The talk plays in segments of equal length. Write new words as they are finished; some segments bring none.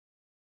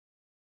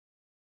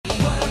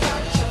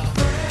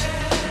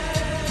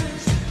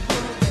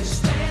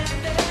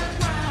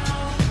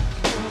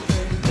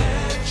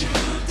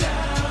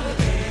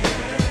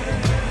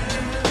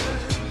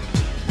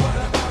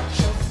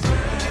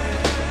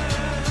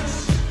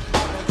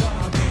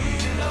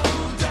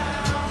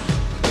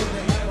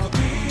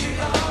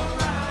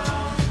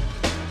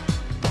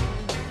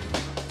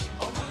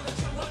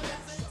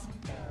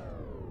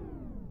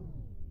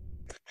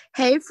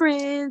Hey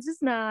friends,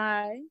 it's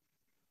Nye.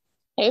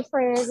 Hey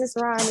friends, it's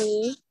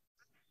Ronnie.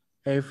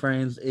 Hey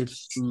friends,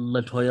 it's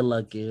Latoya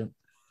Lucky.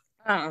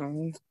 Uh-uh.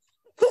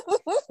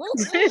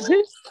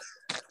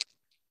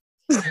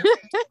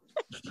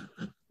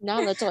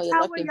 Not Latoya How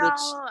are Lucky, bitch.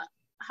 y'all?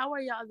 How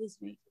are y'all this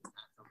week?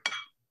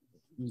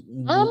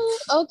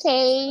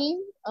 Okay.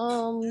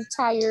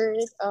 Tired,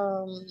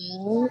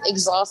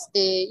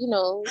 exhausted,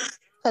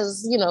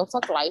 because,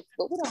 fuck life,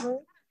 but whatever.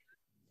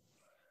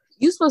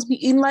 You supposed to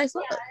be eating life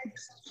up.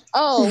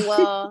 Oh,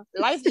 well,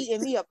 life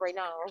eating me up right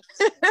now.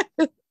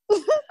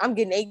 I'm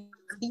getting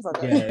 80 from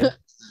it. Yeah,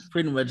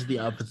 pretty much the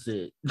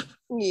opposite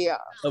Yeah.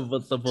 of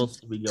what's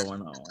supposed to be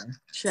going on.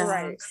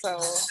 Right, so.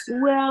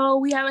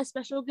 Well, we have a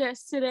special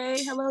guest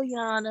today. Hello,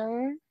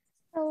 Yana.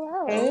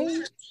 Hello.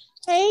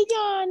 Hey,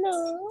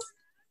 Yana.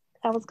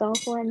 I was gone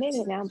for a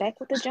minute now. Back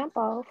with the jump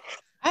off.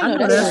 I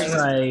know that's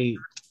right.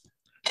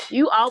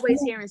 You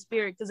always here in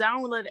spirit because I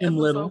don't let the Him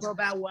episode little. go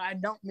by where I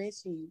don't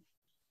miss you.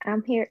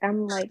 I'm here.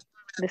 I'm like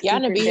the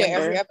Yana secret be here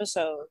member. every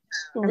episode.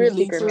 I'm the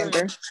Really, secret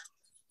true.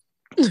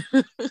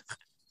 member.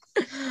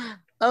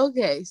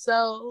 Okay,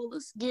 so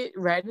let's get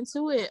right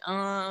into it.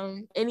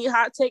 Any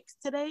hot takes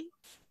today?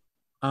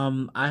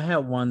 I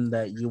had one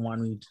that you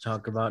wanted me to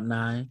talk about,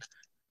 Nye.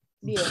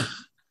 Yeah.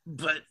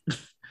 But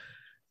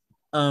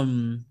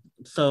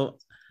so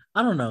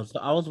I don't know. So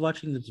I was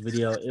watching this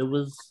video. It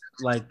was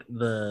like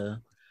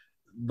the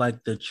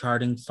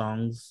charting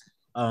songs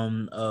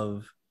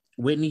of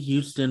Whitney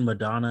Houston,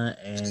 Madonna,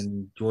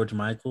 and George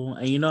Michael.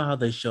 And you know how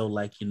they show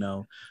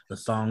the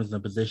songs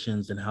and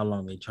positions and how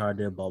long they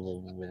charted, blah blah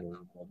blah blah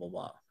blah blah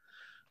blah.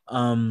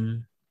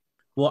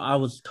 Well, I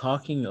was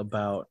talking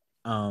about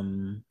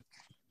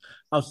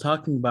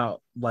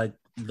like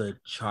the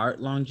chart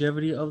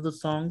longevity of the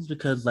songs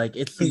because like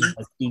it's these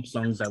like huge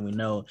songs that we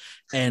know.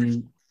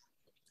 And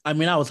I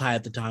mean I was high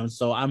at the time,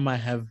 so I might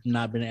have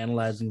not been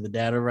analyzing the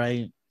data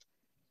right.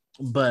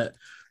 But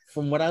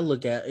from what I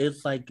look at,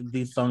 it's like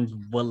these songs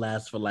will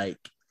last for like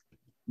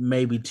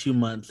maybe 2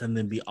 months and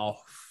then be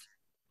off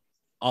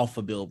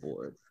a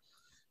billboard.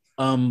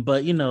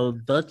 But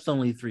that's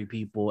only three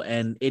people,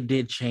 and it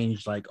did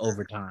change like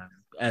over time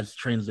as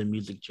trends in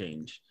music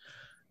change.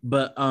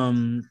 But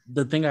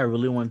the thing I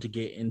really wanted to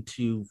get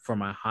into for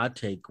my hot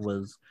take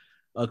was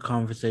a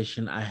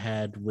conversation I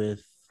had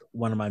with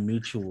one of my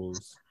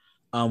mutuals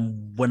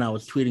when I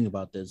was tweeting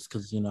about this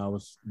because I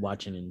was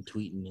watching and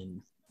tweeting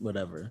and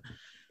whatever.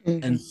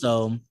 Mm-hmm. And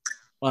so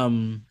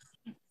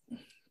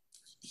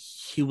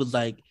he was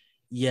like,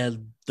 yeah,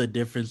 the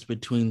difference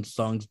between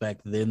songs back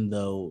then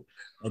though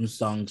and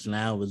songs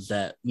now is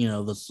that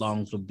the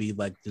songs would be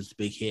like this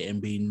big hit and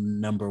be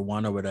number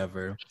one or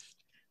whatever,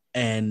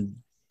 and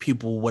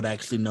people would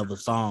actually know the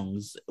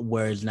songs,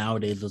 whereas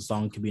nowadays the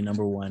song can be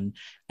number one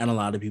and a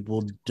lot of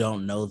people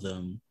don't know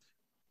them.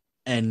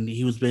 And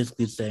he was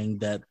basically saying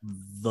that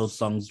those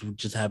songs would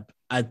just have,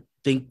 I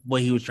think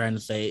what he was trying to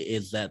say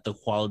is that the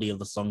quality of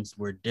the songs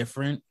were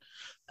different,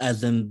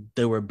 as in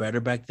they were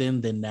better back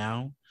then than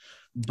now.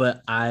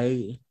 But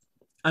I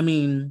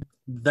mean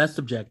that's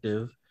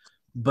subjective,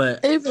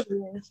 but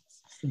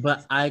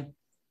I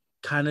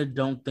kind of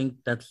don't think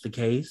that's the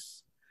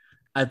case.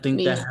 I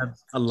think that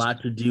has a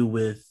lot to do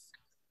with,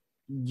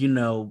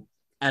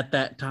 at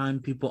that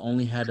time, people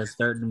only had a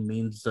certain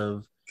means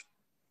of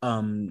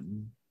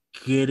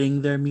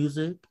getting their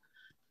music.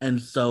 And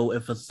so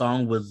if a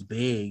song was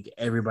big,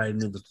 everybody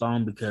knew the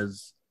song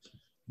because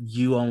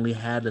you only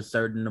had a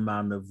certain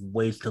amount of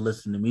ways to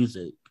listen to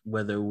music,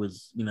 whether it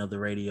was, the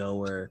radio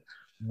or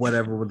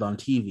whatever was on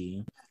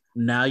TV.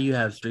 Now you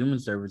have streaming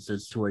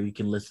services to where you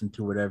can listen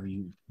to whatever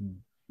you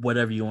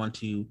want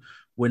to,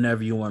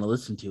 whenever you want to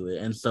listen to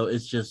it. And so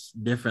it's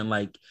just different.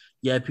 Like,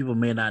 yeah, people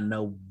may not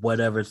know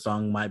whatever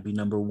song might be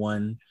number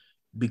one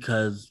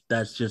because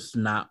that's just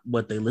not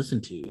what they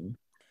listen to.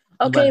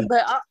 Okay,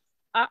 but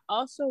I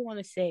also want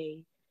to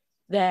say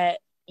that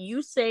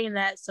you saying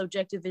that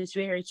subjective is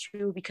very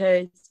true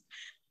because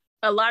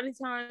a lot of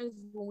times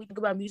when we think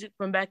about music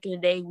from back in the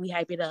day, we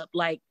hype it up.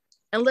 Like,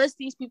 unless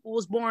these people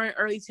was born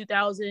early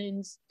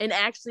 2000s and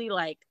actually,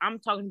 like, I'm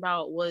talking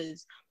about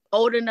was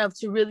old enough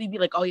to really be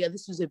like, oh yeah,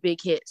 this was a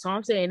big hit. So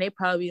I'm saying they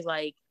probably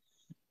like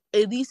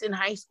at least in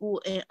high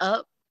school and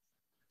up.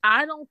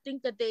 I don't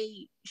think that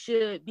they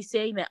should be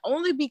saying that,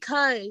 only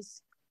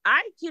because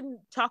I can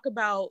talk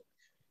about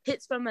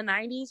hits from the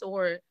 90s,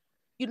 or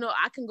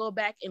I can go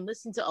back and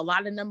listen to a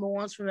lot of number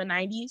ones from the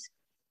 90s,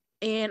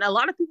 and a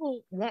lot of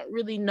people won't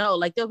really know.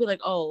 Like, they'll be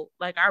like, oh,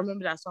 like I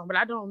remember that song, but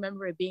I don't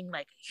remember it being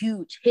like a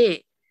huge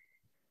hit.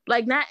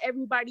 Like, not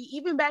everybody,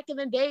 even back in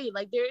the day,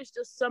 like there's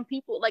just some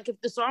people, like if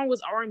the song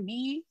was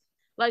R&B,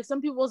 like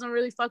some people wasn't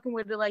really fucking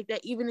with it like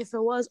that, even if it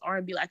was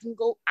R&B. Like,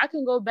 I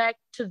can go back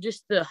to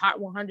just the Hot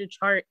 100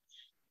 chart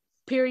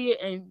period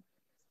and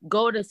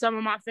go to some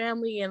of my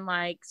family, and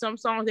like some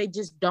songs they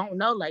just don't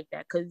know like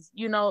that, because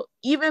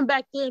even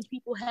back then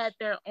people had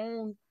their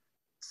own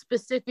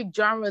specific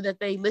genre that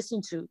they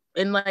listened to,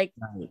 and like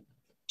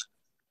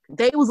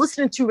they was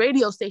listening to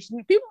radio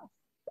stations. People,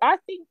 I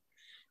think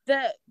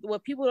that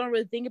what people don't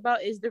really think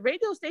about is the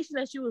radio station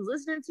that she was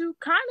listening to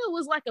kind of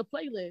was like a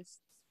playlist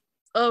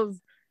of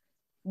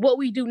what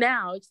we do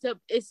now, except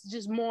it's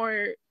just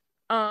more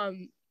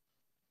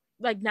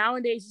like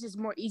nowadays it's just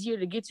more easier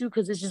to get to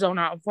because it's just on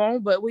our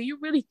phone. But when you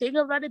really think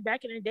about it,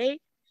 back in the day,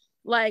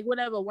 like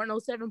whatever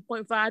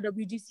 107.5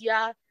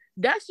 WGCI,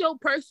 that's your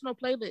personal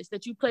playlist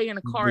that you play in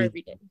a car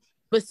every day.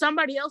 But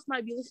somebody else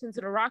might be listening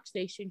to the rock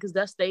station because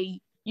that's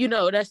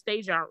that's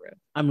their genre.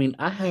 I mean,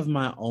 I have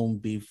my own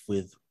beef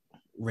with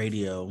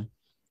radio,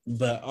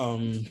 but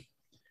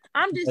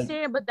I'm just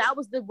saying, but that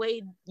was the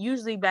way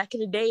usually back in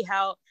the day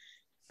how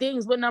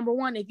things were number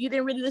one. If you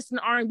didn't really listen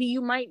to R&B,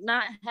 you might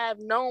not have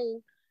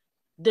known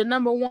the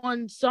number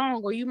one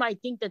song, or you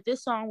might think that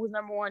this song was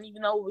number one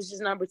even though it was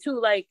just number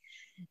two. Like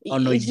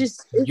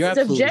it's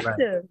subjective.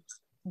 Right.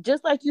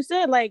 Just like you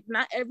said, like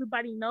not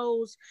everybody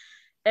knows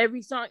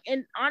every song.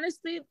 And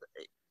honestly,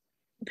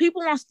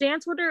 people on Stan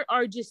Twitter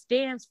are just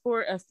stands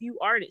for a few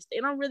artists. They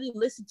don't really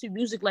listen to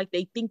music like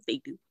they think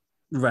they do.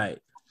 Right.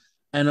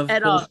 And of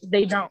at course, all,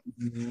 they don't.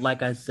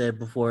 Like I said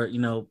before,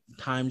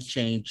 times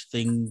change,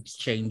 things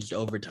changed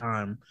over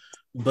time,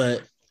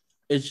 but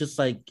it's just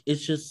like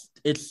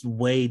it's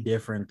way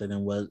different than it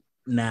was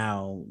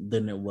now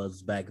than it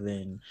was back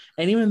then.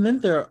 And even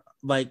then,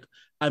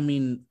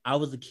 I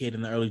was a kid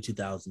in the early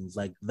 2000s.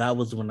 Like that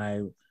was when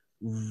I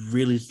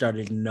really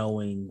started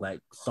knowing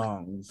like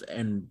songs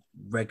and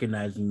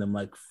recognizing them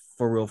like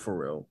for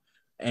real.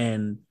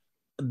 And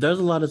there's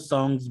a lot of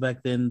songs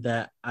back then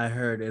that I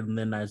heard, and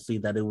then I see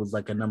that it was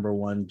like a number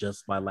one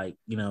just by like,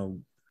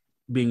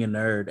 being a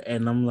nerd.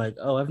 And I'm like,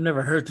 oh, I've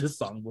never heard this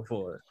song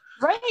before.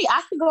 Right.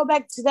 I can go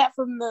back to that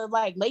from the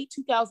like late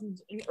 2000s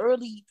and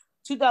early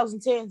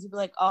 2010s and be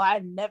like, oh, I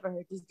never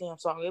heard this damn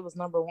song. It was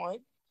number one.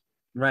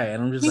 Right.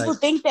 And I'm just people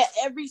think that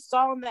every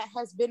song that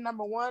has been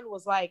number one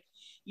was like,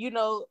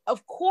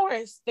 of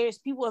course there's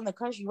people in the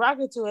country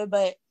rocking to it,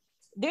 but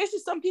there's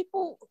just some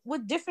people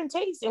with different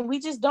tastes and we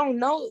just don't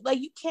know. Like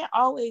you can't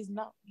always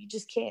know. You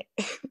just can't.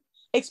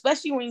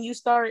 Especially when you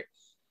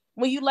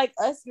like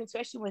us, and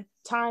especially when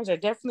times are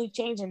definitely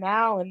changing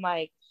now. And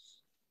like,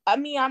 I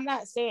mean, I'm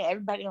not saying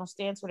everybody on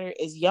Stan Twitter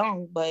is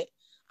young, but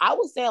I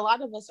would say a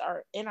lot of us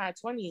are in our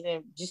 20s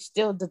and just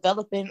still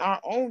developing our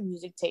own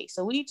music taste.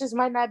 So we just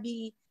might not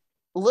be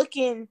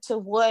looking to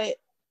what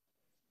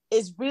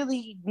is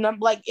really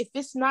like if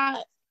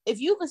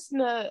you listen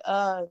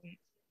to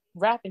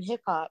rap and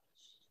hip hop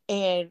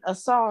and a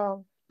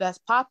song that's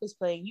pop is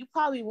playing, you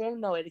probably won't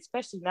know it,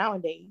 especially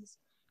nowadays,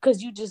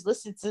 because you just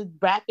listen to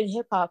rap and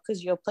hip hop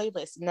because your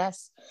playlist, and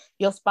that's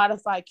your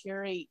Spotify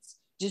curates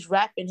just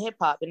rap and hip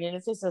hop. And then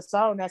if it's a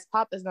song that's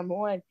pop as number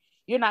one,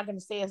 you're not going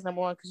to say it's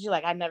number one because you're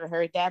like, I never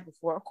heard that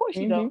before. Of course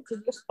you don't,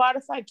 because your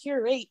Spotify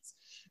curates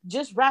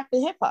just rap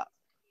and hip hop.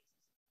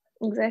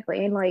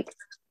 Exactly. And like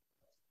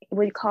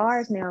with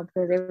cars now,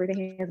 because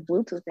everything has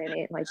Bluetooth in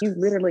it, like you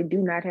literally do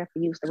not have to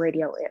use the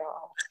radio at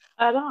all.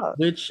 At all.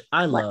 Which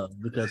I love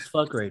because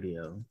fuck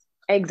radio.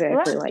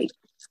 Exactly. Right. Like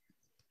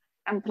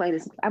I'm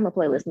a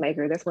playlist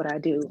maker. That's what I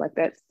do. Like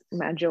that's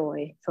my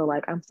joy. So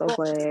like I'm so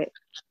glad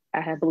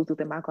I have Bluetooth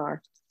in my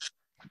car.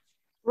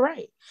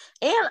 Right.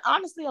 And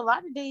honestly, a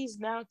lot of days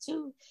now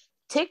too,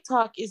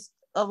 TikTok is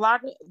a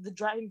lot of the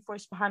driving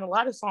force behind a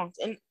lot of songs.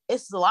 And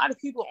it's a lot of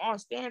people on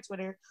Stan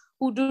Twitter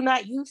who do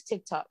not use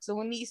TikTok. So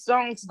when these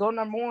songs go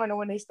number one or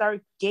when they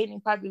start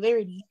gaining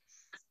popularity,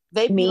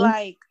 they be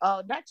like,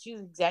 oh, not you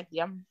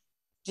exactly. I'm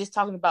just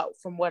talking about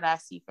from what I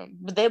see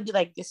but they'll be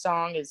like, this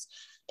song is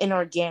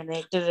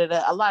inorganic.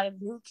 A lot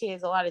of new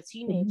kids, a lot of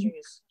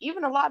teenagers,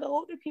 even a lot of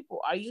older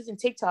people are using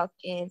TikTok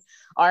and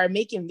are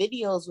making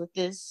videos with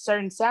this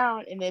certain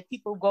sound, and then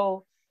people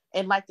go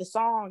and like the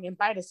song and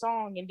buy the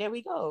song, and there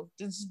we go.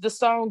 This is the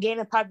song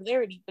gaining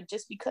popularity. But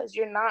just because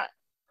you're not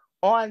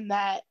on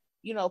that,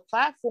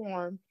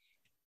 platform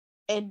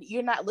and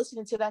you're not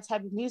listening to that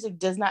type of music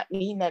does not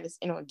mean that it's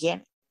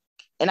inorganic.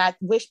 And I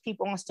wish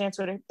people on Stan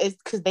Twitter is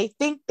because they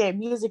think they're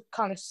music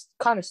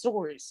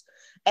connoisseurs,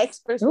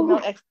 experts with no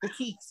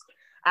expertise.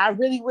 I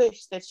really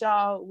wish that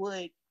y'all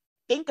would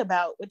think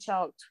about what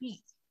y'all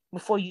tweet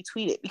before you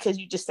tweet it, because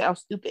you just sound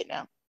stupid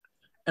now.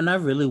 And I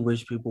really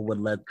wish people would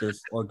let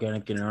this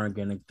organic and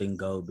inorganic thing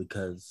go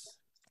because,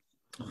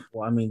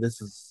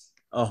 this is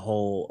a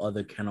whole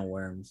other can of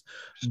worms.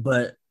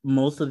 But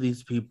most of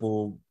these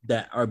people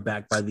that are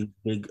backed by these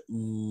big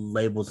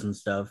labels and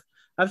stuff,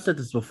 I've said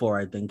this before,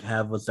 I think,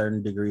 have a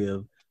certain degree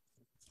of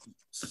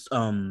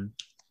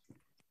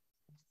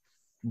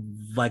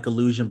like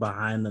illusion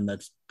behind them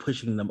that's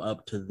pushing them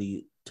up to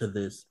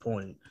this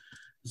point.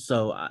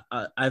 So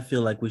I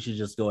feel like we should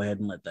just go ahead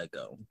and let that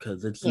go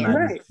because it's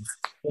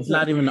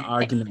not even an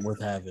argument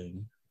worth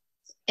having.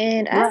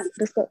 And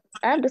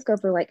I've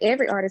discovered like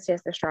every artist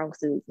has their strong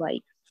suit.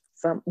 Like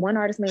one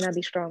artist may not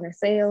be strong in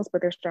sales,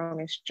 but they're strong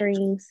in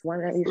streams.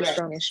 One may be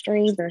strong in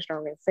streams, they're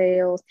strong in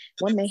sales.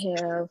 One may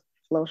have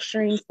low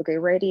streams, but great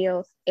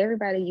radio.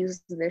 Everybody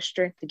uses their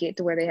strength to get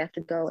to where they have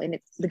to go, and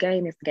the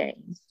game is the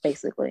game,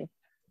 basically.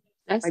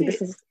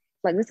 This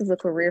like this is a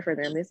career for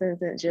them. This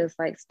isn't just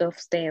like stuff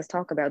stands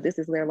talk about. This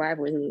is their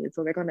livelihood.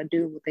 So they're gonna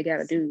do what they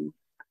gotta do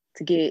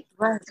to get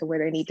to where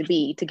they need to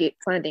be to get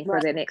funding for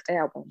their next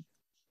album.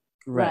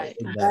 Right.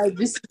 Exactly.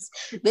 This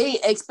is, they,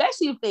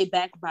 especially if they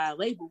back by a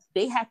label,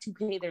 they have to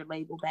pay their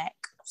label back.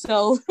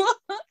 So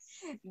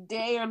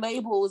their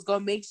label is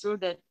gonna make sure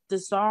that the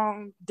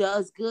song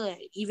does good,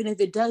 even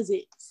if it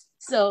doesn't.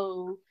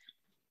 So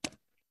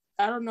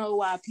I don't know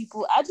why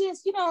people. I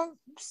just,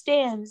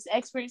 stands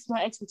experts,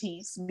 my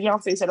expertise.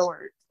 Beyonce said a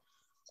word.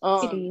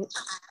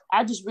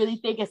 I just really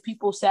think if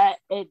people sat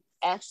and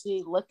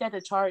actually looked at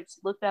the charts,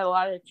 looked at a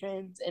lot of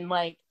trends, and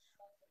like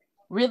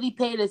really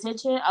paid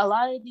attention, a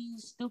lot of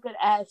these stupid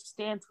ass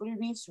stan Twitter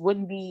beefs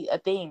wouldn't be a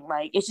thing.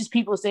 Like, it's just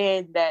people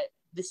saying that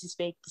this is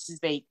fake, this is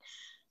fake.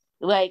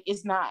 Like,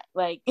 it's not.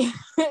 Like,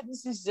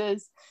 this is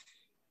just,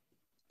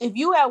 if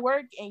you at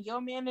work and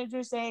your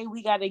manager say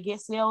we got to get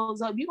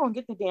sales up, you're going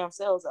to get the damn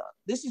sales up.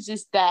 This is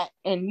just that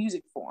in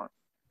music form.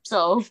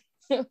 So,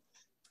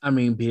 I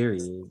mean,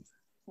 period.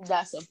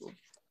 That's simple.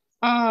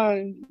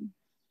 I'm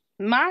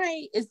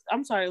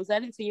sorry, was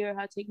that it for your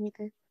hot take,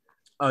 Nathan?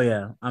 Oh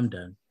yeah, I'm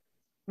done.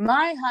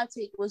 My hot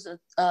take was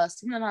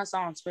something I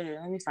saw on Twitter.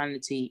 Let me find the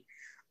tweet.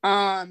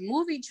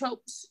 Movie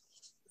tropes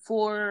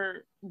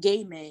for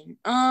gay men.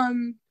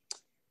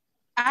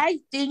 I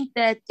think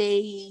that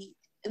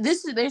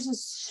there's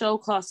a show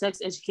called Sex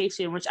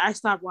Education, which I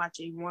stopped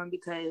watching, one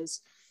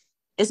because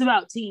it's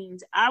about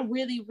teens. I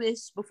really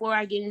wish, before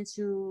I get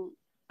into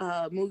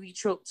movie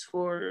tropes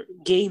for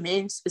gay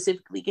men,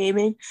 specifically gay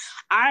men,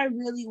 I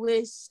really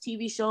wish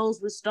TV shows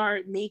would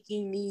start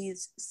making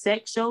these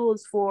sex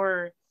shows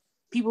for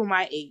people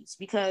my age,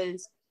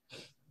 because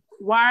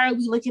why are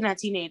we looking at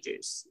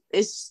teenagers?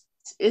 It's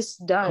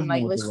done.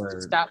 Like, let's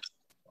stop.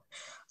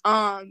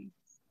 And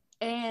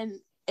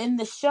in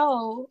the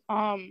show,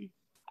 I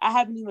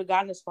haven't even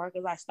gotten as far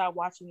because I stopped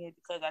watching it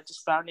because I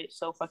just found it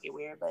so fucking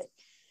weird. But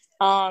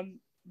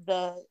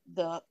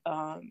the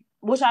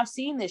which I've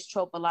seen this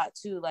trope a lot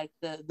too, like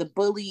the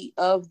bully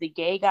of the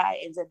gay guy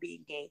ends up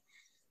being gay.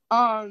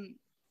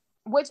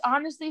 Which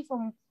honestly,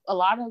 from a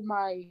lot of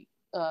my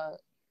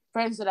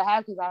friends that I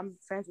have, because I'm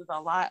friends with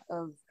a lot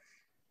of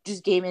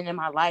just gay men in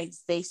my life,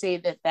 they say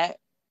that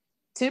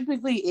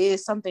typically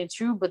is something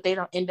true, but they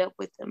don't end up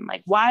with them.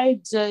 Like, why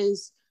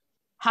does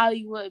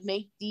Hollywood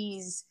make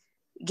these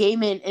gay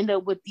men end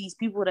up with these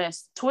people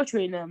that's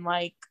torturing them?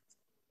 Like,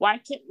 why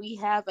can't we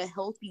have a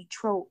healthy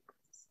trope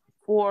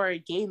for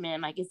gay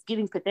men? Like, it's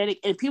getting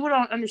pathetic, and people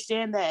don't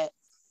understand that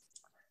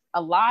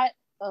a lot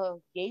of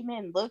gay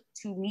men look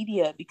to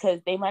media because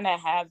they might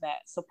not have that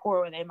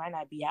support, or they might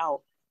not be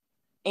out,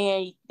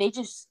 and they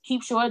just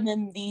keep showing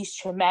them these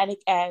traumatic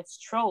ass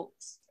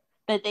tropes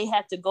that they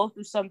have to go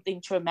through something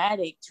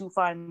traumatic to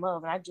find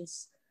love. And I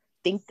just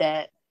think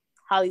that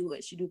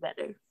Hollywood should do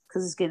better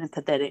because it's getting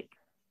pathetic.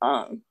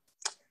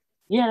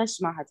 Yeah, that's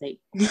my hot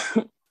take.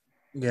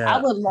 Yeah, I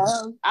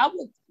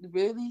would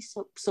really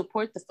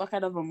support the fuck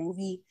out of a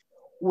movie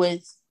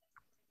with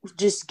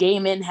just gay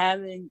men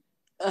having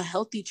a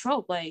healthy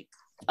trope, like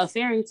a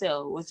fairy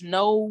tale with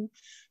no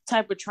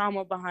type of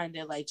trauma behind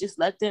it. Like, just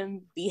let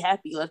them be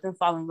happy, let them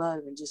fall in love,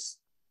 and just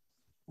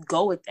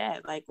go with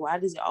that. Like, why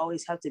does it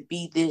always have to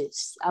be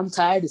this? I'm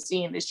tired of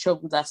seeing this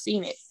trope because I've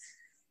seen it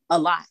a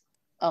lot.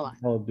 That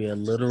would be a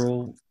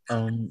literal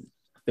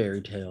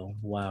fairy tale.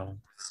 Wow.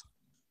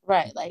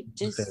 Right, like,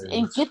 just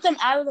and get them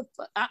out of the.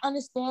 I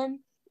understand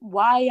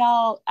why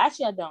y'all.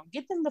 Actually, I don't.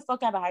 Get them the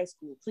fuck out of high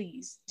school,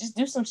 please. Just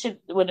do some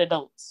shit with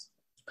adults.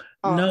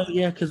 No,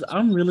 yeah, because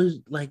I'm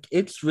really like,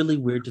 it's really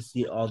weird to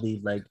see all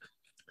these like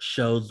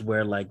shows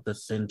where like the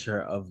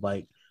center of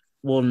like,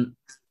 well,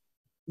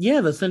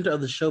 yeah, the center of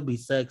the show be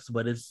sex,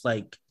 but it's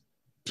like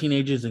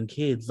teenagers and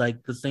kids.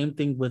 Like the same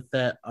thing with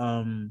that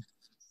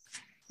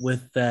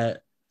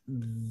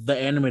the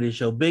animated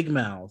show Big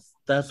Mouth.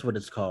 That's what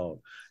it's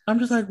called. I'm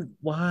just like,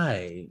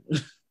 why?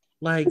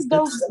 Like,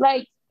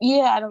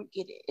 yeah, I don't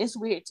get it. It's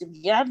weird to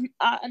me. I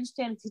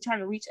understand if you're trying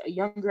to reach a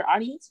younger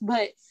audience,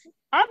 but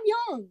I'm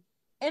young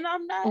and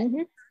I'm not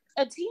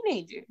a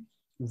teenager.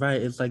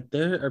 Right. It's like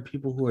there are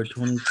people who are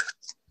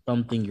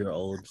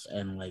 20-something-year-olds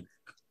and like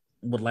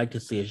would like to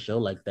see a show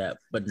like that,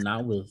 but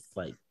not with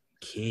like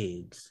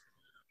kids.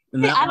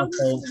 And that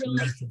also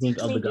makes me think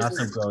of the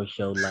Gossip Girl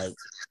show, like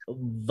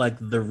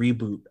the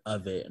reboot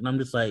of it. And I'm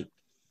just like,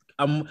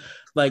 I'm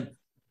like,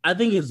 I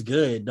think it's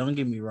good. Don't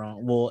get me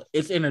wrong. Well,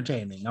 it's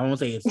entertaining. I won't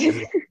say it's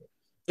good.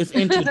 It's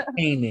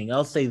entertaining.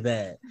 I'll say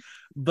that.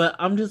 But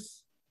I'm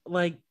just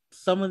like,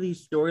 some of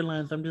these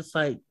storylines, I'm just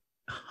like,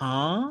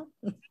 huh?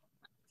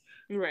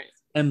 Right.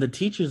 And the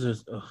teachers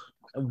are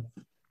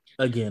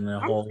again a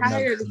whole. I'm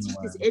tired of the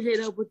teachers ended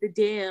up with the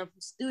damn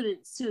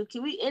students too.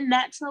 Can we end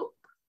that trope,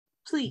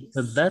 please?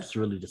 Because that's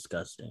really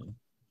disgusting.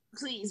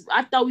 Please,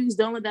 I thought we was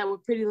done with that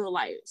with Pretty Little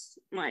Liars.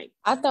 Like,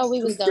 I thought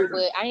we was done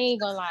with. I ain't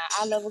gonna lie.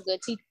 I love a good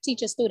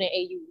teacher student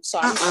AU. So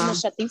I'm gonna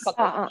shut the fuck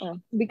up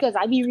because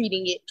I be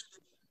reading it.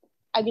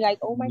 I'd be like,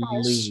 oh my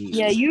gosh.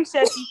 Yeah, you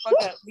shut the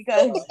fuck up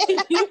because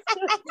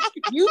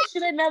you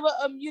should have never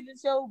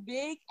unmuted your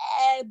big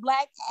ass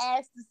black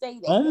ass to say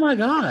that. Oh my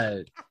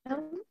god.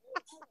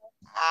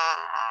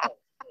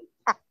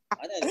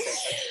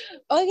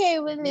 Okay,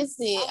 but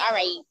listen. All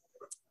right.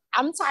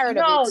 I'm tired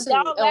of it too.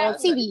 Y'all On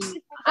TV.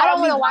 I don't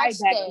want to watch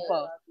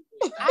that.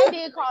 I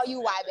did call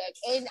you Wyback,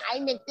 and I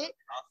meant it.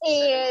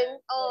 And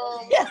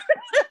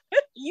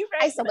you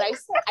right. I said what I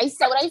said. I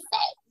said what I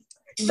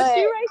said. But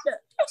you right there.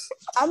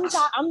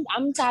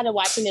 I'm tired of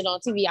watching it on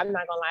TV. I'm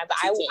not gonna lie, but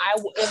I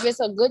if it's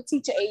a good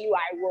teacher AU,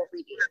 I will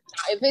read it.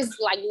 Now, if it's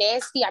like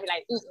nasty, I'll be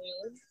like,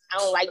 I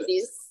don't like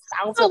this.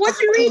 I don't feel what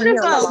you reading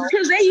about?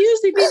 Because they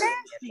usually be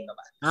nasty.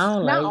 I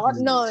don't like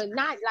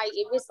not like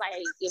if it's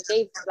like if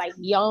they like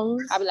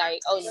young, I'll be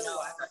like, oh no,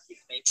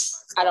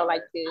 I don't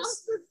like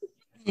this.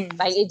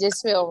 Like it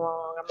just feel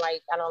wrong. I'm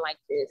like, I don't like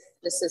this.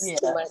 This is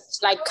too much.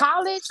 Like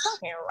college,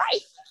 fucking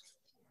right.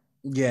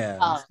 Yeah,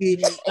 that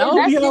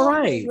would be all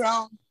right.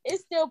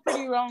 It's still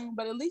pretty wrong,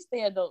 but at least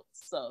they're adults.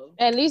 So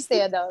at least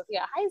they're adults.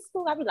 Yeah, high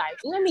school, I'd be like,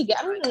 let me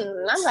get.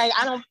 I'm like,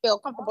 I don't feel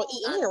comfortable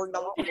eating here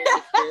no more.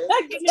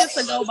 Give me a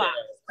to-go box.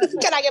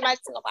 Can I get my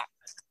to-go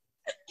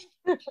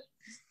box?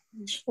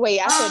 Wait,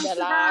 I said that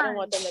loud. I don't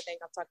want them to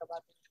think I'm talking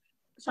about them.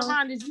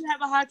 Sharon, did you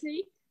have a hot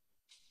take?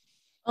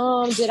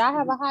 Did I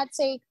have a hot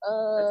take?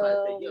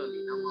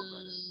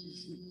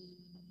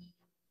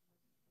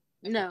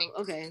 No.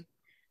 Okay.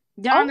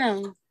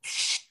 Donna,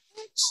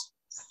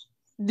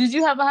 did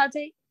you have a hot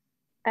take?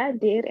 I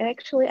did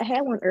actually. I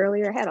had one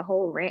earlier. I had a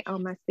whole rant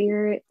on my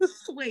spirit.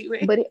 wait.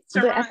 But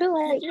I feel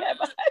like you have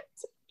a hot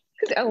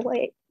take. Oh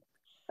wait.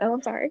 Oh,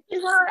 I'm sorry.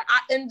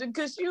 And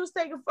because she was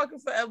taking fucking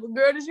forever,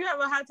 girl. Did you have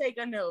a hot take?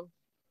 I know.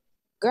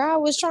 Girl, I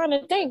was trying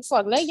to think.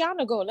 Fuck, let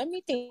Yana go. Let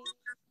me think.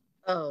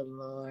 Oh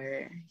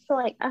Lord. So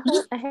like I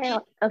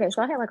had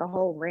like a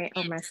whole rant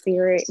on my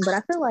spirit, but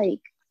I feel like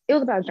it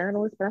was about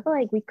journalists, but I feel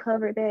like we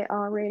covered that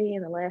already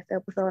in the last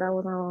episode I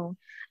was on.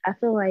 I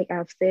feel like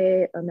I've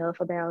said enough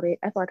about it.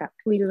 I feel like I've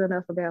tweeted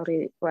enough about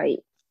it.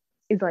 Like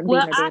it's like being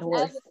a dead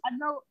horse. I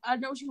know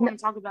what you want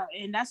to talk about,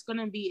 and that's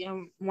gonna be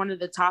in one of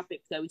the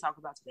topics that we talk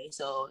about today.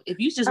 So if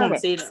you just want to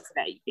say that for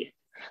that, you can.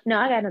 No,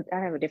 I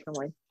have a different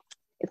one.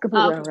 It's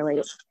completely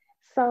unrelated.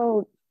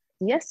 So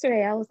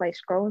yesterday I was like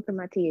scrolling through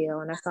my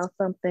TL and I saw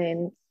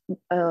something,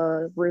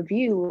 a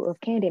review of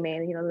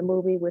Candyman, you know, the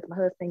movie with my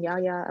husband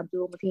Yahya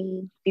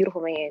Abdul-Mateen.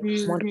 Beautiful man,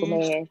 wonderful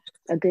man,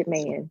 a good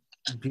man.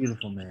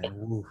 Beautiful man.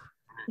 Ooh.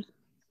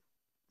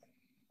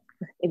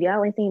 If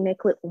y'all ain't seen that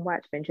clip from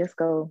Watchmen, just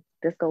go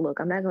look.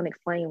 I'm not gonna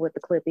explain what the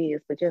clip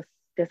is, but just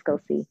go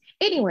see.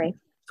 Anyway.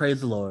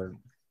 Praise the Lord.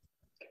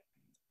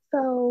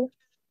 So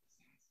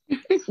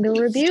the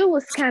review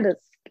was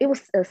it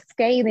was a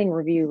scathing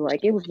review.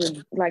 Like it was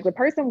like the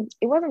person,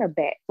 it wasn't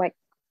it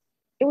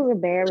was a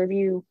bad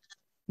review,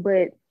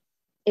 but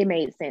it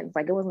made sense.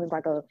 Like it wasn't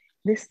like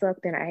this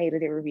sucked and I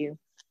hated it review.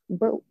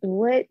 But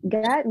what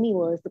got me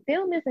was the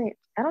film isn't,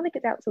 I don't think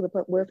it's out to the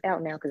public. Well, it's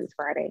out now because it's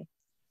Friday.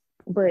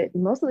 But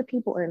most of the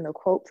people in the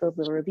quotes of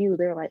the review,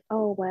 they're like,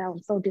 oh wow,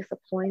 I'm so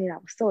disappointed. I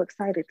was so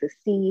excited to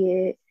see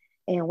it.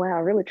 And wow, I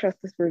really trust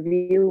this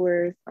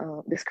reviewer's,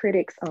 this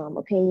critic's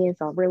opinions.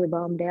 So I'm really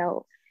bummed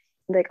out.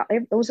 Like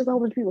it was just a whole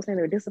bunch of people saying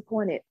they were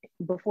disappointed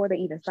before they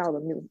even saw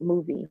the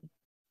movie.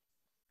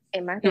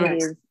 And my thing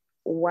is,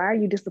 why are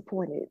you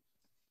disappointed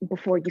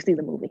before you see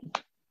the movie?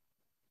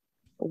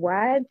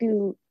 Why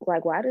does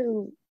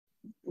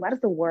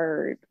the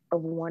word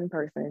of one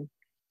person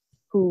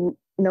who,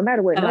 no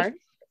matter what,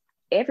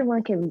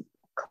 everyone can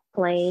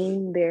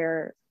claim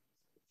their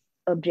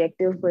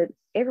objective, but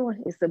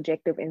everyone is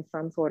subjective in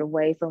some sort of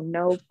way. So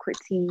no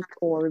critique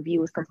or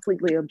review is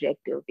completely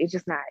objective. It's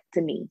just not,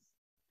 to me,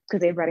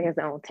 because everybody has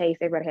their own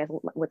taste. Everybody has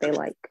what they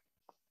like.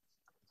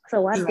 So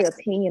why does the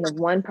opinion of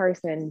one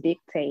person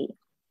dictate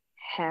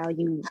how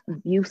you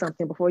view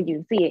something before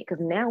you see it?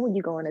 Because now when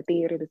you go in a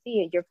theater to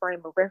see it, your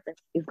frame of reference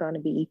is going to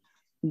be,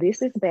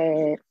 this is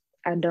bad.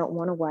 I don't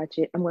want to watch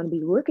it. I'm going to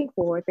be looking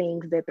for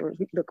things that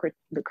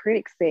the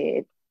critics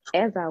said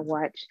as I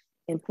watch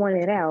and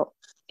pointed out.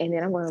 And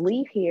then I'm going to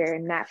leave here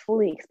and not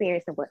fully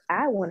experiencing what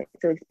I wanted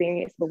to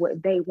experience, but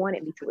what they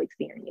wanted me to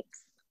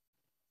experience.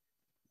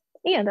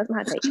 Yeah, that's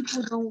my take.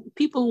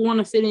 People want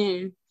to fit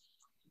in.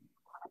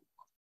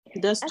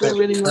 That's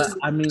really what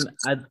I mean.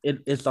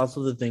 It's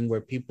also the thing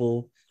where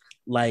people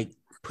like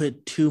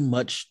put too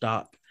much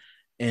stock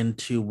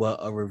into what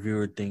a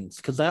reviewer thinks.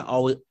 Because I'm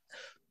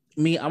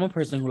a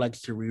person who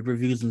likes to read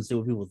reviews and see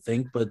what people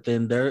think, but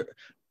then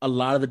a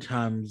lot of the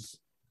times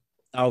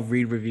I'll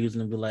read reviews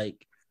and be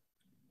like,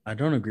 I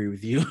don't agree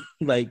with you.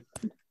 Like,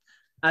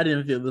 I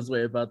didn't feel this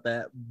way about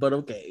that, but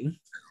okay.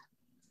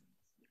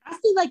 I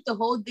feel like the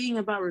whole thing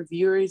about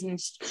reviewers and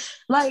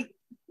like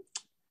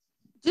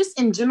just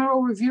in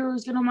general,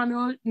 reviewers get on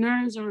my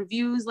nerves and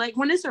reviews. Like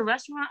when it's a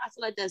restaurant, I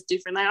feel like that's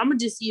different. Like I'm gonna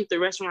just see if the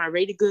restaurant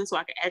rated good so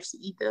I can actually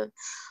eat them.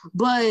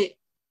 But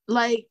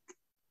like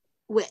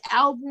with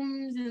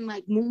albums and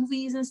like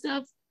movies and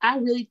stuff, I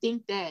really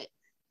think that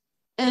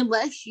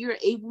unless you're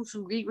able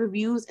to read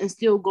reviews and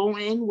still go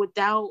in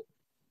without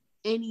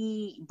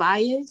any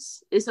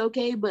bias, it's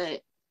okay,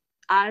 but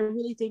I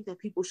really think that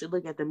people should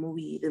look at the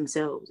movie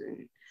themselves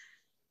and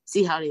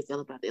see how they feel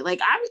about it.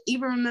 Like, I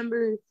even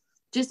remember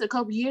just a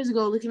couple years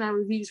ago looking at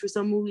reviews for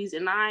some movies,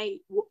 and I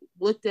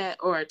looked at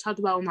or talked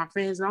about with my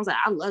friends, and I was like,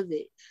 I love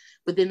it.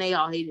 But then they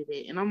all hated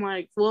it. And I'm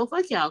like, well,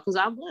 fuck y'all, because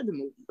I love the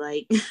movie.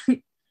 Like,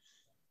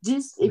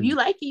 just, if you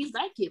like it, you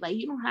like it. Like,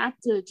 you don't have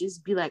to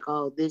just be like,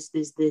 oh, this,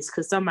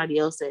 because somebody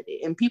else said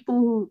it. And people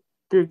who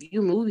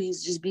review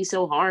movies just be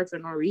so hard for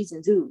no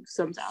reason, too,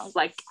 sometimes.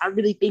 Like, I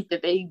really think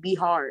that they be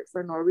hard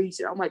for no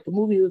reason. I'm like, the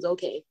movie was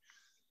okay.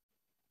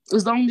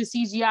 As long as the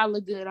CGI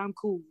look good, I'm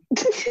cool.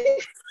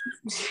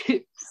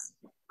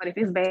 But if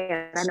it's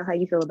bad, I know how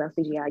you feel about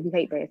CGI. You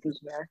hate bad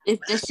CGI. If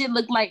the shit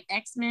look like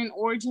X-Men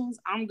Origins,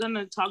 I'm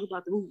gonna talk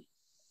about the movie.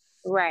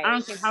 Right. I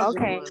don't care how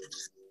good it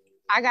was.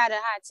 I got a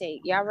hot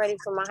take. Y'all ready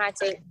for my hot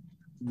take?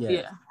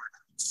 Yeah.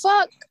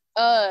 Fuck.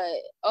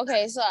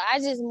 Okay, so I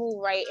just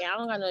moved, right, and I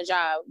don't got no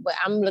job, but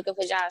I'm looking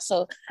for jobs.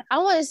 So I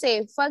want to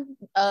say fuck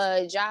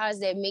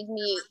jobs that make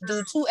me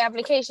do 2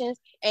 applications,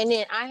 and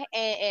then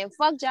and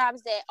fuck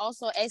jobs that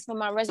also ask for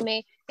my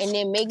resume and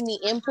then make me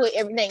input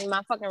everything in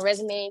my fucking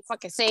resume and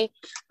fucking say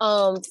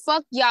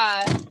fuck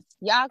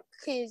y'all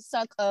kids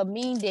suck a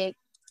mean dick,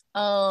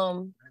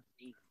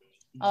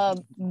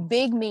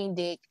 big mean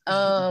dick,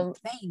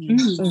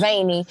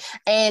 veiny,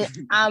 and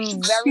I'm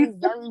very,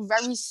 very,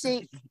 very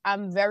sick.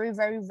 I'm very,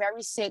 very,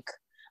 very sick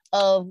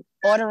of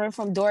ordering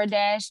from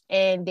DoorDash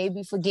and they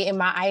be forgetting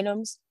my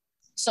items.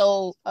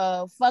 So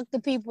fuck the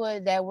people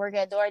that work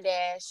at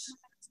DoorDash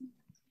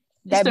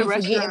that be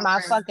forgetting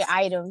my fucking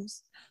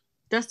items.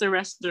 That's the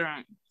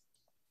restaurant.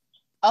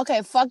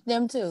 Okay, fuck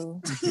them too.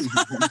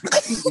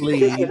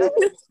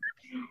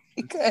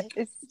 Because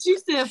she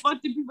said,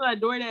 "Fuck the people at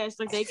DoorDash,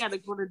 like they gotta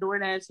go to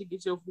DoorDash to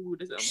get your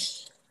food or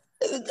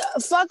something."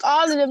 Fuck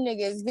all of them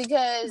niggas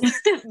because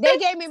they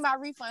gave me my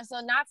refund.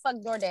 So not fuck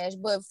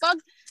DoorDash, but fuck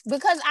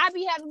because I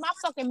be having my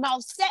fucking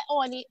mouth set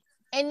on it,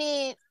 and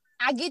then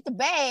I get the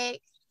bag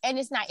and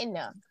it's not in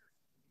there.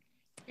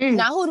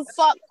 Now who the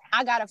fuck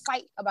I gotta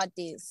fight about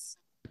this?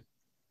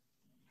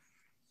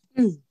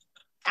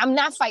 I'm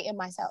not fighting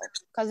myself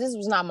because this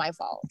was not my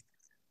fault.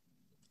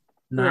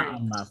 No,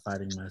 I'm not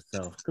fighting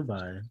myself.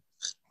 Goodbye.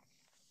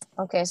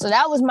 Okay, so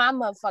that was my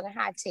motherfucking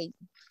hot take.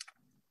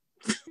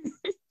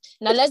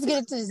 Now let's get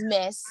into this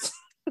mess.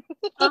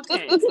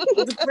 Okay.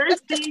 The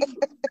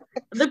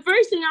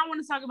first thing I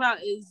want to talk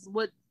about is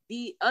what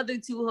the other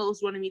 2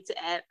 hosts wanted me to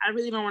add. I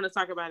really don't want to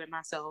talk about it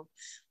myself.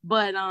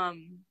 But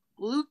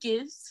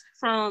Lucas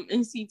from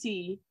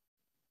NCT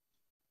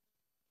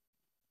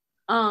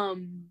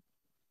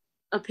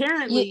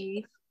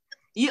apparently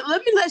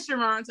let me let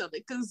Sharon tell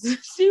it because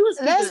she was.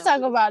 Let's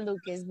talk about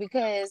Lucas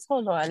because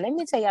hold on, let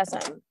me tell y'all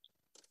something.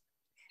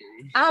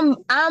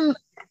 I'm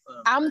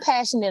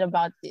passionate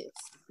about this,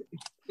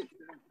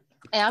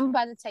 and I'm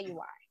about to tell you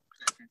why.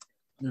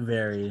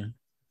 Very.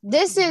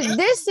 This is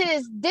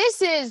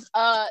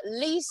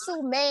Lee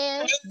Soo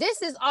Man.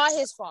 This is all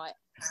his fault.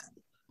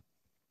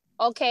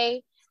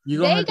 Okay, You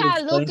gonna have to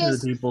explain to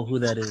the people who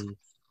that is.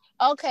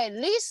 Okay,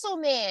 Lee Soo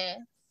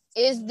Man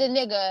is the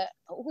nigga,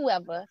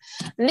 whoever.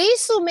 Lee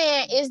Soo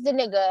Man is the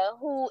nigga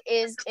who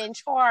is in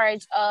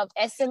charge of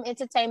SM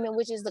Entertainment,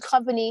 which is the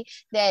company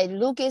that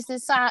Lucas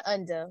is signed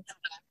under.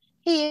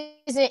 He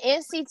is in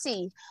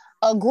NCT,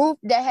 a group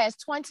that has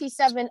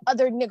 27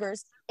 other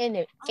niggers in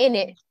it.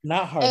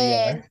 Not hard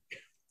and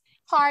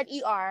hard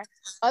ER,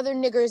 other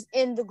niggers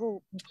in the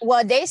group.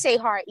 Well, they say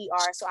hard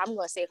ER, so I'm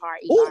gonna say hard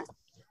ER.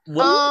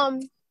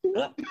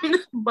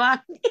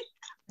 But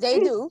they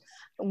do.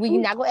 We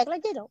not gonna act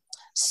like they don't.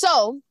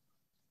 So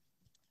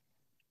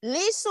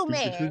Lee Soo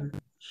Man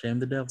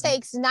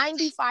takes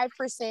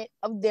 95%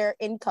 of their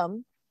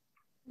income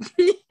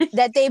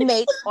that they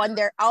make on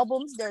their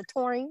albums, their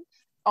touring,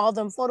 all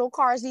them photo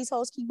cards these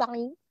hoes keep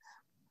buying,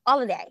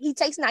 all of that. He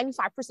takes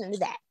 95% of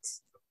that.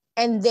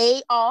 And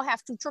they all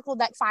have to trickle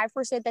that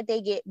 5% that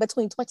they get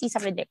between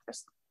 27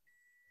 niggas.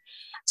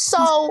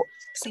 So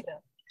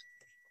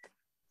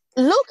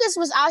Lucas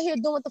was out here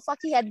doing what the fuck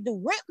he had to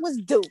do. Rent was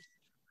due.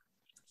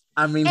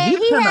 I mean, he's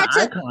kind of an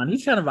icon.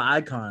 He's kind of an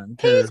icon.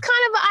 He's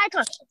kind of an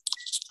icon.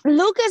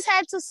 Lucas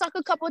had to suck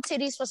a couple of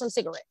titties for some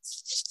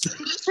cigarettes.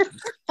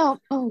 oh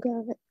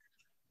God.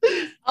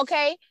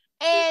 Okay,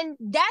 and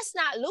that's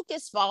not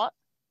Lucas' fault.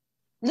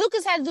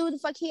 Lucas had to do what the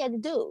fuck he had to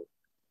do.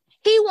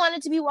 He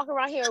wanted to be walking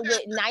around here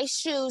with nice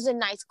shoes and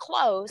nice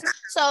clothes,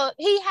 so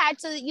he had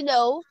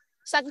to,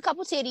 suck a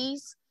couple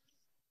titties,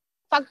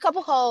 fuck a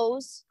couple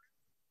hoes,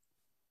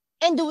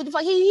 and do what the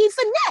fuck he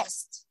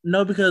finessed.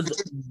 No, because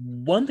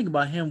one thing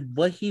about him,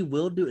 what he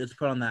will do is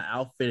put on that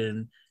outfit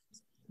and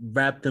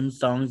rap them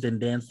songs and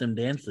dance them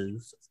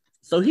dances.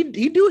 So he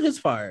do his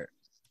part.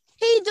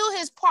 He do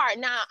his part.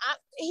 Now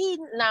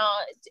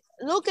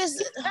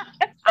Lucas,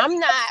 I'm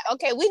not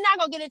okay. We're not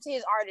gonna get into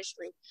his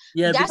artistry.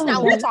 Yeah, that's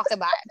not what we talk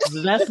about.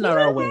 That's not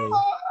our way.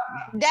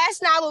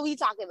 That's not what we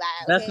talk about.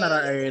 Okay? That's not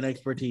our area of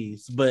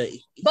expertise. But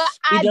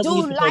I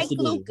do like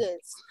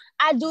Lucas.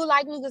 I do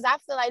like Lucas. I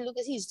feel like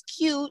Lucas. He's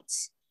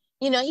cute.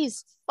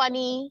 He's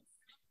funny.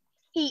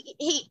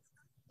 He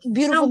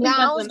beautiful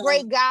gowns,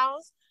 great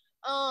gowns.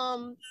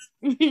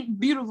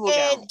 Beautiful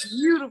gowns.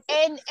 Beautiful.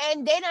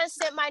 And they done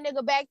sent my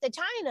nigga back to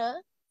China.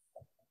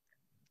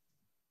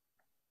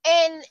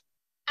 And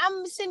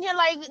I'm sitting here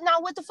like,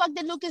 now what the fuck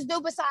did Lucas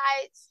do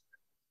besides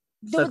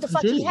do what the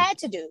fuck he had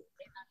to do?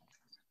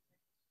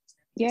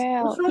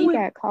 Yeah, he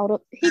got caught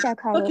up. He got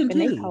caught up and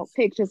they caught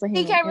pictures of him.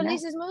 He can't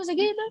release his music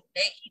either.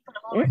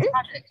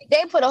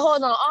 They put a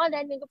hold on all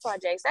that nigga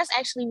projects. That's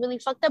actually really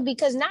fucked up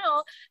because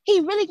now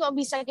he really gonna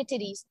be sucking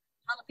titties.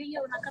 He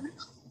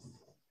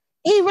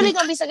really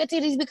gonna be sucking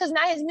titties because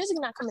now his music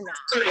not coming out.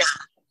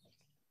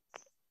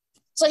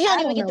 So he don't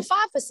even get the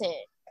 5%.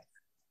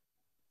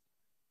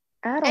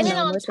 I don't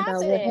know much about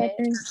what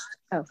happened.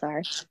 Oh,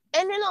 sorry.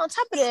 And then on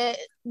top of that,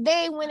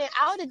 they went and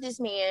outed this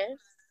man.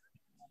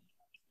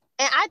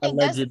 And I think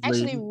allegedly. That's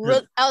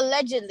actually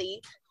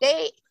allegedly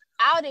they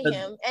outed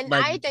him, and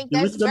like, I think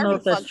that's very know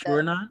if that's true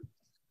or not.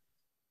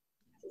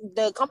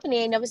 The company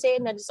ain't never said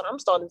nothing, so I'm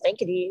starting to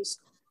think it is.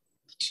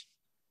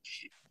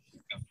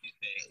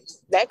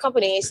 That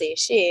company ain't said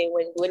shit.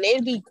 When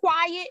they be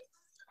quiet,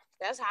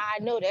 that's how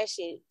I know that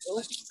shit.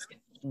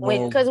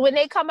 Because when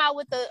they come out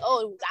with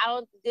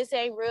this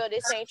ain't real,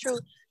 this ain't true,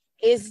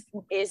 it's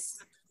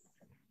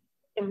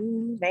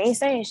they ain't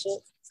saying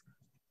shit.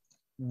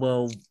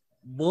 Well,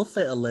 we'll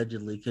say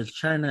allegedly because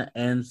China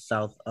and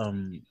South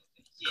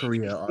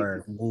Korea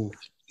are woof.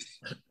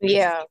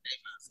 Yeah.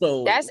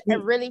 So that's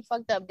really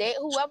fucked up.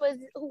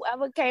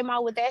 Whoever came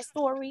out with that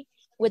story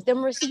with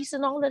them receipts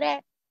and all of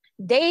that,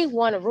 they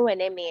want to ruin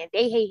that man.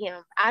 They hate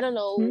him. I don't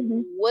know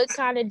what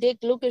kind of dick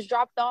Lucas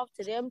dropped off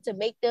to them to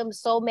make them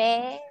so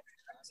mad.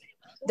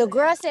 The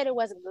girl said it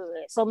wasn't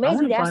good, so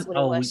maybe that's what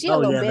it was. She a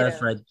little bitter.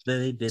 That's right.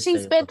 They did. She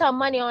spent her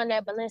money on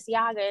that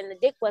Balenciaga, and the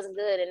dick wasn't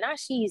good, and now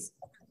she's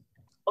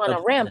on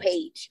a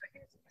rampage.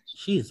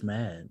 She's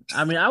mad.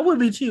 I mean, I would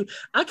be too.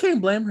 I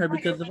can't blame her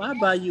because if I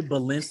buy you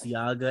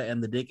Balenciaga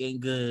and the dick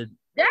ain't good,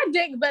 that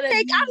dick better.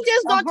 I'm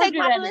just gonna take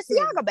my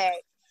Balenciaga back.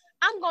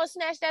 I'm gonna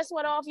snatch that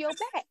sweater off your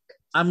back.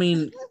 I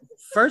mean,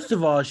 first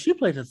of all, she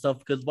played herself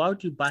because why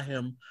would you buy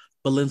him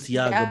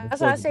Balenciaga?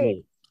 That's what I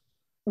said.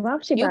 Why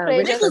would she buy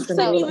a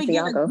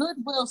Balenciaga?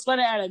 Goodwill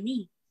sweater out of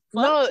me.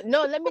 No.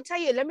 Let me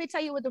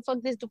tell you what the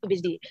fuck this stupid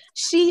bitch did.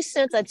 She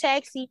sent a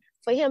taxi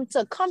for him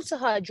to come to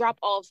her, drop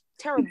off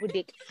terrible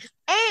dick,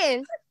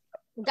 and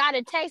got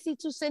a taxi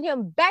to send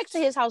him back to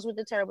his house with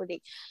the terrible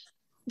dick.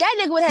 That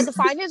nigga would have to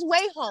find his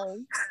way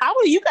home.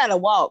 You gotta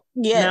walk.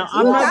 Yeah. Now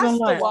I'm not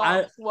gonna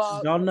lie.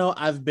 Y'all know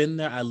I've been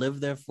there. I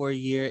lived there for a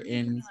year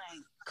in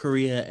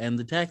Korea, and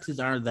the taxis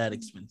aren't that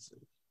expensive.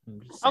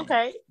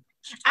 Okay.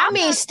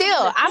 I'm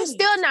still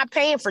not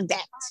paying for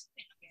that.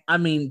 I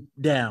mean,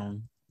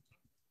 down.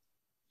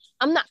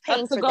 I'm not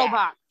paying for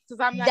that.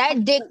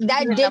 That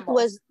dick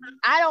was.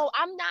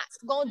 I'm not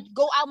gonna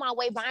go out my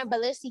way buying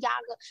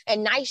Balenciaga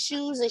and nice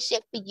shoes and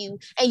shit for you,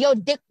 and your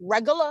dick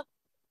regular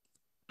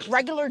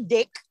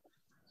dick,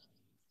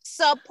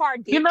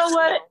 subpar dick. You know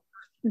what?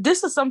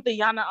 This is something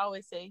Yana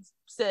always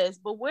says,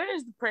 but where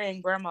is the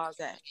praying grandmas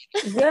at?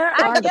 Where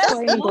are the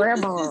praying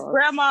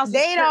grandmas?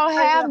 They don't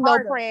have no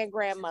praying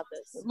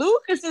grandmothers.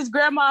 Lucas's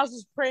grandmas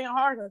was praying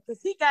harder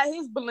because he got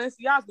his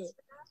Balenciaga.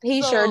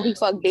 He sure the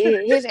fuck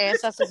did. His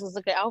ancestors was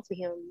looking out for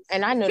him,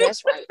 and I know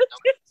that's right.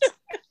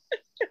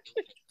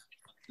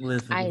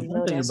 Listen,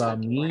 one thing about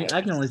me, right.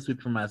 I can only speak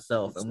for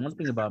myself, and one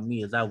thing about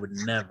me is I would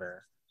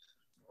never.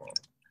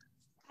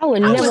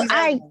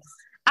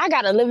 I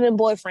got a living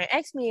boyfriend.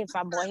 Ask me if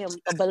I bought him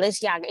a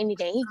Balenciaga,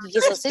 anything. He can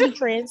get some city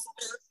trends.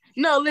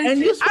 No, listen. And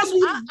you're supposed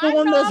to be the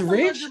one that's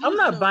rich. I'm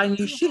not buying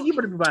you shit. You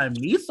better be buying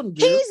me some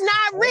gifts. He's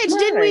not rich. Right.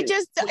 Didn't I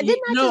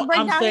just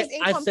break down his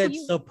income I said to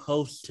you?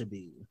 Supposed to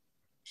be.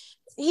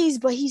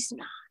 But he's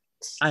not.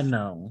 I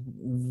know.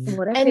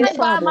 Well, and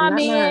my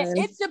man,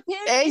 it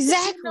depends.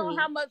 Exactly. On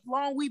how much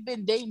long we've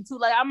been dating too.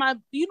 Like I might,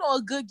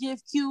 a good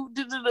gift, cute,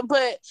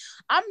 but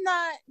I'm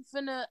not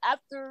finna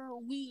after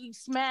we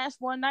smash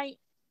one night.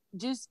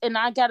 And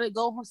I gotta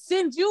go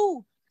send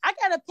you. I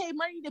gotta pay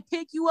money to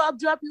pick you up,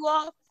 drop you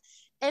off,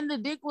 and the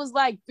dick was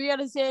like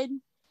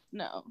 310.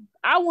 No,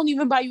 I won't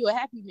even buy you a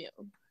Happy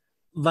Meal.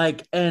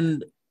 Like,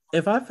 and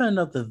if I find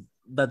out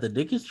that the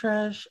dick is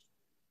trash,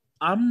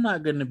 I'm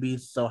not gonna be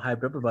so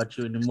hyped up about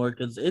you anymore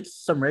because it's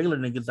some regular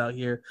niggas out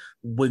here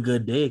with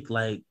good dick.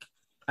 Like,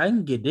 I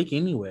can get dick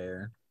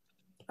anywhere.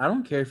 I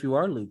don't care if you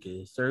are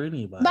Lucas or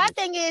anybody. My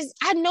thing is,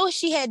 I know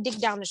she had dick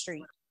down the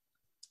street.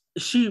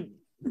 She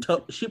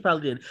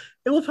probably did.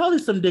 It was probably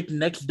some dick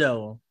next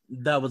door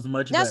that was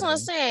much That's better. What I'm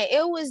saying.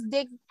 It was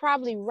dick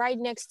probably right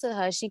next to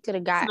her. She could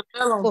have got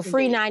for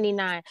free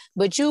 $99,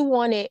 but you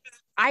wanted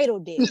idol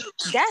dick.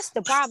 That's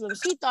the problem.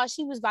 She thought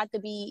she was about to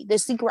be the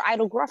secret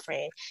idol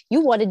girlfriend. You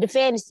wanted the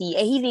fantasy,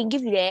 and he didn't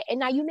give you that, and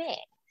now you mad.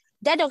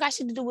 That don't got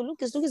shit to do with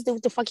Lucas. Lucas did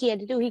what the fuck he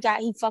had to do. He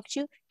fucked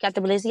you, got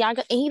the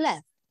Balenciaga, and he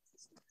left.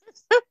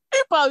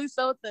 He probably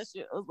sold that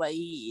shit. I was like,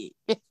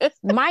 yeah.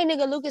 My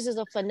nigga Lucas is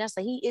a finesse.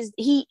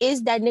 He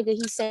is that nigga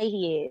he say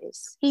he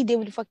is. He did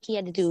what the fuck he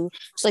had to do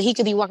so he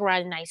could be walking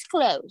around in nice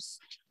clothes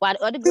while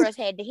the other girls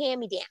had the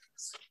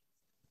hand-me-downs.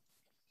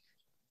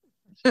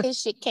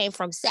 His shit came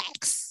from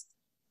sex.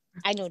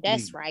 I know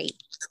that's right.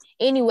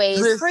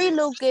 Anyways, free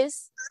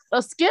Lucas. A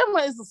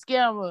scammer is a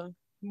scammer.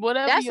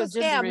 Whatever that's your a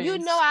scam. gender is. You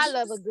know I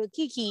love a good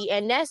Kiki,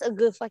 and that's a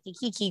good fucking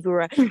Kiki,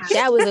 girl.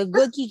 That was a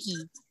good Kiki.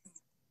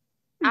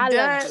 I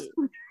loved it.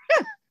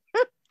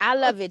 I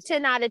love it.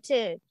 10 out of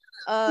 10.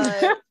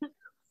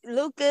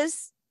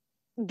 Lucas,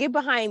 get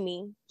behind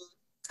me.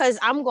 Cause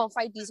I'm gonna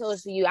fight these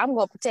hoes for you. I'm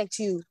gonna protect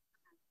you.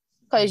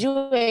 Cause you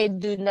ain't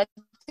do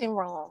nothing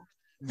wrong.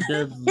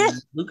 Does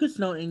Lucas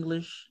know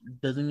English?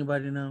 Does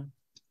anybody know?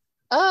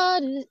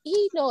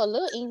 He know a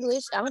little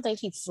English. I don't think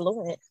he's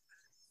fluent.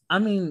 I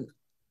mean,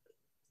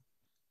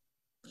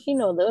 he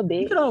know a little bit.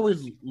 He could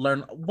always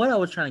learn. What I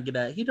was trying to get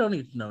at, he don't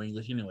need to know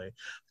English anyway.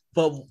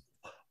 But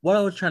what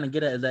I was trying to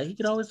get at is that he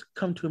could always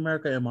come to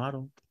America and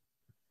model.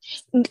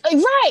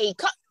 Right,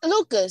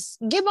 Lucas,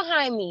 get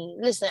behind me.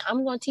 Listen,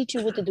 I'm gonna teach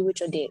you what to do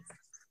with your dick.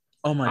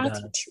 Oh my I'll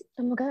god! Teach you.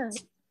 Oh my god!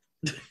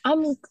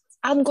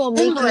 I'm gonna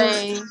make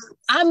you.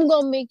 I'm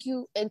gonna make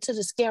you into the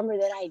scammer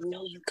that I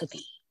know you could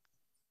be.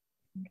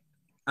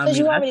 Because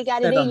you already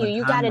got it in you.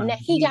 You got a.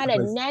 He got a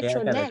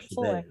natural knack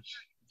for it.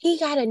 He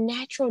got a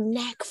natural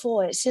knack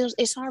for it. So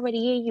it's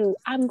already in you.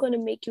 I'm gonna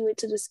make you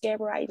into the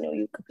scammer I know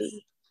you could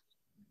be.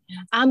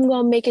 I'm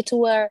gonna make it to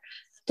where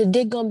the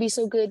dick gonna be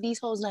so good these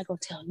hoes not gonna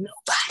tell nobody.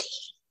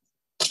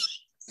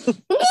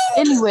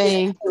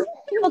 Anyway,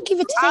 you gonna keep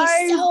it to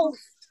yourself.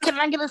 Can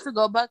I get us to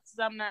go back? Because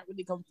I'm not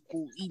really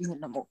comfortable eating it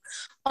no more.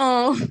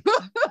 I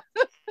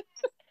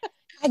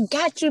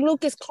got you,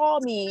 Lucas.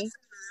 Call me.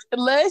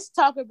 Let's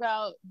talk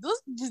about.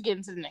 Let's just get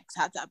into the next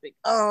hot topic.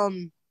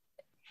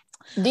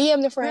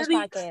 DM the Friends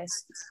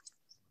podcast.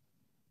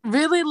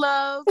 Really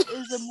Love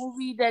is a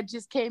movie that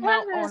just came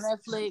out on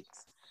Netflix.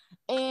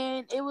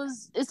 And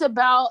it's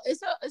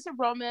a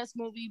romance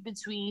movie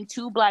between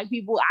two Black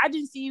people. I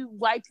didn't see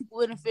white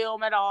people in the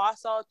film at all. I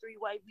saw 3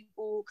 white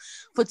people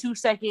for 2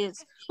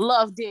 seconds.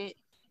 Loved it.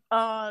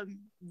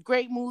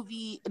 Great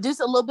movie. Just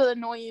a little bit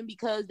annoying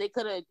because they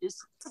could have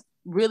just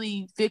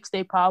really fixed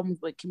their problems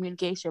with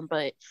communication.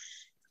 But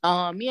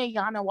me and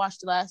Yana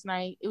watched it last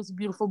night. It was a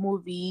beautiful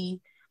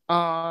movie.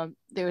 There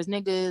was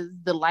niggas.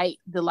 The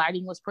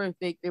lighting was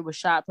perfect. It was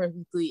shot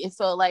perfectly. It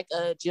felt like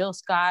a Jill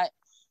Scott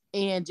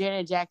and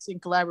Janet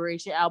Jackson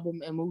collaboration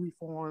album in movie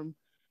form.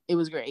 It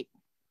was great.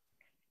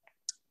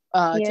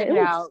 Check it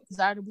out.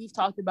 Because we've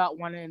talked about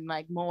wanting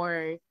like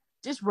more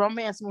just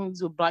romance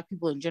movies with Black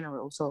people in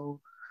general. So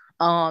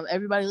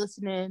everybody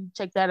listening,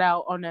 check that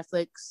out on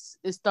Netflix.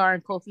 It's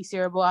starring Kofi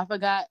Cerebral. I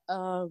forgot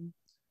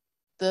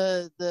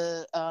the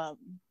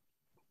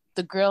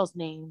girl's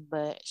name,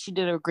 but she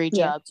did a great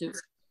job too.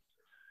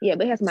 Yeah,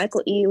 but it has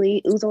Michael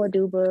Ealy, Uzo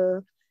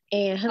Aduba,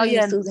 and her name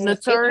is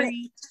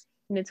Suzanne.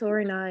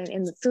 Notori 9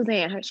 and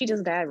Suzanne. She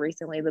just died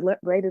recently. The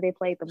lady they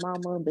played the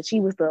mama, but she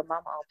was the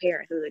mama on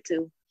Parenthood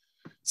too.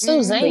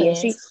 Suzanne.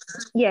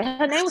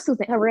 Her name was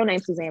Suzanne. Her real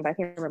name Suzanne, but I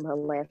can't remember her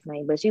last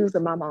name. But she was the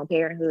mama on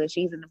Parenthood.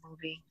 She's in the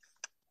movie.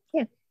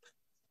 Yeah,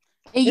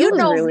 and you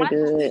know, really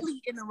Michael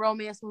Ealy in a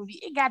romance movie,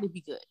 it got to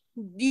be good.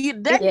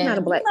 That's not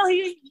a Black.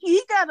 You know,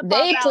 he got to.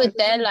 They put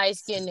that light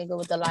skinned nigga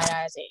with the light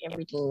eyes and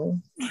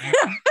everything.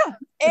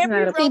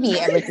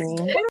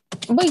 Everything.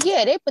 But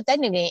yeah, they put that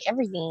nigga in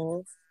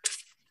everything.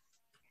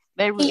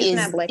 He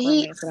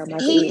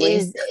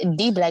is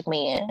the Black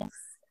man.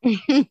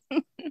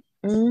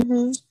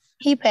 Mm-hmm.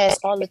 He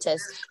passed all the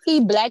tests.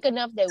 He Black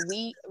enough that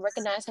we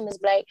recognize him as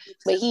Black,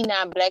 but he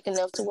not Black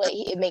enough to where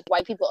it make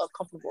white people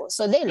uncomfortable.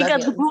 So they love him. He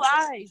got the blue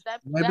eyes. That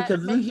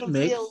makes him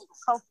feel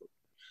comfortable.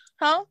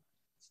 Huh?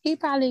 He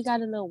probably got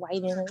a little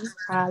white in him.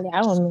 Probably.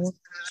 I don't know.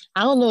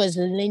 I don't know his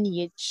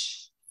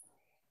lineage.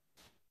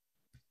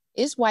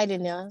 It's white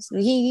in there. So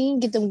he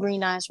didn't get them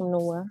green eyes from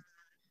nowhere.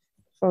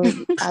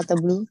 From out the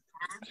blue.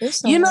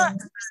 You know,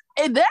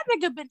 and that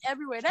nigga been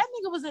everywhere. That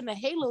nigga was in the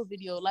Halo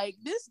video. Like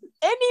this,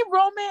 any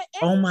romance.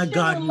 Oh my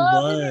god, he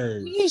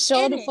was. He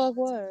sure the fuck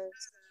was.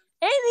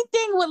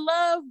 Anything with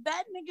love,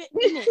 that nigga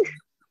in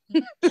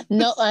it.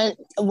 No,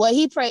 well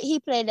he played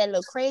that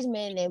little crazy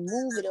man in that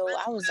movie though.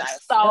 I was like,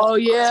 oh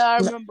yeah,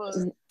 I remember.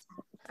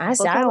 I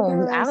said, I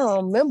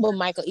don't remember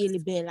Michael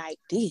Ealy being like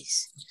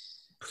this.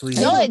 Please.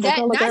 No, not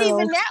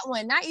even that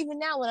one. Not even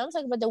that one. I'm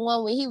talking about the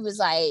one where he was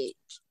like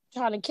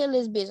trying to kill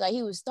this bitch, like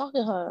he was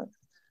stalking her.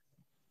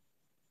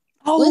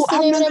 Oh, what's the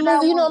name of that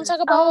movie? You know what I'm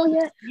talking about? Oh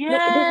yeah.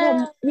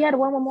 Yeah, the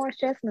one with Morris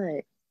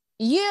Chestnut.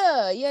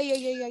 Yeah.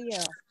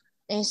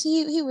 And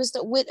he was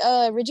with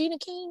Regina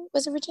King.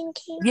 Was it Regina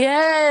King?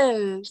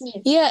 Yes.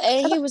 Yeah,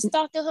 and he was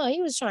stalking her. He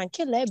was trying to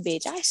kill that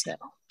bitch. I said,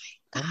 oh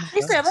my God.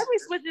 He said, let me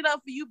switch it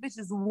up for you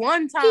bitches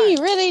one time. He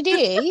really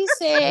did. He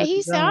said,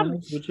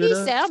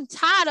 I'm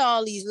tired of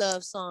all these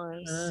love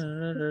songs.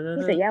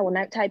 He said, y'all will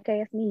not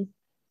typecast me.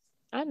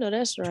 I know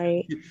that's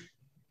right.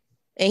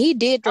 And he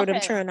did throw them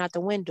churn out the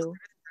window.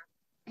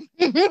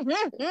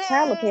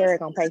 Tyler Perry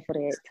gonna pay for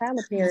that.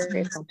 Tyler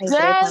Perry is gonna pay for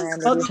that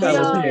crime.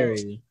 Tyler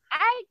Perry.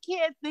 I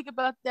can't think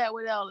about that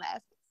without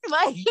laughing.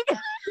 Like,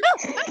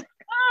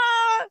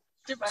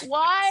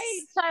 why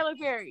Tyler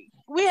Perry?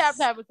 We have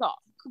to have a talk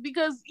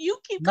because you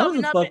keep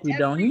coming up. No, the fuck we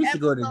don't. He needs to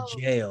go to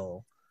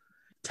jail.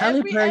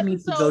 Tyler Perry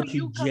needs to go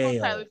to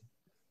jail.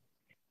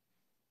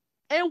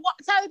 And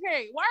Tyler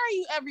Perry, why are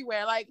you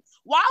everywhere? Like,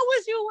 why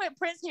was you with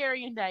Prince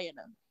Harry and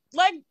Diana?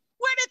 Like,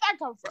 where did that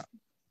come from?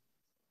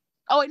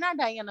 Oh, wait, not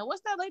Diana.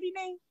 What's that lady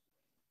name?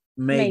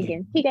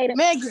 Megan. He gave it.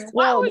 Megan.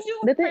 Why was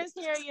you with Prince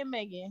Harry and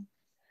Megan?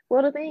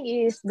 Well, the thing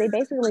is, they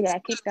basically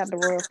got kicked out of the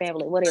royal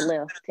family. Well, they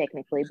left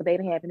technically, but they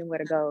didn't have anywhere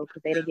to go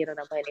because they didn't get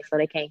enough money, so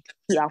they can't.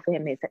 He offered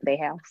him their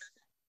house.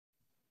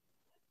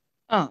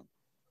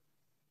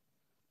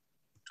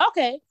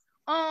 Okay.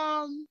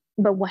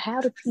 But how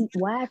does he?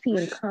 Why is he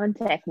in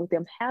contact with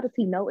them? How does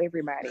he know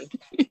everybody?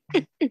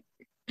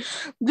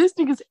 This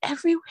nigga's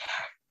everywhere.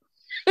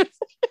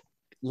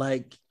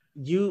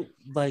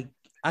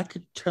 I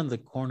could turn the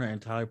corner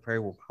and Tyler Perry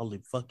will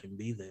probably fucking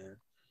be there.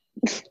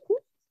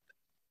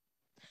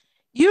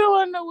 You don't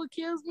want to know what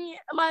kills me?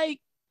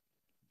 Like,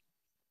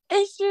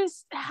 it's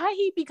just how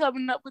he be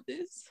coming up with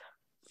this.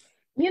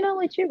 You know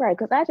what? You're right,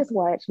 because I just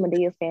watched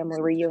Medea's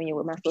family reunion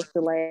with my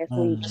sister last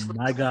week. Oh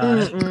my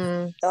god!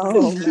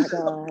 Oh my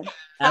god!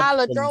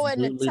 Tyler, throw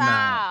in the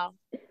towel.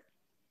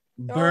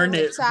 Burn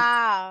it.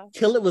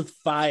 Kill it with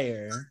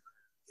fire.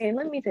 And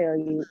let me tell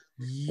you,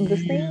 the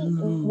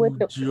scene with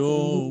the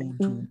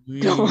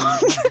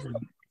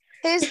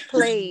his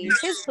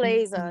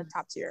plays are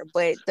top tier,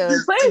 but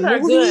the plays are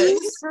good.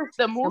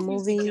 The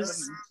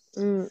movies.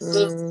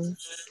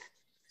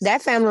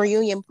 That family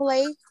reunion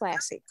play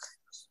classic.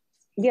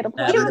 Yeah, the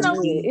play even though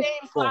it's the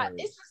same plot,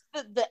 it's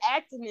just the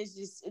acting is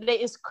just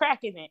it's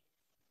cracking it.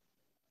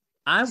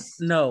 I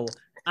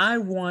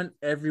want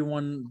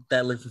everyone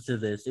that listens to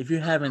this, if you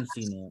haven't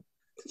seen it,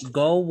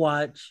 go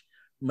watch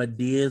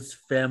Medea's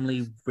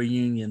Family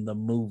Reunion, the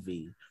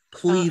movie.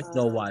 Please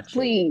go watch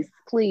it.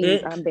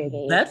 Please, I'm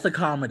begging. That's a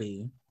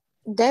comedy.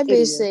 That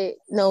bitch said,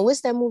 no,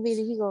 what's that movie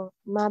that he go,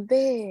 my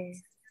bed.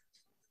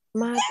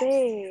 I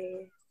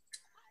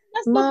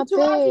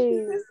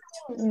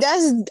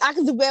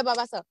can do bad by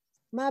myself.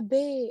 My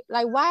bed.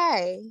 Like,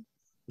 why?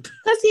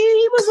 Because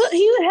he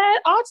had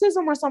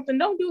autism or something.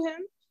 Don't do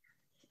him.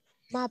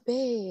 My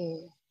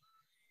bed.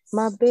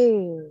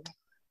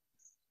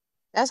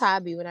 That's how I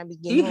be when I be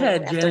getting home. He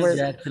had Janet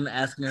Jackson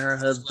asking her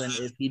husband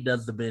if he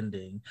does the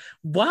bending.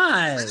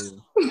 Why?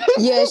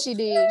 Yeah, she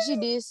did.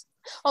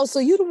 Oh, so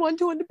you the one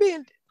doing the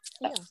bending?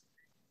 Yeah.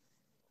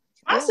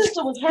 My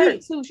sister was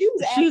hurt too. She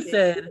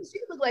said, she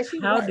looked like she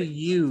was hurt. Do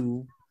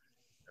you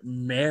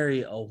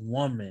marry a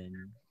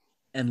woman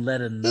and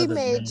let another he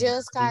made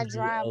Jill Scott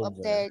drive up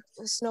that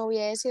snowy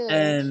ass hill,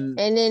 and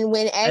then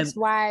when asked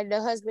why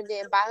the husband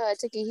didn't buy her a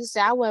ticket, he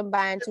said, I wasn't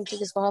buying 2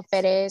 tickets for her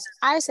fat ass.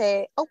 I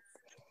said, oh,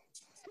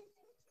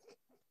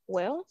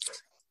 well,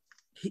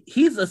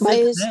 he's a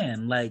sick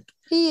man. Like,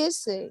 he is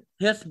sick.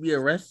 He has to be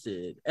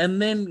arrested,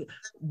 and then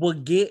we'll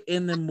get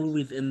in the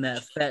movies in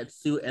that fat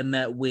suit and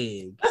that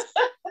wig.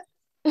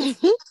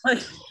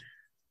 Like,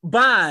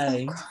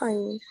 bye.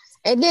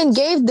 And then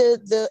gave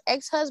the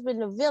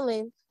ex-husband the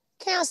villain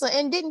cancer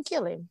and didn't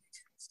kill him.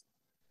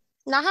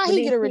 Now how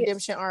he get a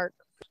redemption arc?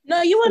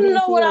 No, you want to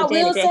know what I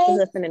will say?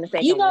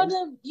 You know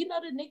the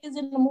niggas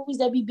in the movies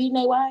that be beating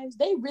their wives?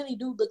 They really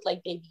do look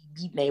like they be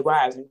beating their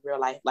wives in real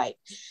life. Like,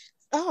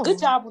 good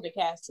job on the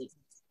casting.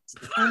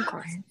 I'm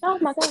crying. Oh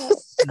my god.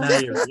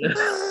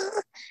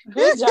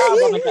 Good job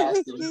on the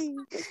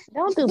casting.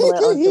 Don't do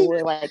blood on the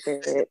wood like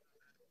that.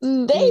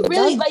 They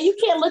really like, you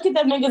can't look at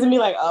them niggas and be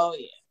like, oh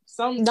yeah.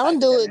 Don't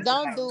do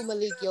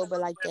Malik Yoba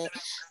like that.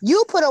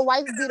 You put a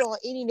wife beater on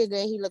any nigga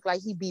and he look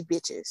like he beat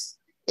bitches.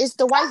 It's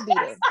the wife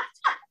beater.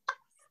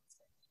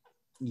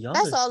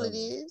 That's all it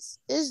is.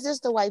 It's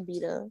just the wife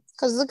beater.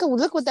 Cause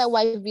look what that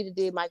wife beater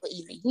did, Michael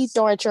Ealy. He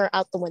throwing her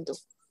out the window.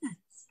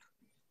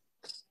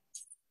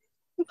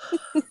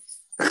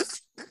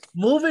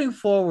 Moving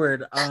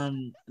forward,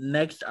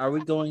 next, are we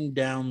going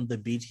down the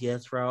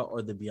BTS route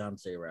or the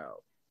Beyonce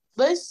route?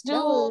 Let's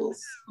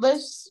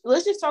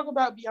just talk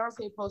about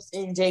Beyonce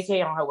posting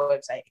JK on her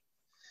website.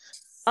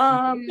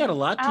 We got a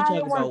lot to talk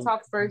about. I want to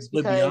talk first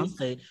because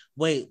Beyonce.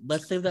 Wait,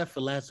 let's save that for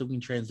last so we can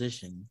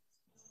transition.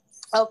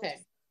 Okay.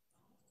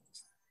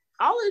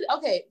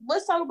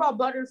 Let's talk about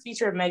Butter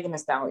featuring Megan Thee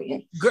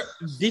Stallion. Girl,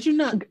 did you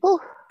not?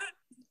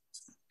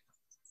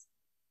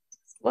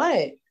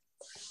 What?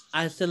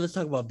 I said let's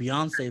talk about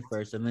Beyonce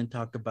first and then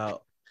talk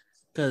about,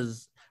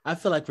 because I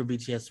feel like for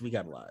BTS we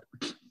got a lot.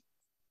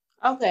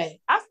 Okay,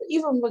 I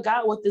even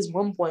forgot what this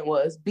one point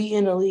was.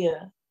 Beating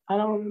Aaliyah. I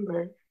don't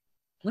remember.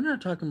 We're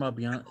not talking about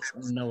Beyonce.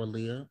 No,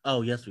 Aaliyah.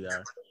 Oh, yes, we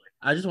are.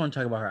 I just want to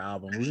talk about her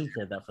album. We can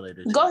save that for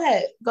later. Go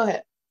ahead.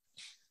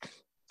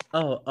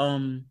 Oh,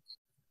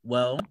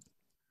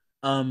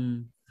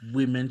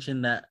 we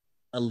mentioned that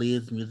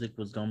Aaliyah's music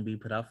was going to be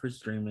put out for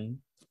streaming,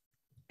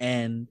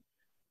 and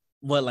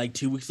like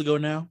 2 weeks ago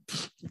now,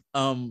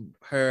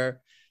 her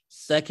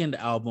second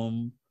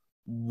album,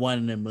 1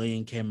 in a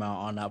Million, came out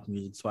on Apple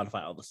Music,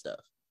 Spotify, all the stuff.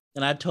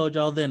 And I told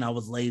y'all then I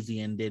was lazy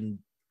and didn't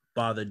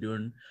bother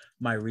doing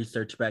my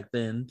research back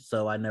then,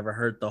 so I never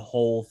heard the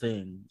whole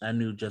thing. I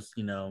knew just,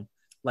 I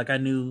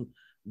knew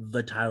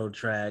the title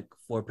track,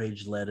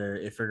 4-page letter,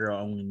 If a Girl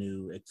Only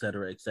Knew,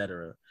 etc.,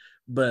 etc.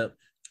 But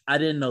I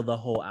didn't know the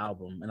whole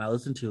album, and I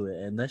listened to it,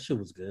 and that shit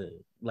was good.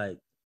 Like,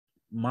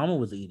 Mama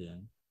was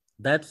eating.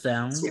 That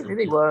sound. She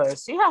really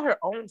was. She had her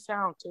own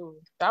sound too.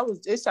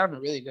 It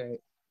sounded really good.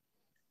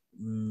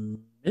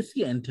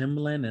 Missy and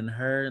Timbaland and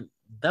her,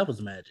 that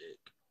was magic.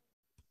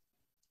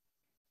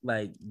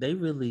 Like, they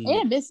really.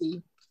 And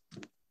Missy.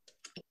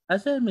 I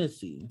said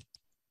Missy.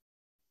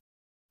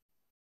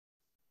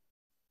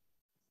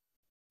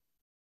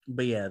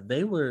 But yeah,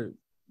 they were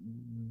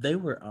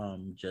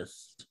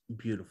just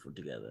beautiful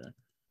together.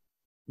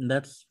 And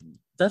that's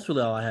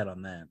really all I had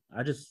on that.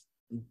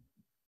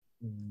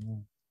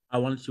 I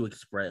wanted to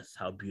express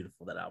how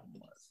beautiful that album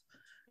was.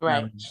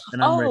 Right.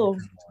 And I'm ready for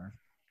more.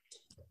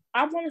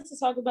 I wanted to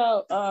talk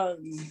about the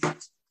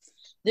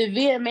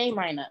VMA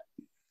lineup.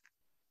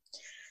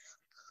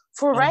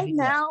 For right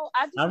now,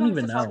 I don't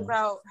even know. Talk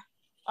about.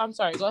 I'm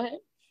sorry. Go ahead.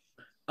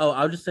 Oh,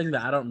 I was just saying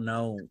that I don't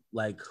know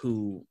like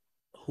who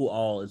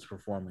all is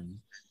performing.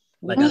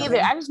 Like, me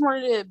either. I just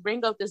wanted to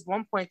bring up this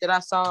one point that I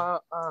saw.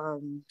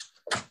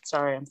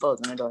 Sorry, I'm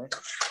closing the door.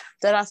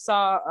 That I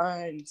saw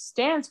on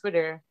Stan's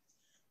Twitter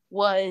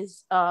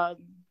was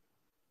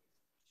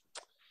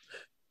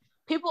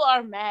people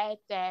are mad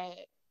that,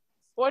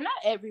 or not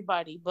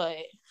everybody, but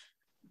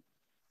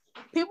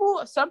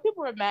some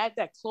people are mad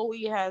that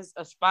Chloe has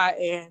a spot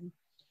and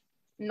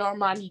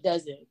Normani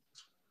doesn't.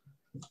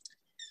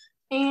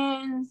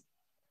 And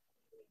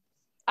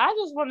I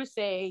just want to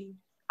say,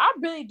 I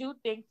really do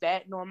think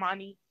that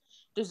Normani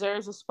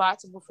deserves a spot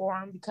to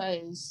perform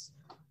because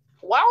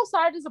Wild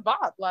Side is a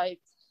bop. Like,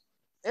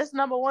 it's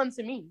number one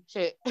to me.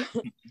 Shit.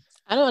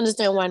 I don't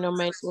understand why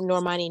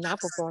Normani not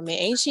performing.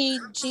 Ain't she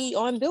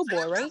on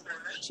Billboard, right?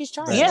 She's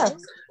charting. Yeah. Right?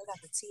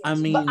 I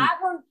mean, but I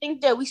don't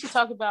think that we should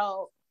talk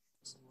about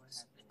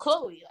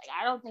Chloe. Like,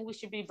 I don't think we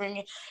should be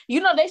bringing.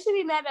 They should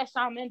be mad at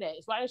Shawn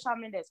Mendes. Why does Shawn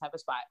Mendes have a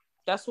spot?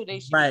 That's what they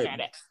should be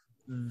mad at.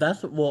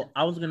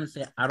 I was gonna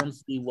say I don't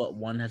see what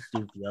one has to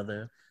do with the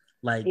other.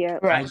 Like, yeah,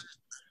 right.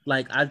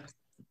 I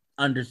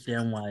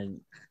understand why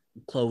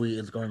Chloe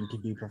is going to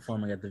be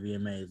performing at the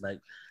VMAs. Like,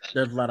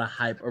 there's a lot of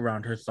hype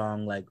around her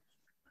song. Like,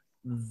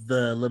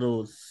 the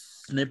little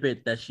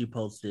snippet that she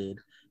posted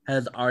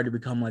has already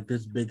become like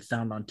this big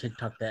sound on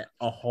TikTok that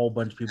a whole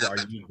bunch of people are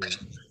using.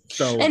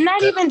 So, and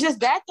not even just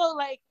that though.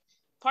 Like,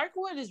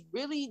 Parkwood is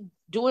really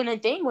doing a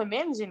thing with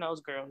managing those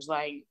girls.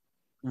 Like,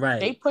 right,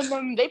 they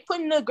putting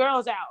the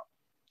girls out.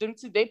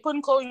 They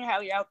putting Chloe and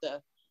Halle out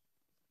there.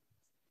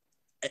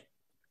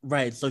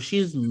 Right, so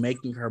she's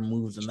making her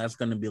moves, and that's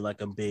going to be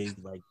like a big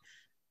like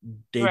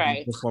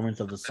debut performance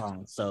of the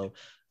song. So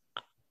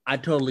I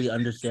totally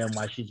understand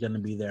why she's going to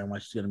be there and why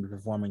she's going to be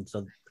performing.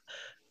 So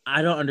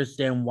I don't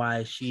understand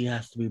why she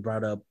has to be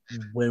brought up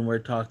when we're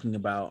talking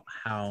about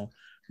how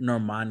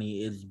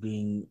Normani is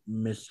being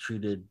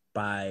mistreated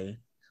by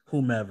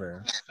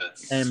whomever.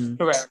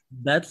 And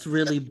that's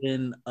really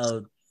been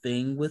a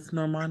thing with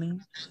Normani.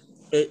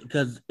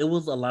 Because it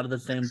was a lot of the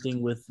same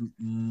thing with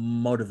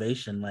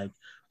Motivation. Like,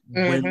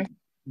 when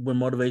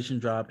Motivation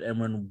dropped and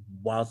when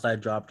Wild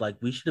Side dropped, like,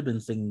 we should have been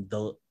singing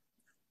the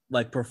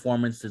like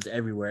performances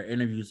everywhere,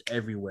 interviews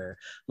everywhere.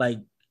 Like,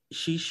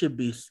 she should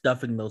be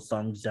stuffing those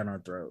songs down our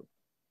throat.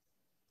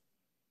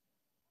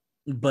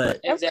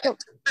 But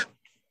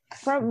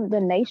from the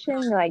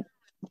nation, like,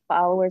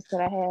 followers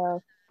that I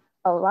have,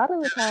 a lot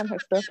of the time her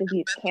stuff just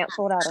gets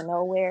canceled out of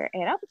nowhere,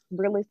 and I was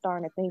really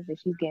starting to think that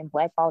she's getting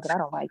blackballed, and I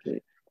don't like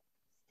it.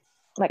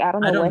 Like, I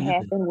don't know what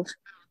happened with.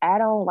 I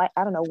don't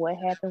know what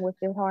happened with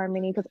Fifth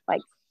Harmony, because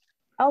like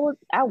I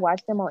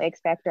watched them on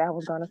X Factor. I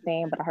was gonna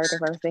stand, but I heard the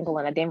first single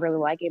and I didn't really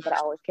like it, but I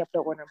always kept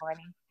up with her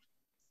money.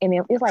 And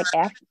then it's like,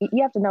 after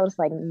you have to notice,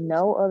 like,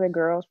 no other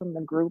girls from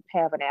the group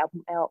have an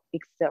album out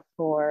except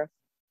for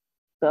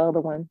the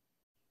other one.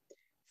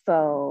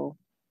 So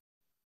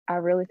I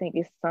really think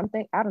it's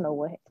something. I don't know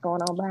what's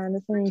going on behind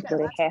the scenes,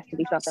 but it has to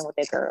be something with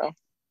that girl.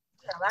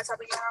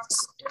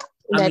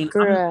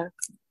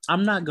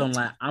 I'm not gonna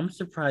lie. I'm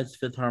surprised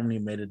Fifth Harmony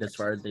made it as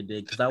far as they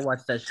did, because I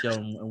watched that show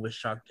and was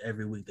shocked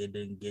every week they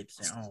didn't get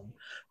sent home.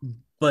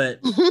 But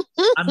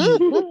I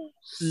mean,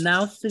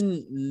 now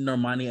seeing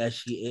Normani as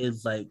she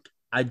is, like,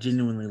 I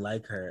genuinely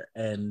like her,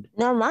 and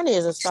Normani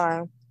is a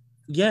star.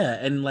 Yeah,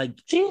 and like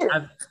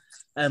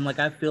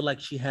I feel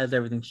like she has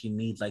everything she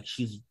needs. Like,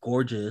 she's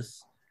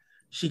gorgeous.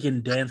 She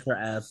can dance her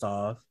ass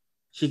off.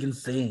 She can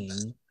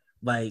sing.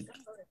 Like,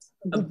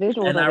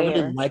 and I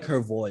really like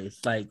her voice.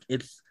 Like,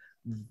 it's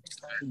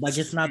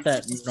not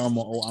that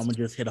normal. Oh, I'm gonna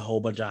just hit a whole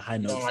bunch of high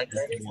notes.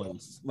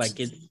 Voice. Like,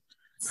 it's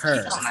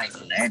her.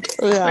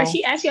 Yeah. Like,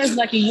 she actually has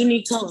like a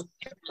unique tone.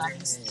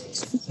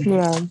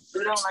 Yeah.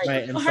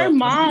 Right. And her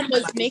mom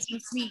was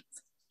making tweets.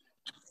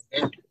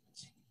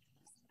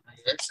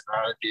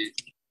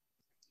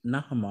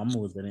 Not her mama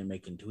was in it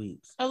making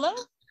tweets. Hello?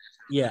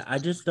 Yeah, her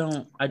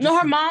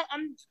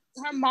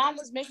mom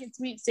was making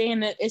tweets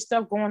saying that it's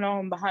stuff going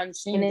on behind the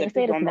scenes. And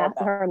instead it's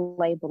not her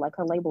label. Like,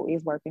 her label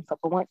is working. So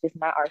for once, it's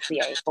not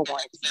RCA for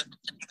once.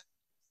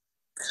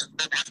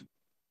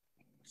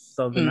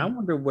 So then I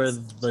wonder where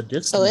the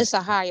disconnect. So it's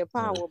a higher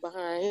power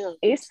behind him.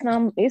 It's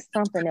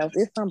something else.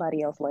 It's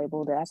somebody else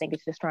label that I think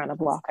it's just trying to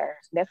block her.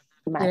 That's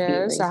my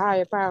theory. It's a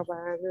higher power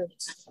behind him.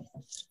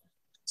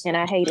 And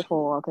I hate it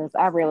for her because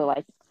I really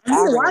like.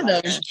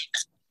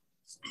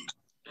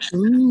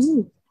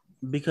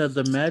 Because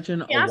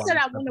imagine. Yeah, I said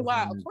I wonder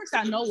why. Of course,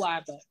 I know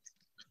why, but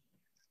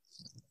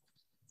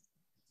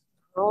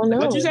oh no.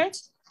 What'd you say?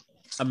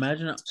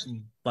 Imagine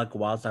like a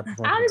Wildside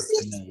performance.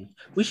 Honestly,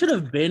 we should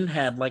have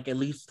had like at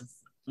least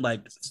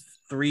like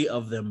 3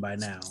 of them by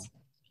now,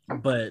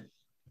 but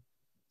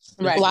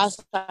right.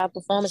 Wildside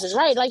performances,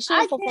 right? Like she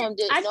performed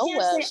it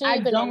nowhere. She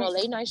ain't been on a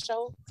late night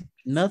show.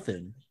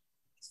 Nothing.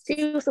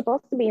 She was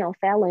supposed to be on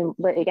Fallon,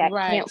 but it got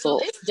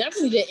canceled. So it's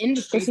definitely the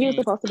industry. She was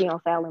supposed to be on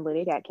Fallon, but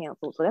it got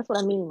canceled. So that's what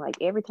I mean. Like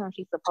every time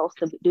she's supposed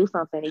to do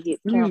something, it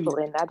gets canceled,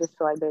 and I just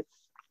feel like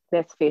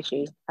that's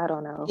fishy. I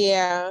don't know.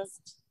 Yeah,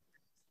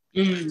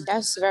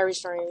 that's very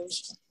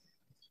strange.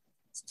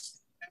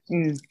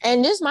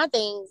 And this is my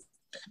thing.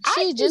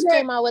 She just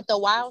came out with the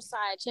Wild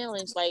Side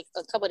Challenge like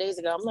a couple days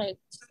ago. I'm like,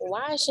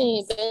 why she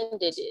ain't been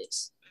did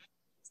this?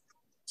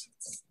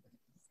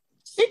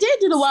 It did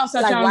do the Wild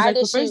Side Challenge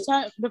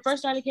the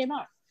first time it came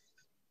out.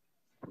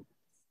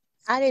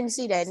 I didn't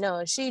see that.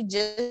 No, she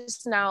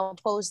just now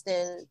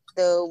posting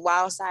the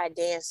Wild Side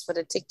dance for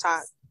the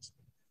TikTok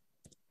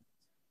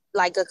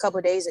like a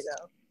couple days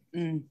ago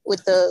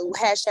with the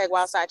hashtag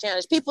Wild Side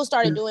Challenge. People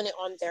started doing it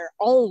on their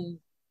own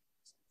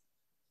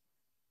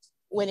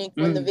when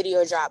the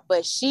video dropped,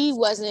 but she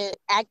wasn't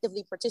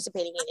actively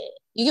participating in it.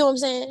 You get what I'm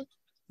saying?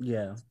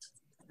 Yeah.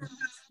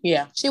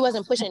 Yeah. She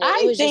wasn't pushing it.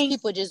 It was just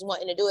people just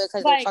wanting to do it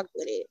because they fucked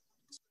with it.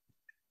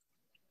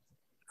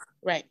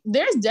 Right.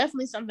 There's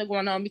definitely something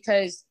going on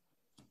because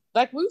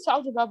like we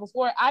talked about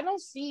before, I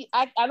don't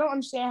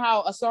understand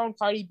how a song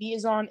Cardi B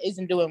is on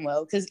isn't doing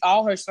well because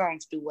all her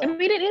songs do well. I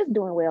mean, it is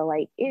doing well.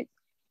 Like it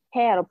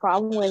had a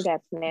problem where it got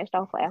snatched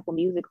off of Apple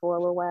Music for a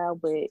little while,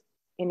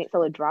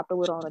 so it dropped a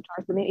little on the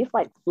charts, but then it's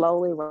like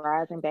slowly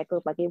rising back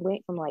up. Like it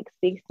went from like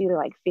 60 to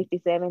like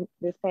 57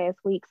 this past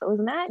week. So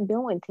it's not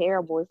doing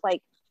terrible. It's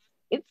like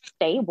it's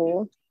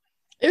stable.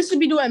 It should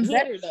be doing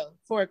better though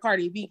for a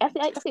Cardi B. I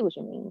see what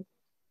you mean.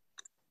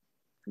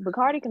 But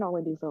Cardi can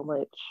only do so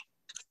much.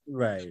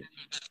 Right.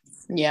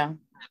 Yeah.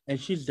 And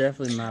she's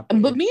definitely not.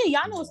 But me and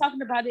Yana was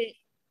talking about it.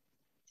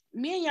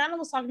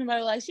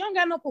 Like she don't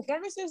got no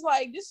performances.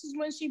 Like this is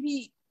when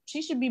she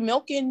should be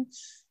milking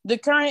the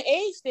current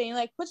age thing.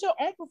 Like put your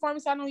own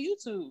performance out on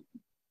YouTube.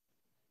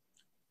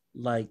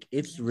 Like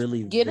it's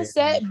really get a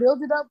set,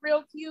 build it up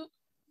real cute.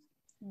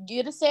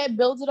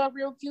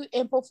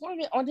 And perform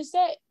it on the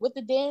set with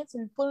the dance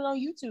and put it on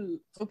YouTube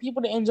for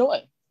people to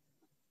enjoy.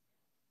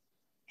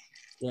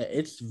 Yeah,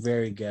 it's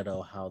very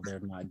ghetto how they're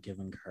not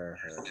giving her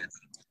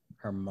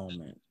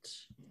moment.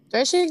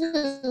 That she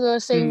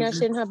could sing that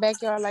shit in her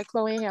backyard like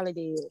Chloe and Halle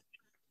did.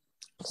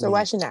 So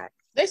why she not?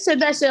 They said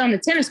that shit on the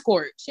tennis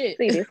court. Shit.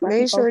 See, this why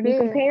they sure did.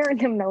 Comparing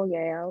them,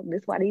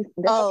 That's why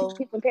people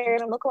keep comparing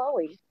them to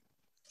Chloe.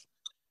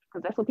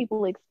 Because that's what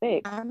people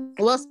expect.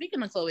 Well,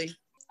 speaking of Chloe,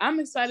 I'm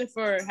excited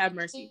for Have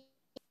Mercy.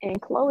 And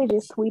Chloe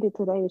just tweeted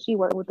today that she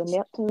worked with the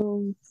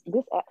Neptunes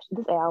this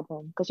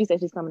album because she said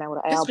she's coming out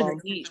with an album.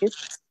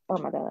 Oh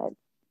my god!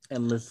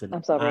 And listen,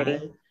 I'm so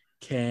ready.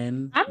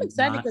 I'm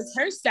excited because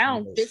her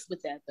sound fits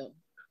with that though.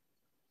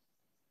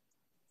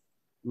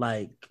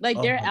 Like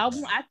their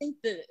album, I think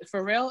the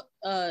Pharrell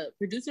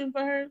producing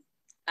for her,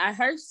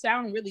 her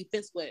sound really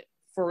fits with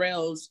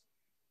Pharrell's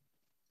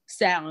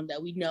sound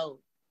that we know.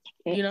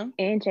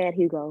 And Chad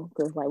Hugo,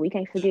 because like we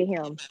can't forget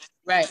him.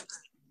 Right.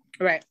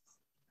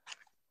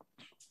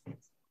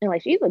 And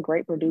like she's a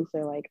great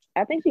producer. Like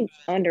I think she's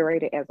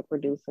underrated as a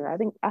producer. I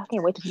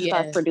can't wait till she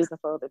starts producing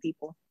for other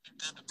people.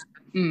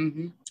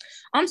 Mm-hmm.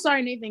 I'm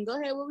sorry, Nathan. Go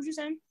ahead. What was you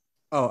saying?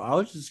 Oh, I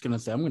was just gonna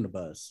say I'm gonna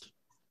bust.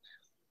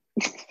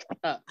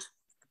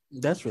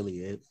 That's really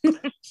it.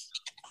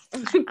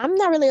 I'm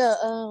not really a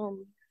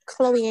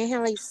Chloe and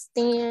Halle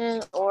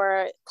stan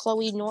or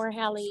Chloe nor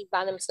Halle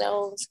by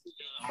themselves,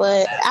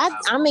 but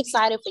I'm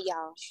excited for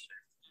y'all.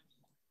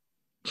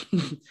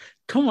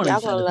 Come on, y'all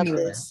gonna love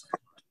this.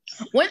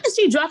 When is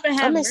she dropping?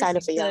 I'm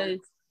excited for y'all.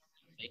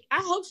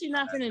 I hope she's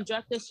not gonna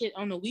drop that shit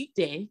on a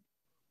weekday.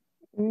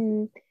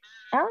 The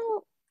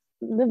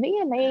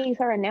VMAs,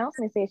 her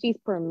announcement said she's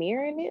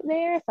premiering it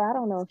there, so I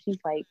don't know if she's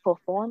like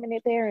performing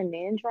it there and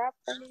then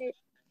dropping it.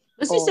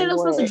 But she said it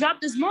was supposed to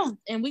drop this month,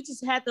 and we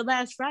just had the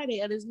last Friday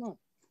of this month.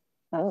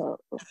 Oh.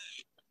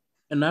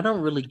 And I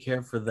don't really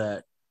care for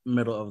that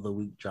middle of the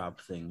week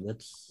drop thing.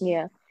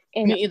 Me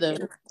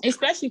either.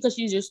 Especially because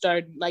she just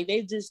started. Like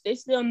they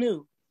still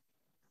new.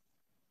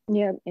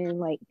 Yeah, and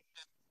like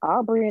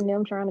Aubrey and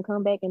them trying to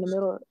come back in the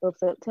middle of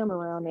September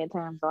around that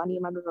time, so I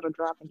need my girl to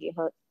drop and get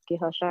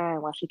her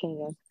shine while she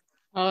can.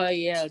 Oh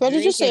yeah. What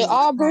did you say,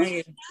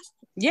 Aubrey?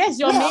 Yes,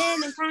 your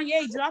man and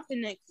Kanye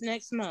dropping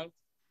next month.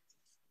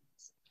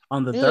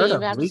 On the 3rd. You didn't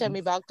even have to tell me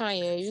about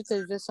Kanye. You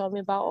could just tell me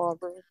about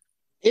Aubrey.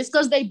 It's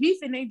because they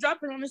beefing. They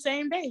dropping on the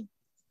same day.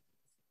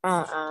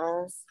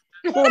 Yeah,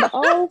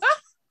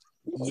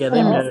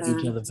 they mad at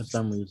each other for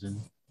some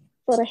reason.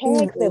 For the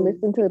hacks that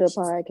listen to the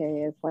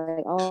podcast,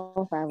 like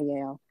all 5 of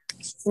y'all,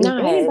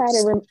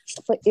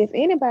 if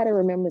anybody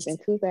remembers in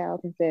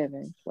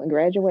 2007 when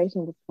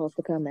graduation was supposed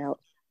to come out,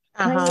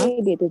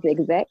 Kanye did this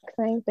exact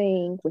same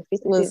thing with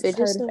 50 Cent's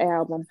Curtis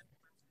album,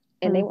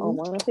 and they were on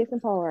 106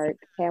 and Park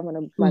having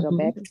a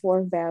back and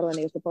forth battle, and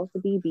they were supposed to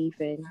be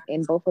beefing,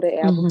 and both of the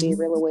albums did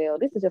really well.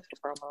 This is just a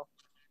promo.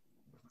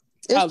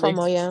 It's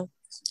promo, yeah.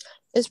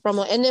 It's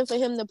promo, and then for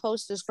him to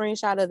post a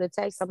screenshot of the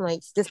text, I'm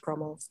like, this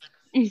promo.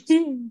 He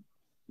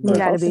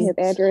posted his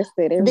address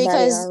that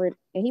everybody already,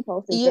 and he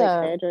posted his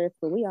address,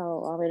 but we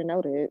all already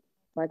know that.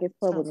 Like, it's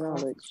public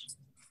knowledge.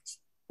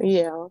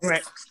 Yeah.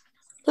 Right.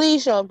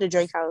 Please show up to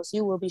Drake house.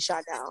 You will be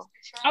shot down.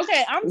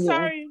 Okay, I'm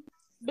sorry,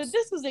 but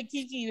this was a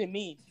kiki to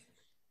me.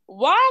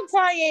 Why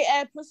Kanye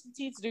add Pusha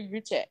T to the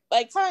group chat?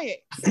 Like, Kanye.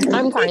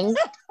 I'm crying.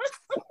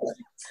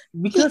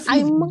 Because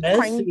he's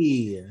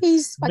messy.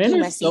 He's fucking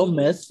messy. So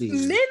messy.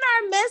 Men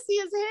are messy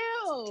as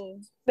hell.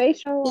 They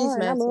sure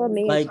are. I love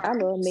men. I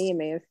love men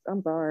mess.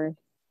 I'm sorry.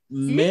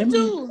 Men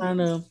be trying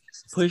to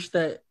push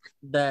that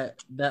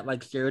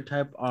like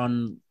stereotype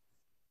on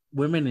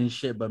women and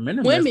shit, but men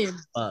are messy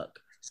as fuck.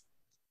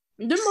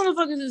 Them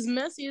motherfuckers is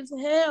messy as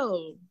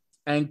hell.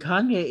 And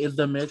Kanye is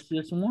the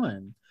messiest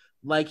one.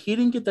 Like, he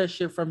didn't get that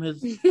shit from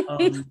his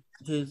and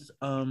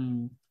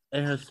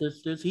her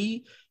sisters.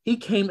 He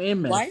came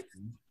in messy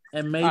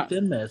and made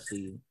them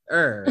messy.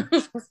 That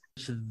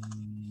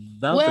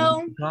was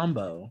a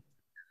combo.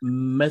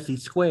 Messy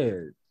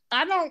squared.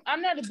 I'm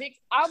not a big.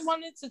 I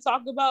wanted to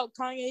talk about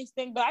Kanye's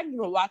thing, but I didn't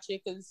even watch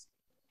it because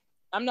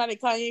I'm not a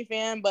Kanye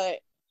fan. But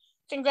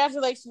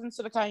congratulations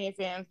to the Kanye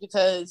fans,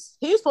 because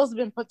he was supposed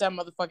to put that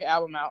motherfucking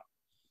album out,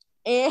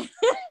 and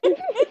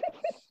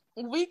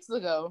weeks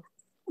ago,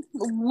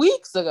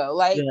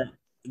 like,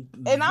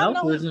 and I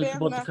know his fans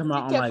supposed to come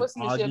out on like August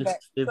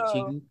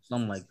 15th,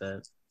 something like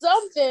that.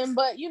 Something,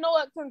 but you know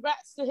what?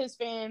 Congrats to his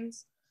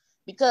fans,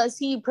 because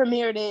he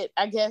premiered it,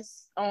 I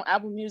guess, on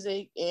Apple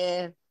Music,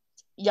 and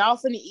y'all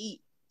finna eat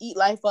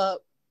life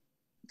up.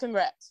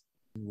 Congrats.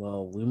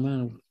 Well, we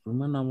might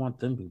not want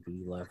them to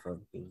eat life up.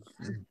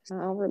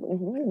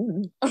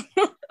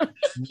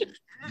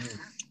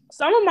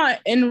 Some of my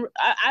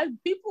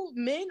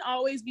men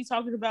always be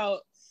talking about,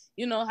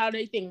 you know, how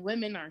they think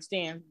women are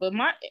stans, but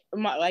my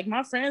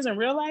friends in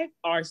real life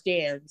are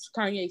stans.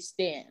 Kanye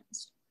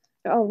stans.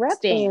 Oh, rap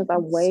fans are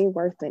way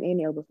worse than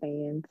any other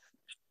fans,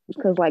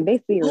 because like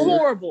they serious.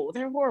 Horrible.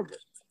 They're horrible.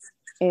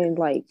 And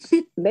like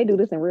they do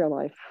this in real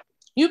life.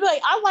 You be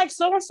like, I like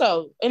so and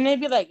so, and they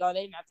be like, oh,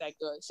 they not that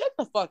good. Shut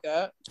the fuck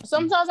up.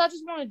 Sometimes I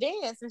just want to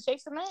dance and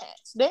shake some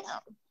ass. Damn.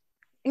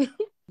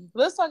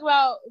 Let's talk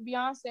about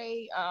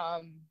Beyonce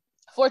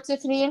for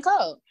Tiffany and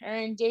Co.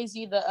 and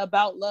Jay-Z, the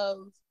About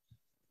Love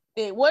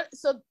thing. What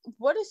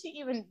is she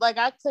even like?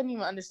 I couldn't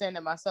even understand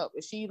it myself.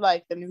 Is she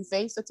like the new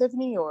face of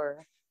Tiffany,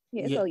 or?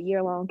 Yeah, it's a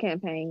year-long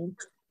campaign.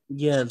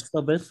 Yeah,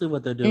 so basically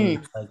what they're doing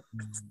is like,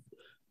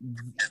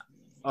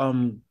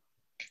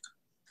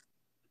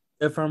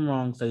 if I'm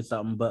wrong, say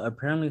something, but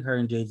apparently her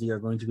and Jay-Z are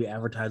going to be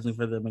advertising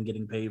for them and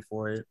getting paid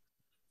for it.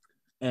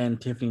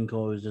 And Tiffany &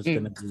 Co. is just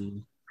going to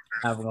be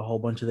having a whole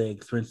bunch of the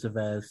expensive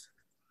ass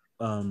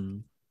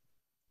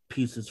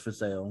pieces for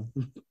sale.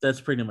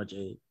 That's pretty much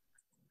it.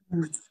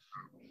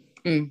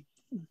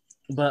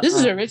 But this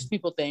is a rich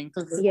people thing,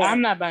 because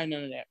I'm not buying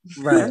none of that.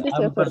 Right. I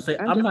was about to say,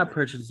 I'm not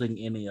purchasing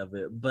any of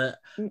it, but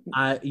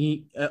I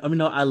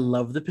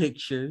love the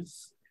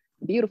pictures.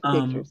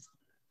 Beautiful pictures.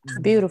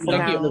 Beautiful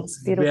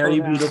gowns. Very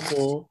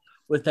beautiful,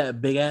 with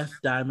that big ass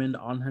diamond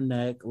on her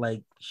neck.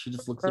 Like, she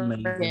just looks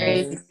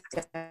amazing.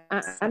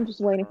 I'm just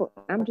waiting.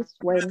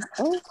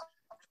 Oh.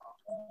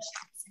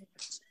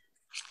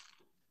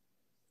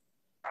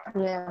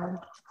 Yeah.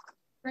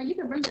 You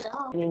can bring it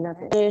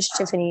on. There's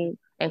Tiffany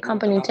and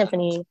Company.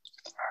 Tiffany,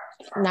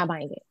 not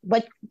buying it.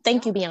 But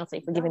thank you,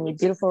 Beyonce, for giving me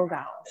beautiful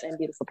gowns and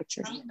beautiful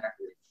pictures.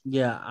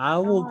 Yeah, I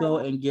will go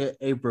and get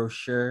a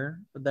brochure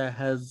that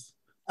has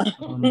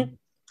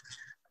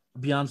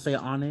Beyonce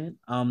on it.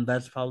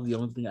 That's probably the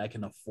only thing I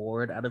can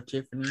afford out of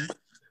Tiffany.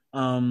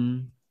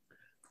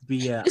 But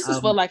yeah, this is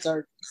for like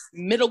a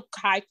middle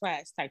high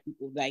class type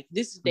people. Like,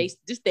 this is they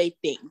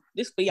thing.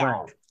 This for y'all.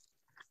 Right.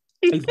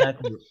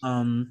 Exactly.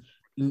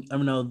 I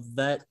know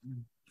that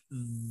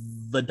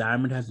the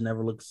diamond has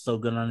never looked so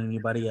good on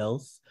anybody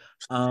else.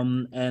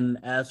 And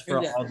as for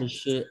all the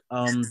shit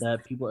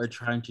that people are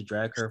trying to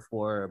drag her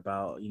for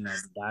about, you know,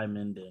 the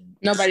diamond and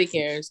nobody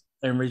cares.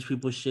 And rich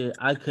people shit,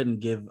 I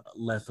couldn't give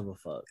less of a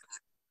fuck.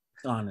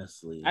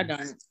 Honestly. I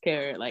don't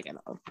care like at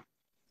all.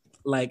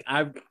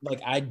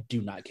 I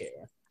do not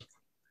care.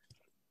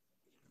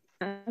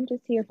 I'm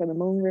just here for the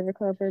Moon River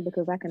cover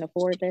because I can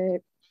afford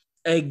that.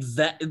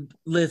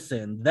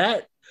 Listen,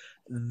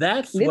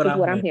 that's what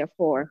I'm here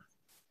for.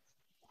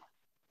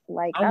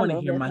 Like, I want to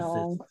hear my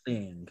sis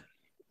sing.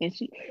 And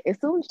as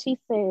soon as she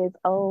says,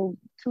 "Oh,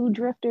 two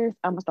drifters,"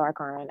 I'm gonna start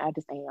crying. I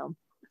just am.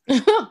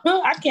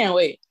 I can't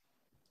wait.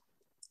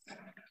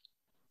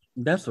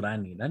 That's what I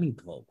need. I need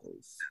the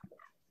vocals.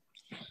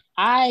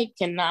 I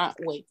cannot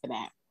wait for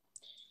that.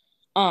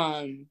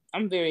 I'm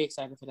very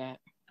excited for that.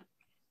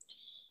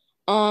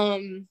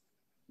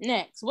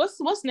 Next.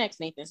 What's next,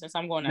 Nathan? Since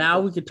I'm going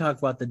now, we could talk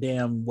about the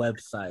damn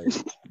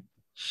website.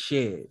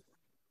 Shit.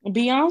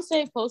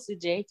 Beyonce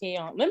posted JK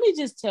on. Let me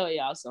just tell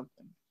y'all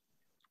something.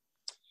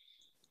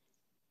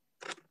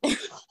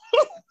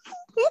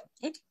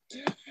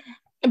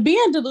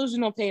 Being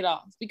delusional paid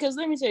off, because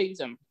let me tell you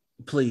something.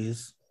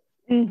 Please.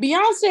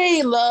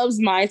 Beyonce loves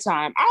my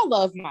time. I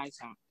love my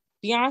time.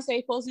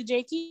 Beyonce posted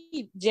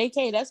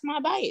JK. That's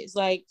my bias.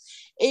 Like,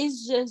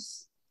 it's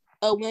just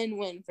a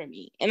win-win for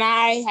me. And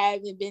I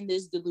haven't been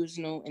this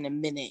delusional in a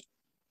minute.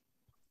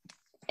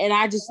 And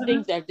I just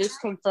think that this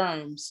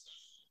confirms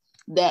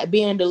that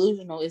being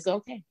delusional is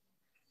okay.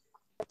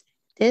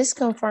 This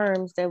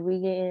confirms that we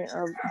getting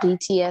a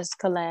BTS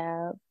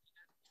collab.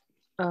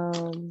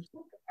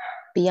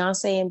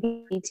 Beyonce and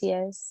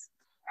BTS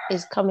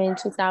is coming in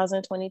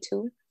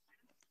 2022.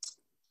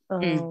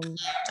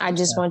 I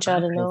just want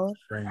y'all to know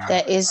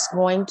that it's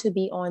going to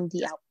be on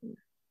the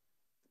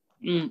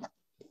album.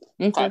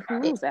 Okay.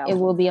 It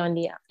will be on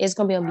it's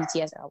gonna be on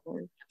BTS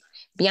album.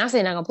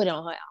 Beyonce not gonna put it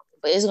on her album,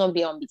 but it's gonna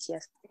be on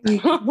BTS.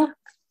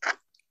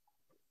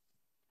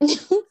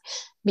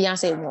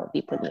 Beyonce won't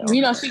be putting it on.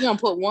 You know, she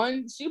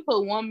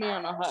put one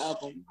man on her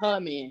album. Her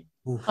man.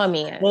 Her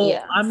man. Well,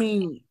 yeah. I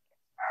mean,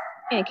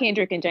 and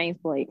Kendrick and James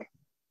Blake.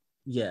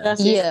 Yeah.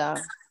 Yeah.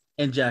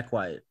 And Jack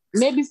White.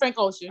 Maybe Frank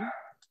Ocean.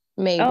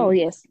 Maybe. Oh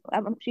yes,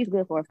 she's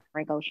good for a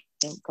Frank Ocean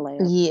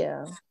collab.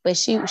 Yeah, but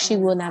she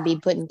will not be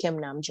putting Kim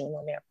Namjoon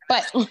on there.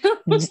 But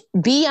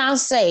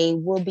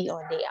Beyonce will be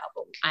on the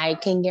album. I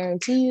can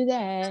guarantee you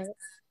that.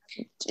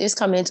 It's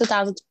coming in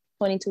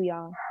 2022,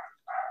 y'all.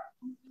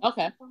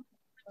 Okay.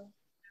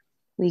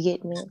 We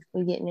getting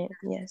it.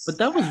 Yes. But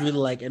that was really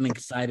like an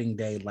exciting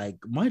day. Like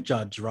my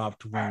jaw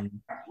dropped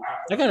when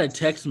I got a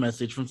text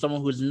message from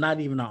someone who's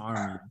not even an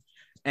Army,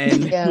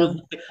 and he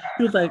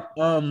was like,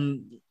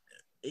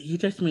 he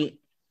texted me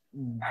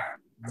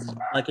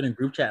like in a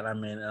group chat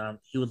I'm in.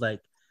 He was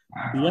like,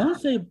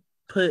 Beyonce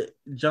put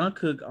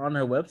Jungkook on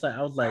her website.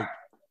 I was like,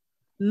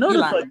 no, the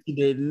fuck he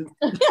didn't.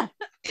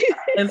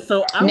 And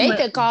so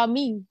Nathan called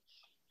me.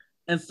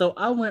 And so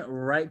I went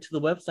right to the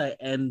website,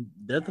 and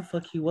there the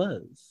fuck he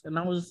was. And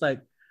I was just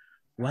like,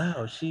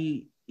 wow,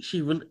 she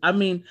really. I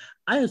mean,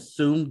 I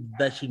assumed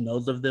that she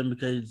knows of them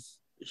because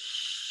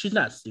she's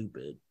not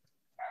stupid,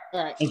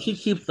 right? And she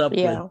keeps up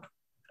with,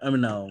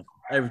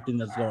 everything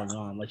that's going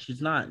on. Like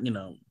she's not,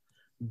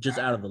 just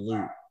out of the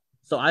loop.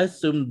 So I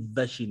assumed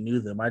that she knew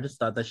them. I just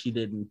thought that she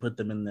didn't put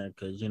them in there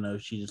because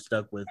she just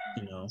stuck with,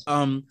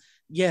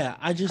 yeah.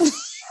 I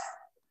just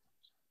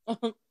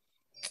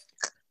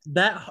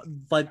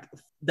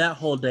that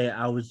whole day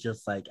I was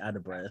just like out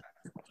of breath.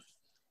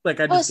 Like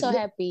I was so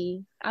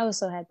happy.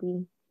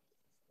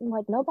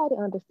 Like nobody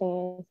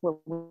understands what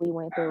we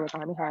went through with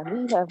Armyhive.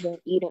 We have been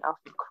eating off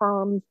of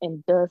crumbs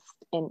and dust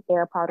and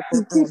air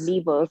particles and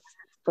amoebas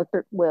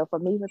for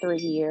me for 3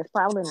 years,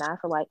 probably not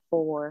for like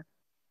 4.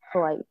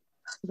 So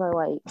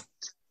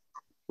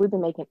we've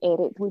been making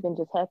edits. We've been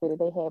just happy that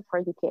they had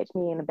 "Pray You Catch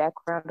Me" in the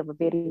background of a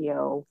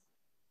video.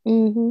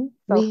 Mm-hmm.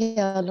 So, we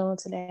held on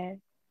to that.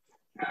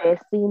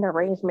 That scene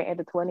arrangement at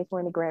the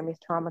 2020 Grammys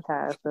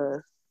traumatized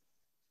us.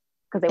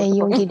 And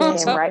you keep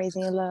dancing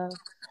Crazy in Love.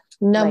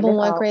 Number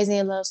one Crazy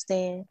in Love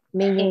stand.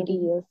 And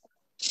is.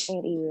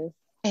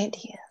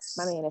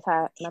 My man is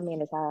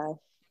high.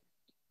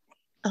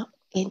 Oh,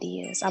 and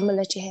is. I'm gonna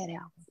let you have that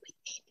album.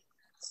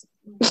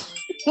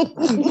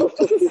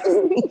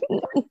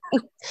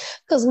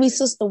 Because we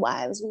sister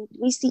wives,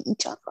 we see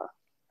each other.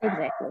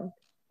 Exactly.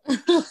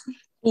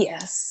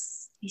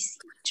 Yes, we see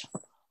each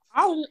other.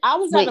 I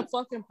was at a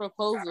fucking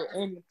proposal,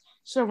 and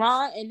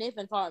Sharon and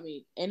Nathan called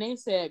me, and they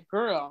said,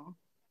 "Girl,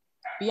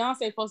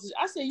 Beyonce posted."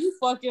 I said, "You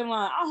fucking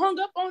lying." I hung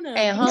up on them.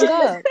 And hung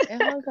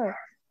up.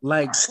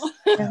 Like,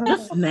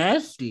 that's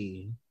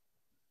nasty.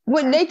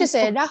 When Nathan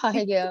said, "Not her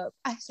hang up,"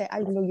 I said, "I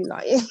know you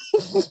lying."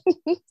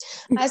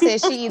 I said,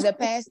 "She either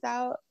passed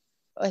out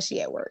or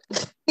she at work.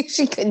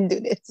 She couldn't do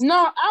this." No,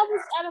 I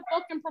was at a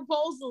fucking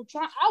proposal.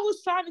 I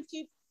was trying to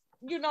keep,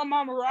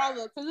 my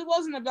morale up because it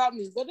wasn't about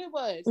me, but it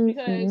was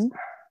because.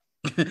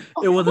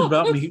 It wasn't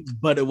about me,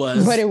 but it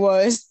was.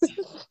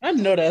 I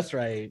know that's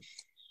right.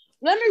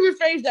 Let me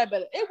rephrase that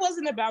better. It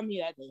wasn't about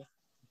me that day.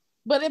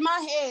 But in my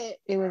head,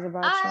 it was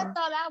about I thought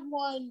I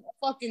won a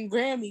fucking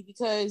Grammy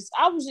because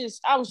I was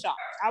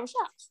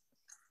shocked.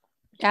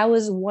 That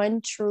was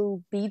one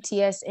true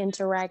BTS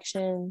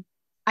interaction.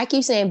 I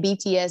keep saying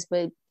BTS,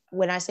 but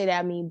when I say that,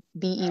 I mean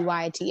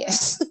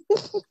BEYTS.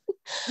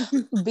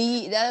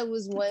 That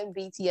was one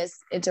BTS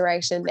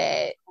interaction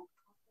that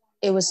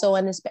it was so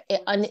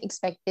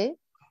unexpected.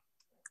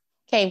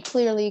 Came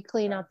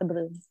clean out the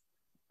blue.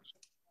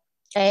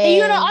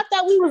 And I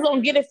thought we was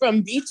gonna get it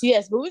from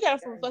BTS, but we got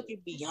it from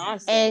fucking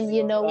Beyonce. And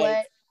you know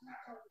what?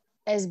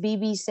 As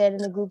BB said in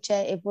the group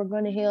chat, if we're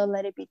gonna heal,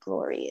 let it be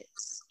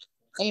glorious.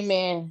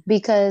 Amen.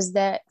 Because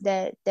that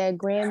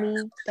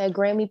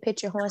Grammy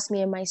picture haunts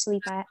me in my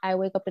sleep. I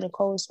wake up in a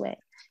cold sweat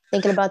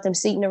thinking about them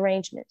seating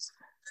arrangements.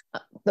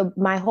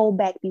 My whole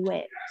back be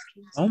wet.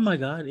 Oh my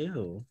God,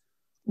 ew.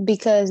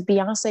 because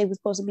Beyonce was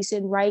supposed to be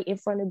sitting right in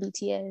front of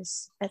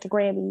BTS at the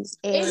Grammys.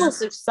 And it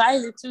was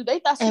excited too. They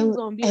thought she was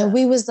gonna be. And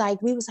we was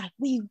like, we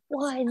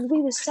won.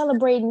 We was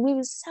celebrating.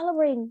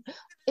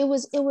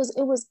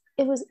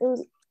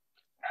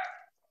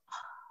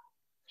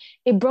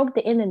 It broke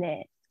the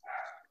internet.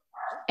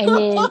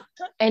 And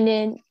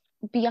then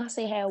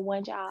Beyonce had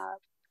one job: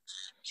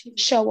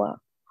 show up.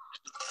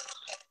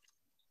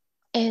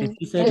 And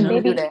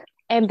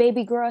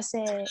baby girl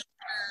said,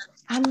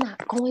 "I'm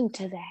not going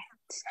to that.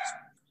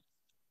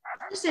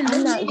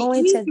 I'm not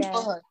going to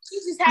that. She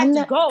just had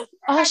to go.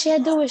 All she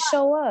had to do was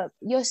show up.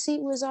 Your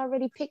seat was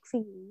already picked for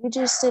you. You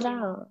just sit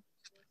down."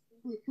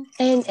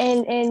 And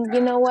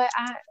you know what?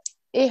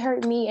 It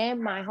hurt me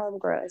and my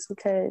homegirls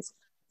because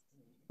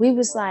we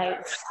was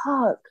like,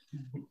 fuck.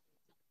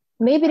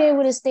 Maybe they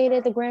would have stayed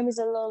at the Grammys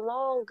a little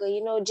longer.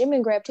 You know,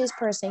 Jimin grabbed his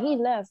purse and he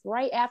left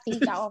right after he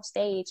got off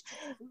stage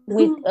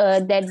with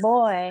that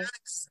boy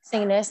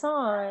singing that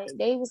song.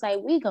 They was like,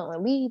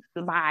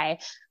 by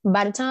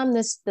the time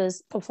this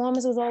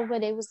performance was over,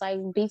 they was like,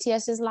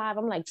 BTS is live.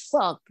 I'm like,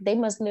 fuck, they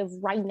must live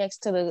right next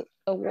to the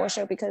award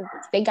show because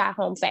they got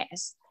home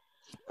fast.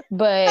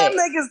 But that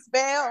niggas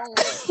spell.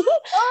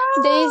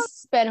 They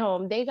sped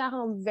home. They got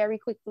home very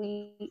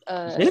quickly.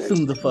 They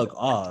threw the fuck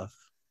off.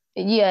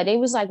 Yeah, they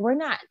was like, we're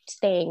not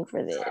staying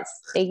for this.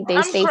 They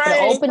stayed for the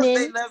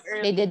opening.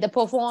 They did the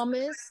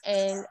performance,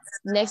 and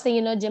next thing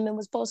you know, Jimin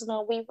was posted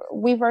on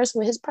Weverse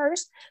with his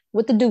purse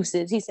with the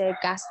deuces. He said,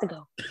 "Gots to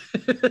go."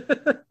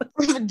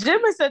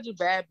 Jimin's such a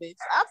bad bitch.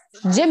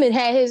 Jimin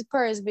had his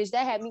purse, bitch.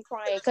 That had me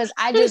crying because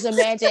I just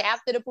imagine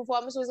after the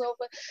performance was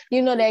over,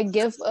 you know that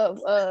gif of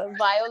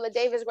Viola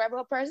Davis grabbing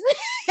her purse.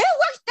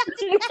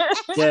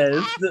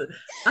 Yes,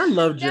 I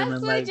love Jimin.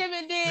 That's what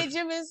Jimin did.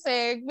 Jimin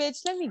said,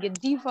 "Bitch, let me get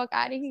the fuck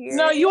out of here."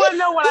 No, you want to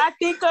know what I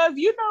think of?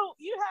 You know,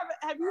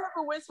 have you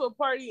ever went to a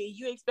party and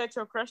you expect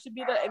your crush to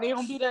be there and they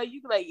don't be there?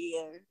 You be like,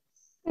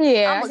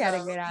 yeah, I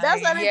gotta get out.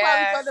 That's how they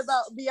probably thought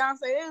about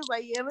Beyonce. It was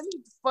like, yeah, let me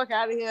get the fuck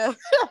out of here.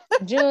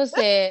 Jill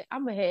said,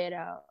 "I'm gonna head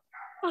out.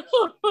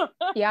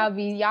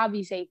 Y'all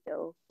be safe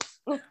though."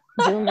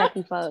 Jill got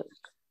the fuck.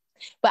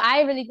 But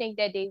I really think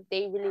that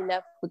they really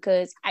left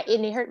because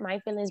it hurt my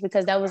feelings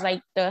because that was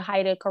like the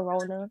height of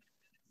Corona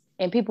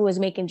and people was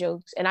making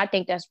jokes, and I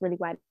think that's really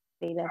why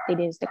they left. They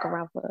didn't stick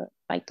around for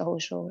like the whole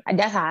show.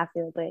 That's how I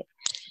feel. But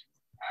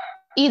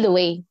either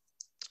way,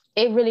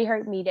 it really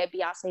hurt me that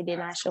Beyonce did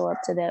not show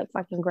up to the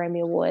fucking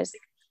Grammy Awards.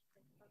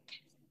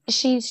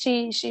 She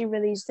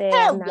really said,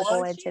 "I'm not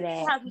going to that." She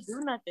didn't have to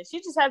do nothing. She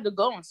just had to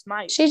go and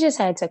smile. She just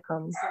had to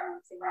come.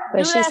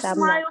 But she said,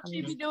 smile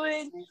she be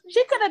doing.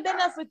 She could have been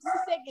there for 2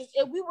 seconds,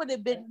 and we would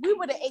have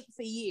ate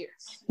for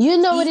years. You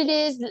know what it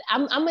is?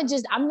 I'm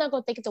not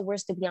gonna think it's the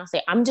worst to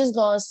Beyonce. I'm just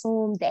gonna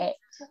assume that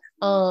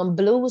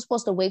Blue was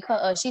supposed to wake her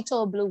up. She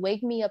told Blue,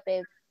 "Wake me up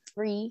at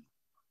 3,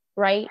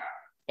 right?"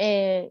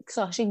 And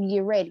so she can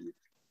get ready.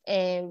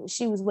 And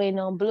she was waiting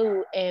on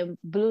Blue, and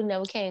Blue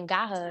never came and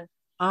got her.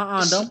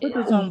 Don't put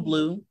this on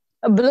Blue.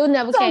 Blue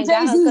never came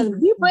got her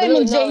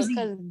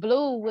because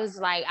Blue was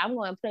like, "I'm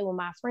going to play with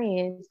my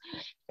friends,"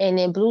 and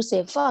then Blue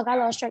said, "Fuck, I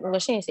lost track." Well,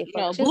 she didn't say fuck.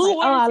 No, she was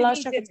like, "Oh, I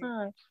lost track of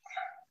time."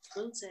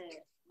 Blue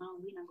said, "No,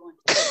 we're not going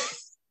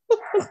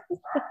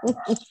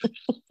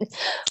to."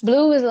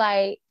 Blue was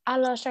like, "I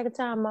lost track of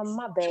time.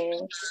 My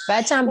bad."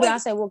 By the time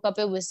Beyonce woke up,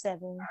 it was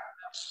 7.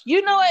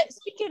 You know what?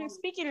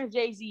 Speaking of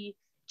Jay-Z,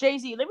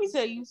 let me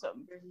tell you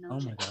something. Oh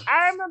my God.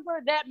 I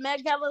remember that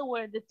Met Gala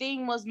where the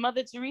theme was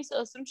Mother Teresa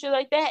or some shit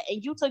like that,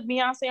 and you took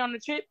Beyonce on the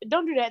trip.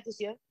 Don't do that this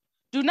year.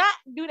 Do not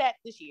do that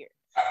this year.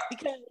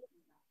 Because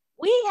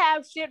we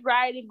have shit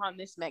riding on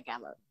this Met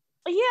Gala.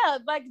 Yeah,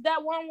 like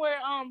that one where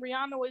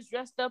Rihanna was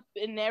dressed up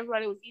and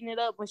everybody was eating it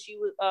up when she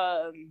was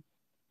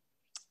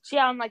she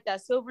had on like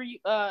that silver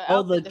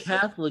the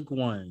Catholic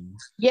one.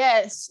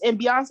 Yes, and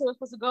Beyonce was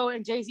supposed to go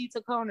and Jay-Z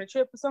took her on a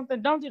trip or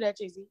something. Don't do that,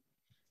 Jay-Z.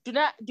 Do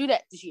not do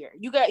that this year.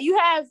 You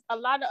have a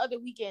lot of other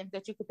weekends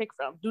that you could pick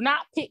from. Do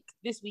not pick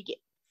this weekend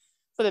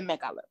for the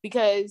Met Gala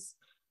because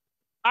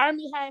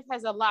Armyhive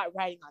has a lot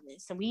riding on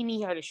this, and we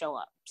need her to show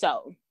up.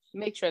 So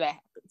make sure that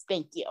happens.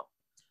 Thank you.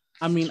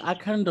 I mean, I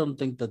kind of don't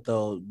think that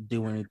they'll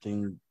do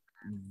anything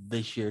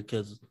this year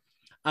because,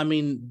 I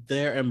mean,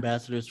 they're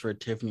ambassadors for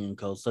Tiffany &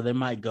 Co. So they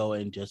might go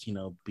and just,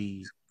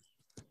 be,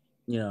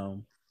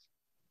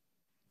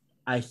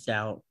 iced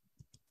out.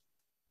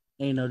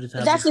 Just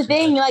that's the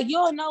thing. Like, you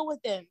don't know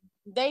with them.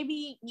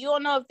 You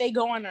don't know if they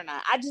going or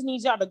not. I just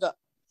need y'all to go.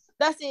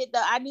 That's it.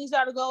 I need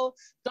y'all to go.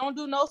 Don't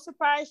do no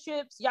surprise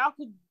trips. Y'all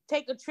could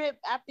take a trip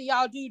after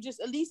y'all do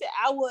just at least an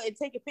hour and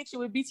take a picture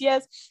with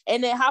BTS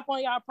and then hop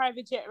on y'all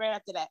private jet right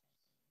after that.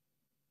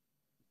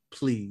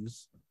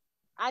 Please.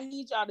 I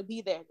need y'all to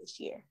be there this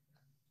year.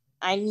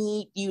 I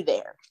need you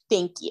there.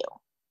 Thank you.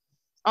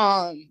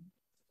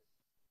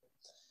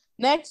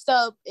 Next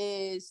up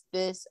is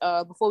this,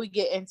 before we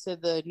get into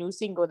the new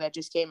single that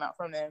just came out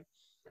from them,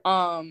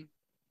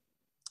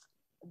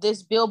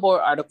 this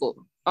Billboard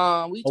article.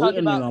 We talked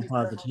about on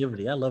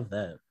positivity. I love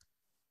that.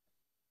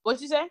 What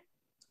you say?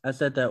 I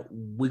said that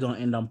we're gonna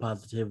end on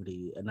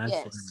positivity, and I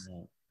said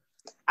that.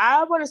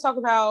 I want to talk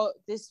about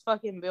this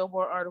fucking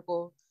Billboard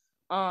article.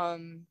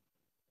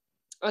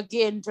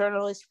 Again,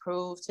 journalists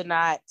prove to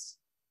not.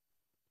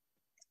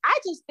 I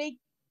just think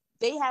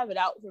they have it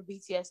out for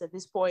BTS at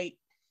this point.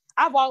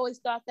 I've always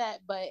thought that,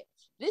 but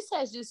this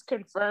has just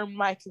confirmed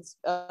my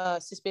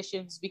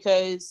suspicions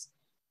because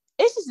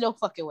it's just no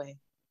fucking way.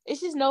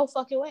 It's just no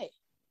fucking way.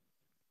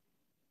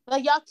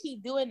 Like, y'all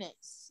keep doing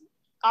this.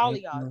 All of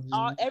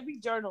y'all. Every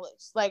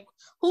journalist. Like,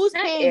 who's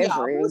paying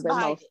y'all? Who's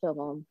behind it? Of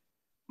them.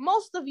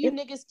 Most of you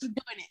niggas keep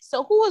doing it.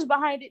 So who is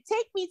behind it?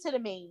 Take me to the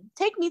main.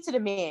 Take me to the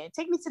man.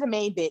 Take me to the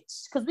main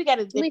bitch. Because we got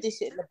to dip this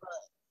shit in the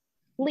blood.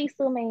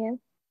 Lisa, man.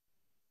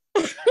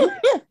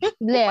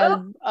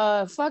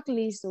 Yeah, fuck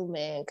Lisa,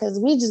 man. Because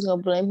we just going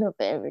to blame him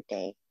for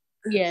everything.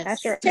 Yes. I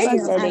sure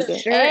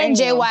and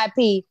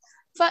JYP.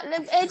 Fuck,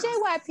 and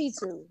JYP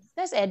too.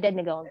 Let's add that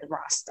nigga on the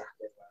roster.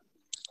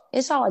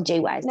 It's all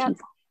JYP.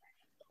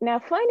 Now,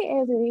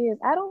 funny as it is,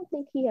 I don't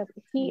think he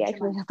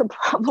actually has a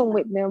problem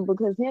with them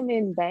because him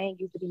and Bang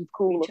used to be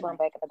cool or something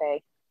back in the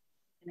day.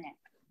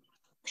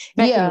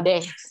 Back in the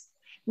day.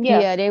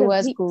 Yeah, they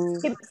was cool.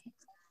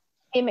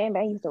 Him and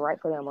Bang used to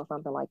write for them or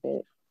something like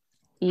that.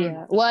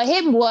 Yeah.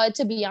 Well,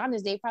 to be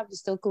honest, they probably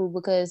still cool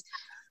because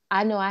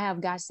I know I have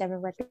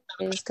GOT7 records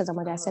because I'm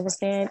a GOT7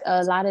 fan.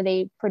 A lot of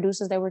they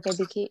producers that work at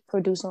Big Hit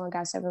produce on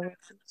GOT7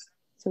 records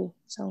too.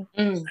 So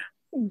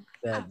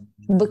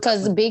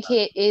because Big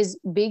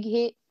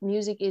Hit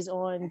music is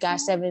on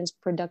GOT7's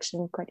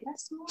production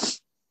credits.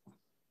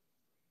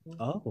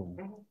 Oh.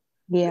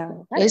 Yeah.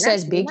 It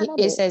says Big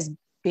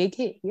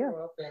Hit. Yeah.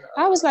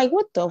 I was like,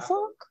 what the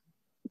fuck?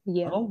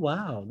 Yeah. Oh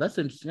wow. That's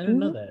interesting. I didn't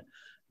know that.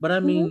 But I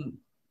mean,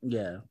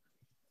 yeah.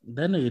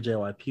 That nigga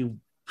JYP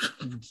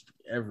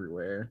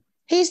everywhere.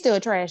 He's still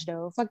trash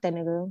though. Fuck that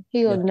nigga.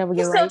 He'll never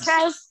get right.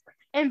 Trash.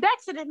 And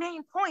back to the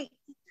main point.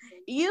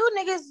 You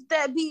niggas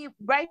that be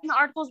writing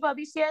articles about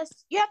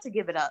BTS, you have to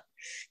give it up.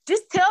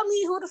 Just tell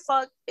me who the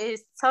fuck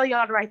is telling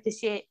y'all to write this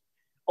shit.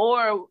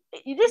 Or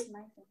you just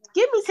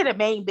give me to the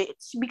main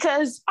bitch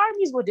because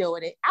armies will deal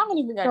with it. I don't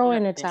even got throw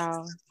in the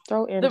towel.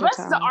 Throw in the rest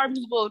of the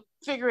armies will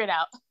figure it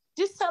out.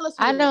 Just tell us.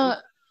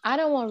 I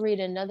don't want to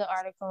read another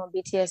article on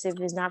BTS if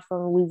it's not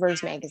from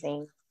Weverse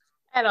magazine.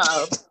 At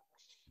all.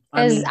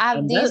 Because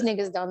these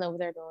niggas don't know what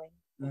they're doing.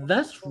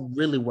 That's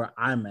really where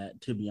I'm at,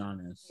 to be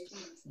honest.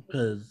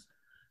 Because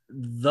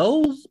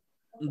those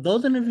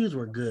interviews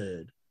were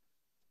good.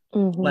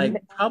 Mm-hmm.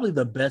 Like probably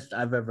the best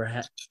I've ever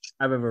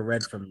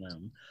read from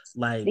them.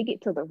 Like they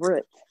get to the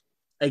root.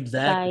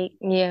 Exactly.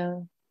 Like, yeah.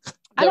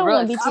 I don't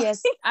want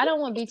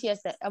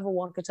BTS to ever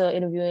walk into an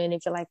interview and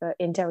it feel like an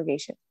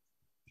interrogation.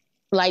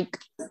 Like,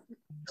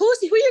 who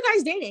you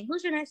guys dating?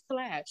 Who's your next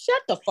collab?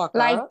 Shut the fuck up.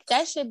 Like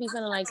that should be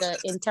feeling like an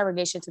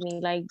interrogation to me.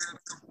 Like,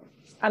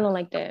 I don't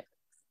like that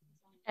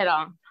at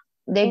all.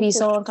 They be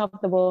so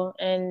uncomfortable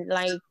and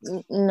like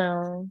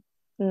no.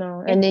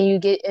 And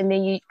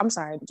then I'm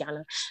sorry,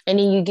 Diana. And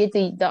then you get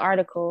the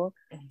article,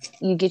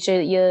 you get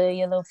your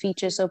little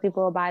feature so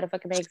people will buy the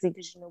fucking magazine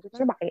because you know we're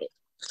gonna buy it.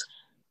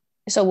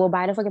 So we'll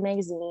buy the fucking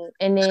magazine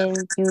and then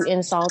you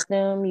insult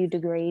them, you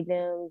degrade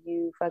them,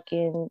 you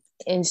fucking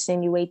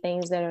insinuate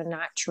things that are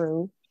not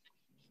true.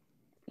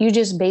 You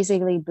just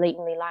basically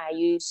blatantly lie.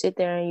 You sit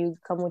there and you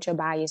come with your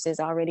biases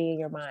already in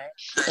your mind.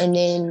 And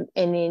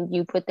then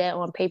you put that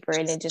on paper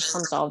and it just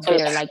comes off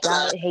bitter. Like,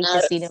 I hate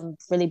to see them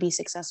really be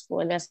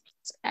successful. And that's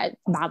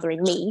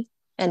bothering me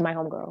and my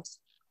homegirls.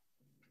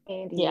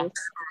 And yeah.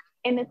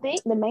 And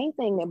the main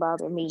thing that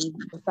bothered me,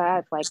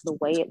 besides like the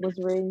way it was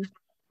written,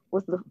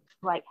 was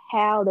like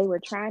how they were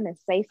trying to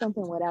say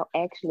something without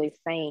actually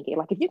saying it.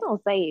 Like if you're gonna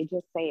say it,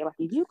 just say it. Like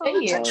if you're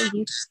gonna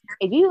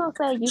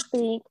say you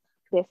think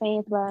that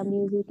fans buy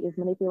music is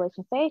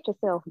manipulation, say it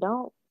yourself.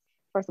 Don't.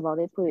 First of all,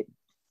 they put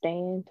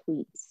Stan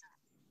tweets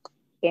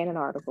in an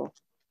article.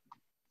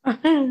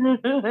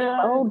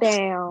 Go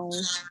down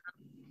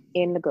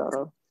in the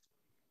gutter.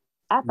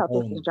 I thought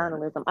this was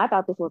journalism. I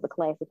thought this was a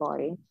classy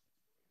party.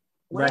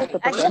 Where's the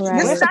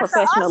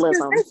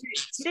professionalism?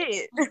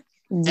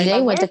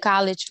 They went to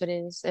college for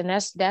this, and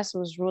that's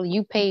what's really,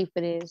 you paid for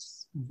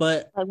this.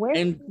 But like,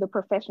 where's the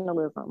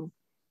professionalism?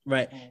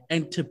 Right.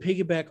 And to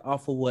piggyback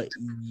off of what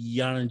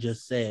Yana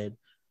just said,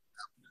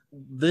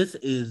 this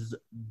is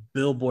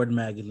Billboard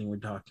magazine we're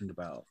talking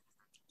about.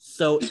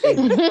 So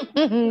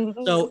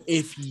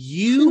if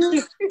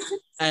you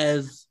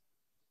as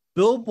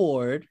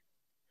Billboard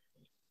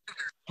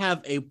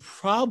have a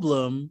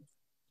problem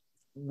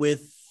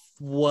with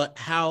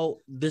how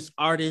this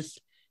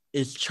artist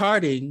is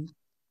charting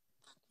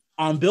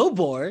on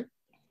Billboard,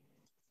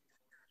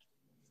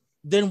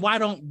 then why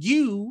don't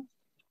you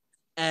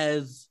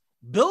as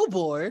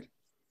Billboard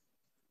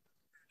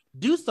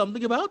do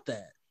something about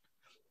that?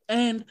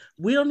 And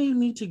we don't even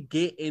need to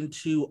get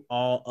into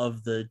all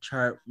of the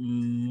chart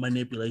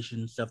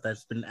manipulation stuff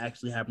that's been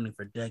actually happening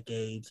for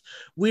decades.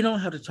 We don't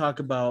have to talk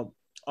about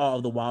all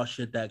of the wild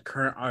shit that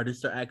current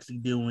artists are actually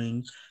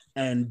doing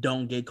and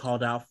don't get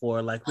called out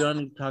for. Like, we don't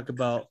need to talk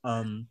about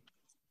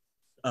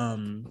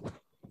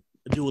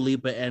Dua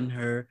Lipa and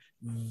her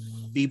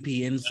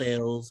VPN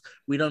sales.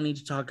 We don't need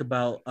to talk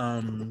about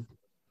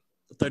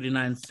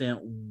 39 Cent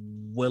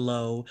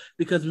Willow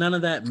because none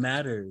of that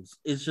matters.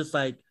 It's just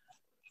like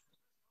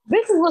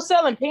bitches were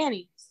selling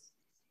panties.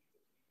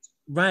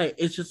 Right.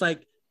 It's just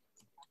like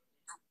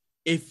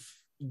if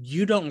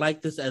you don't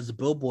like this as a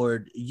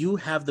billboard, you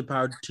have the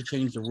power to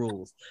change the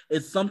rules.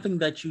 It's something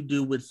that you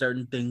do with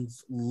certain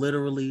things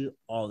literally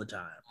all the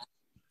time.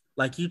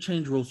 Like you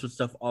change rules with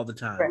stuff all the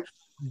time. Right.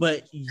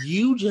 But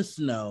you just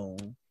know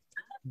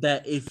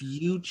that if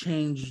you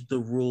change the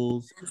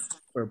rules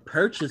for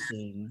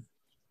purchasing,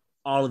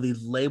 all of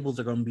these labels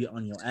are going to be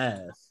on your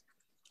ass.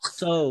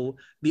 So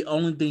the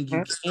only thing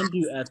you can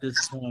do at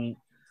this point,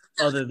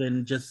 other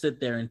than just sit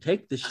there and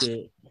take the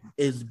shit,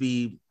 is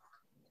be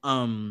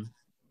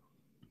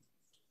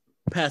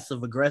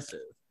passive aggressive.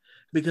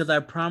 Because I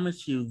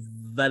promise you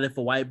that if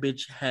a white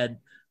bitch had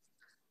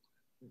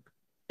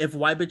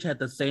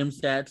the same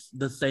stats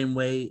the same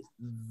way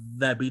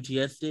that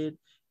BTS did,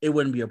 it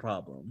wouldn't be a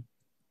problem.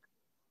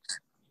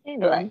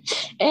 Right.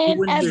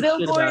 And at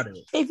Billboard,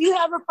 if you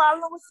have a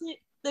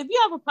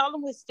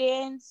problem with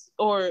stands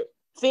or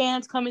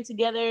fans coming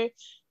together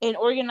and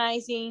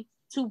organizing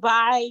to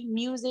buy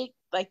music,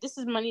 like this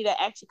is money that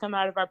actually come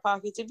out of our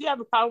pockets. If you have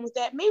a problem with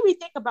that, maybe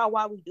think about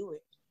why we do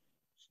it.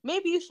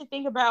 Maybe you should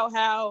think about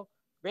how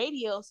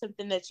radio,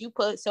 something that you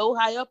put so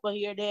high up on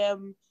your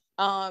damn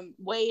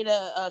way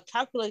to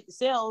calculate the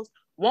sales,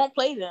 won't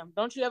play them.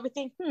 Don't you ever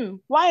think,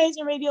 why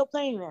isn't radio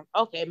playing them?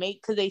 Okay, maybe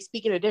because they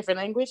speak in a different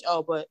language.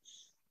 Oh, but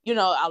you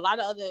know, a lot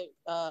of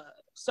other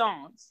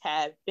songs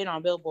have been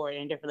on Billboard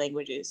in different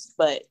languages,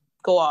 but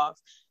go off.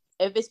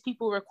 If it's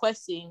people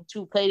requesting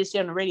to play this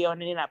shit on the radio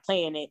and they're not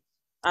playing it,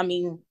 I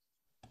mean,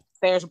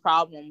 there's a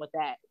problem with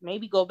that.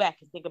 Maybe go back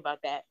and think about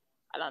that.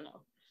 I don't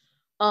know.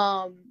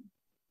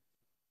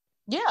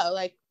 Yeah,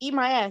 like eat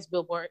my ass,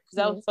 Billboard, because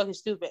that was fucking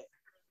stupid.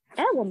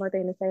 I have one more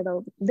thing to say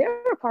though. There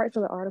are parts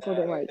of the article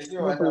that like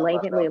were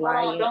blatantly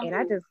lying, and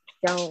I just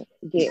don't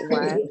get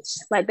why.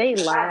 Like they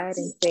lied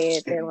and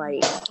said that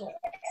like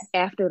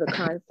after the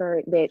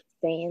concert that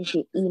fans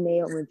get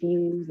email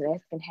reviews and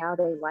asking how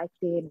they liked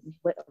it and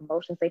what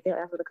emotions they felt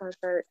after the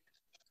concert,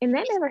 and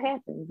that never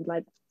happened.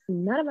 Like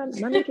none of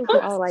my mutuals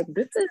were all like,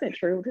 "This isn't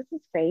true. This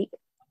is fake."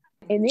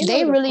 And then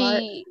they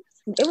really.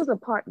 The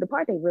part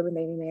they really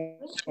made me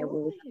mad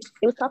was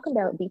it was talking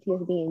about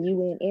BTS being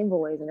UN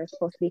envoys and they're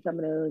supposed to be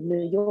coming to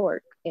New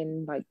York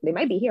and like they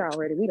might be here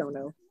already, we don't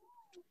know.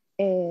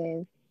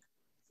 And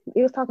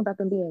it was talking about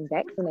them being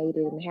vaccinated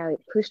and how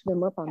it pushed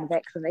them up on the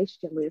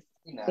vaccination list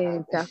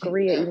in South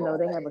Korea, even though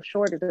they have a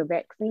shortage of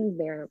vaccines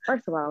there.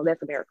 First of all,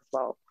 that's America's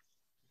fault.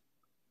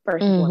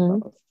 First and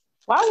foremost.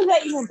 Why was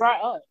that even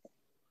brought up?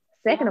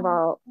 Second of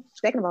all,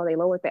 they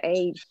lowered the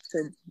age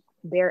to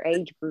their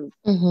age group,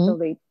 so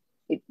they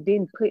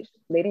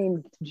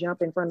didn't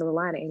jump in front of the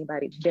line of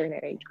anybody during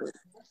that age group.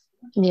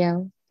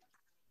 Yeah.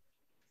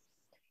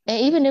 And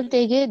even if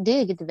they did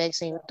get the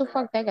vaccine, what the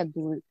fuck that got to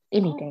do with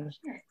anything?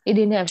 It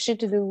didn't have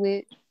shit to do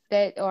with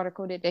that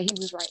article that he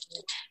was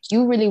writing.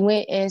 You really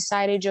went and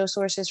cited your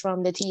sources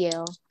from the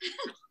TL.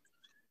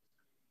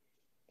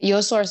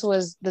 Your source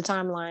was the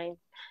timeline.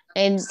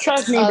 And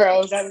trust me,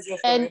 bro, that was your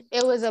story. And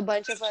it was a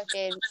bunch of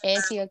fucking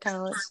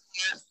anti-accounts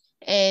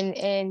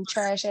and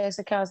trash ass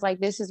accounts. Like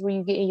this is where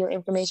you getting your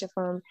information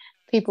from,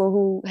 people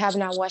who have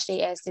not watched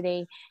their ass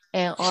today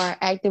and are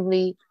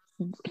actively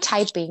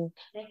typing.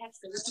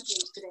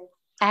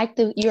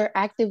 You're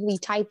actively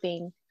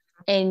typing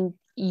and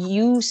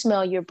you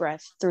smell your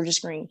breath through the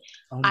screen.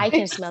 I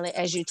can smell it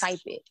as you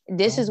type it.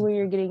 This is where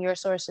you're getting your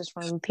sources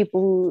from,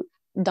 people who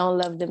don't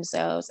love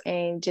themselves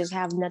and just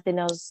have nothing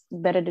else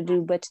better to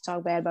do but to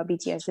talk bad about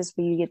BTS. This is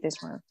where you get this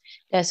from.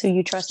 That's who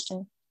you trust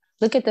in.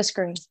 Look at the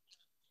screen.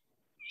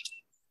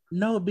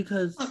 No,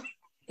 because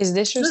is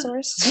this your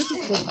source? This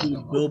is supposed to be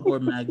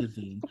Billboard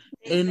magazine.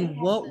 In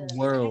what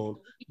world?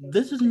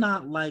 This is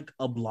not like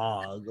a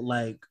blog,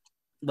 like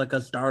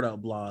a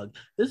startup blog.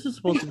 This is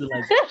supposed to be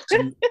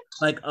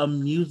like a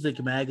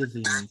music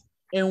magazine.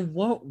 In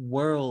what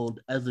world,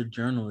 as a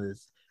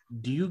journalist,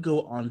 do you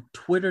go on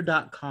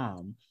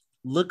Twitter.com,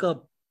 look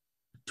up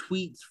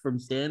tweets from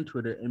Stan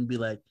Twitter, and be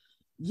like,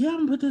 "Yeah,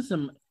 I'm gonna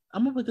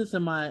put this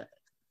in my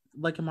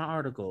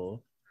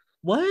article."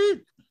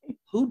 What?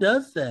 Who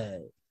does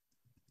that?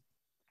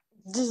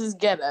 This is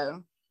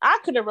ghetto. I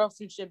could have wrote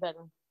some shit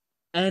better.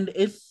 And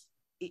it's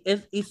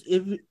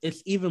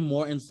even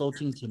more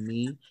insulting to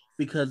me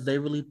because they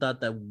really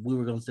thought that we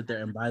were gonna sit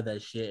there and buy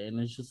that shit, and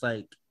it's just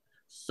like,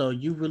 so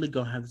you really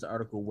gonna have this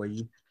article where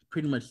you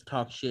pretty much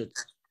talk shit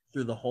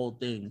through the whole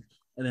thing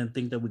and then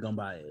think that we're gonna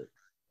buy it?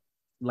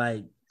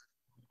 Like,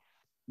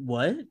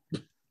 what?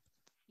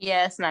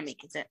 Yeah, it's not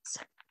making sense.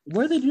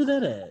 Where they do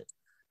that at?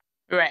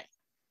 Right.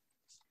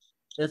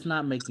 It's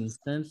not making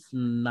sense,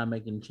 not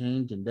making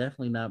change, and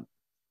definitely not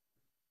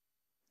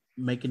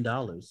making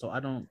dollars. So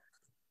I don't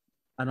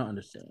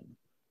understand.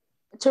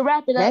 To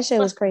wrap it up, that shit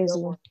was crazy.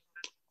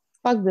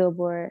 Fuck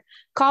Billboard.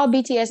 Call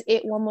BTS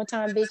it one more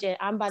time, bitch, and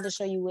I'm about to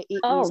show you what it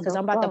is because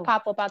I'm about to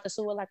pop up out the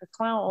sewer like a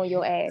clown on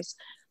your ass.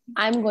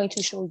 I'm going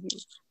to show you.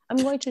 I'm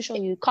going to show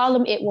you. Call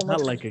him it one more Not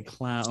time. like a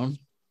clown.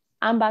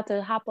 I'm about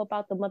to hop up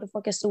out the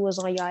motherfucking sewers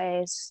on your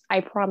ass.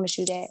 I promise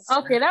you that.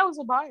 Okay, that was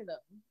a bar though.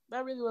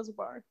 That really was a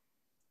bar.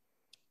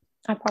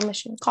 I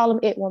promise you. Call him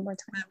it one more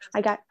time.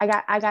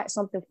 I got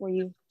something for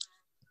you.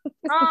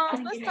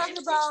 Let's talk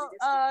about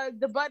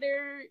the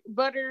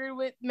butter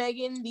with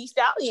Megan Thee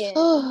Stallion.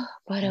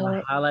 Butter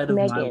with highlight of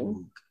Megan. my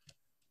week.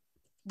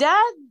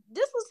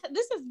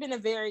 This has been a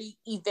very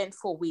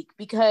eventful week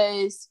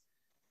because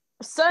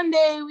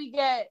Sunday we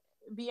get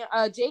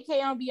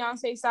JK on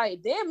Beyonce's side.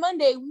 Then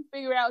Monday we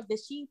figure out that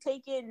she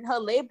taking her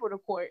label to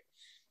court.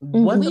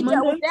 What we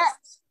dealt with that.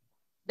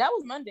 That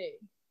was Monday.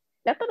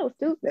 I thought it was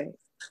Tuesday.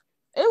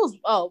 It was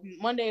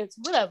Monday. It's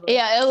whatever.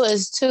 Yeah, it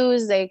was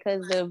Tuesday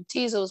because the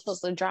teaser was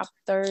supposed to drop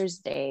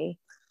Thursday,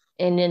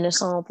 and then the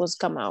song was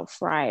come out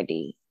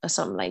Friday or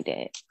something like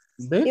that.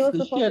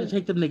 Basically, she had to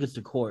take them niggas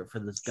to court for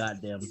this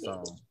goddamn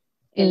song.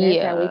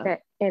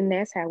 And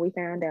that's how we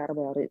found out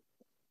about it.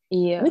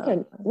 Yeah,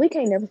 we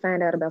can't never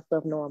find out about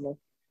stuff normal.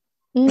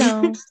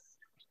 No.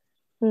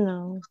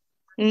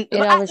 This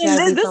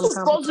was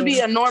supposed to be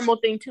a normal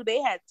thing too.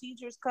 They had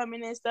teachers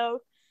coming and stuff,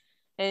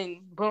 and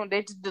boom,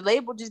 the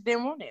label just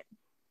didn't want it.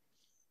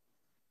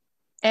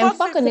 And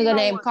fuck a nigga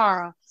named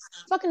Carl.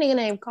 Fuck a nigga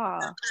named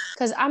Carl.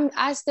 Cause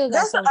I still got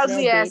that's something an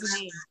ugly ass bitch.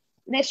 name.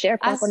 That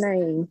sharecropper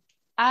name.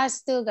 I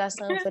still got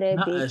something for that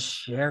Not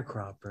bitch. a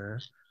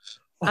sharecropper.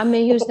 I'm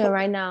in Houston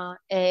right now,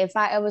 and if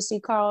I ever see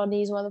Carl on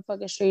these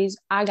motherfucking streets,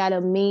 I got a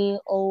mean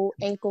old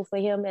ankle for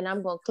him, and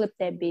I'm gonna clip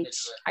that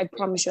bitch. I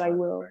promise you I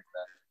will.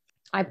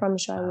 I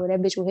promise you I will.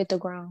 That bitch will hit the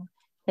ground,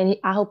 and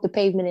I hope the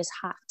pavement is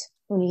hot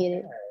when he hit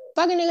it.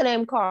 Fucking nigga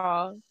named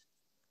Carl.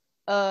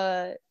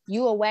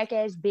 You a whack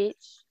ass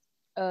bitch.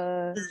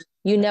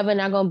 You never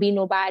not gonna be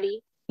nobody.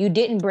 You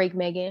didn't break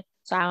Megan,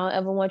 so I don't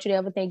ever want you to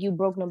ever think you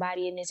broke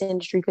nobody in this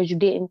industry because you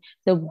didn't.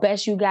 The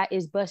best you got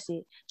is bust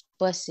it,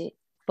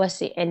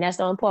 and that's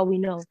the only part we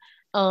know.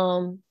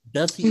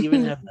 Does he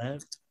even have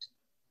that?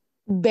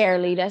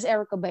 Barely. That's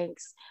Erica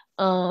Banks.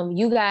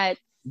 You got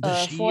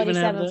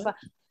 47.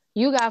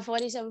 You got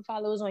 47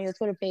 followers on your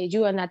Twitter page.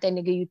 You are not that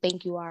nigga you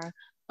think you are.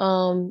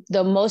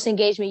 The most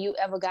engagement you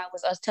ever got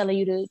was us telling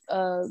you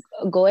to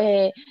go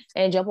ahead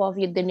and jump off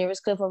the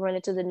nearest cliff or run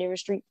into the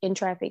nearest street in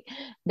traffic.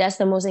 That's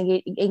the most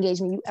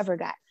engagement you ever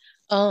got.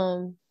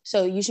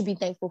 So you should be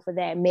thankful for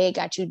that. Meg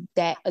got you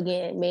that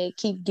again. Meg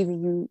keep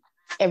giving you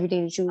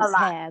everything that you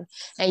have,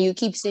 and you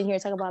keep sitting here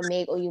talking about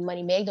Meg owe you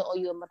money. Meg don't owe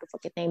you a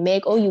motherfucking thing.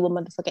 Meg owe you a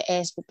motherfucking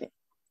ass whipping,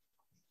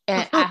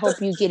 and I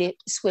hope you get it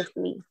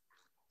swiftly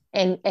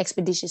and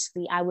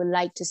expeditiously. I would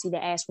like to see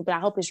the ass whipping. I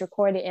hope it's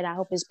recorded and I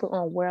hope it's put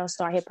on World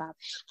Star Hip Hop.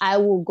 I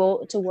will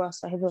go to World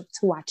Star Hip Hop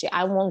to watch it.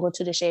 I won't go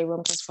to the Shade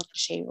Room because fuck the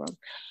Shade Room.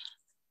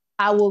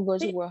 I will go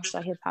to World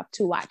Star Hip Hop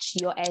to watch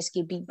your ass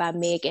get beat by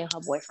Meg and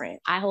her boyfriend.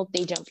 I hope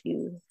they jump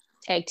you,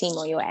 tag team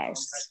on your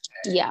ass.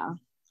 Yeah.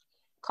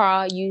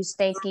 Carl, you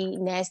stanky,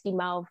 nasty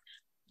mouth,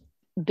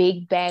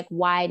 big back,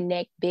 wide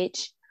neck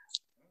bitch.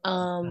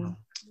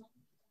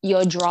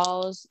 Your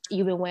drawers,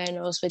 you've been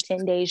wearing those for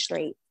 10 days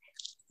straight.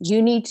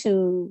 You need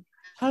to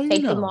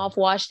take them off,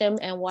 wash them,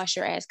 and wash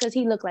your ass because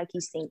he looked like he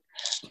stink.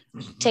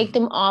 Take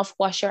them off,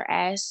 wash your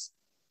ass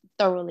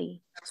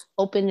thoroughly.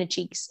 Open the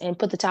cheeks and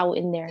put the towel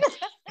in there.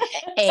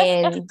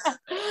 And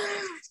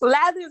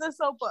lather the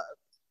soap up.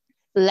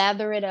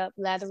 Lather it up.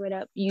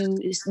 You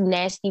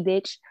nasty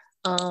bitch.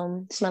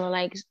 Smelling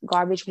like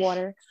garbage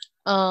water.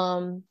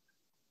 Yeah,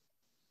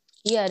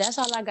 that's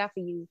all I got for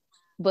you.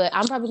 But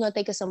I'm probably gonna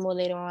think of some more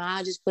later on.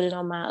 I'll just put it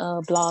on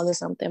my blog or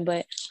something.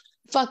 But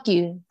fuck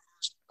you,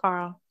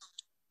 Carl.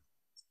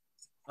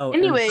 Oh,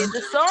 anyway,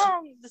 the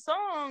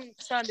song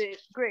sounded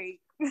great.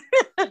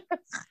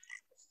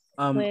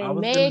 When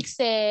Meg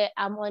said,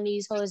 "I'm on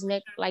these hoes'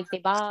 neck like they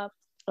bob,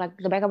 like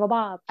the back of a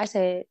bob," I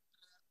said,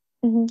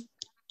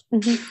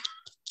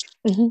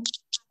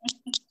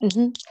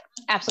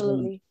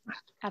 absolutely.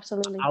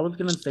 I was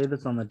gonna say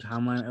this on the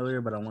timeline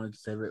earlier, but I wanted to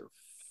save it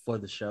for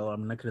the show. I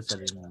mean, I could have said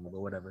it anymore, but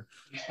whatever.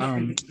 I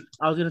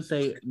was gonna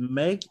say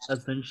Meg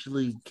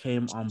essentially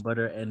came on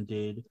Butter and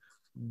did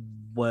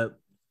what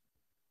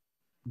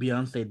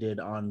Beyonce did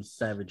on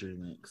Savage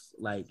Remix.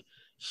 Like,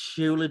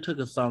 she really took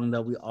a song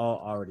that we all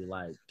already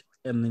liked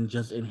and then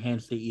just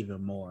enhanced it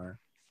even more.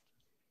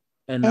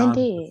 And now I'm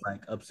just,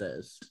 like,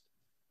 obsessed.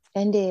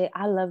 And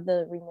I love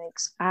the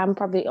remix. I'm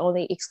probably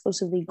only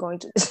exclusively going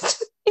to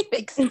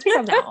remix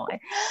from now on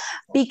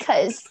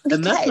because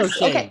that's no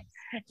shade. Okay,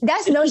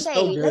 that's no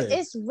shade. So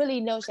it's really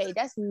no shade.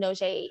 That's no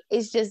shade.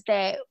 It's just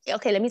that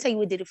let me tell you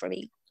what did it for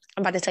me.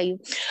 I'm about to tell you.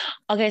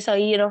 Okay, so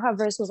her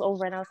verse was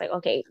over, and I was like,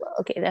 okay,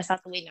 that's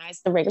not the way now.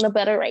 It's the regular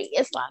better, right?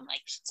 It's not like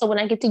so. When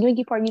I get to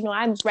Yankee part,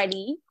 I'm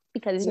ready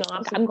because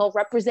I'm gonna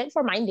represent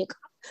for my nigga.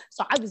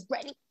 So I was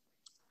ready.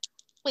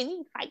 When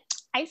he's like,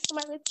 I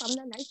smell it from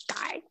the nice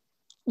guy.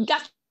 You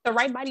got the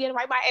right body and the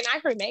right mind. And I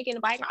heard Meg in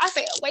the bike. I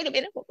said, wait a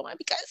minute, hold on,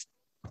 because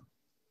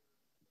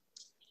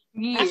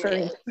I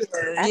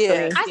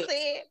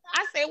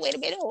said, wait a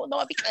minute, hold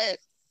on, because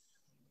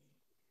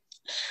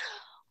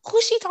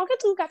who's she talking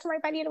to? Got the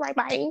right body in the right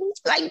mind.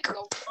 Like,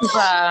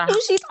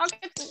 who's she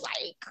talking to?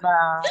 Like,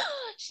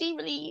 she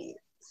really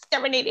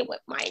serenaded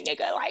with my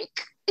nigga. Like,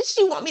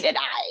 she want me to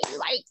die.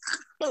 Like,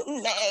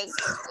 Meg,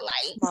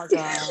 like,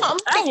 come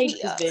pick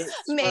me up.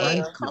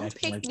 Meg, come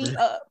pick me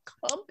up.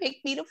 Come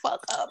pick me the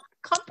fuck up.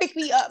 Come pick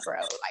me up, bro.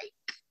 Like,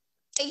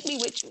 take me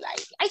with you.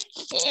 Like, I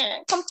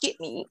can't. Come get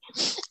me.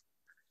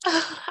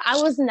 I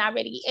was not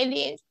ready. And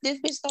then this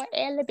bitch started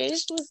adding the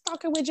bitch was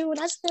talking with you. And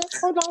I said,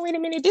 hold on, wait a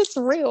minute. This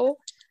real.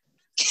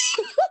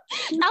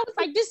 I was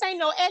like, this ain't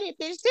no edit,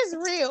 bitch. This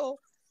real.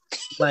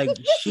 Like,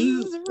 she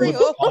was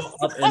all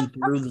up and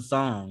through the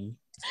song.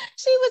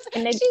 She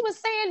was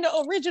saying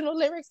the original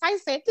lyrics. I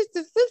said, this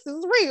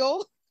is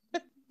real.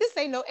 This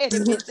ain't no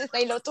edit, bitch. This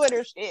ain't no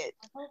Twitter shit.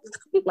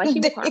 Like,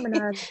 she was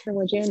harmonizing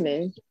with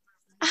Jimin.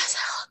 I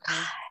said, oh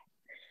God.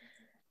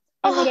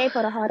 And they gave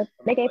her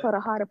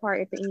the harder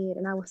part at the end,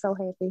 and I was so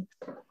happy.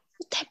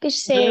 That bitch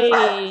said,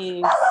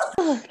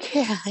 oh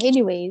yeah.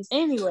 Anyway.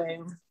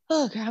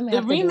 Oh God, I'm gonna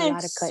have to do a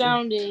lot of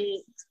cutting.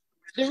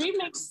 The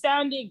remix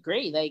sounded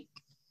great. Like,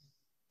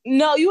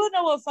 no, you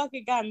know what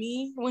fucking got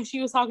me when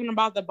she was talking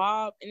about the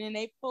bob, and then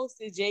they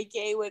posted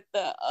JK with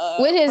the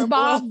with his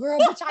bob, girl.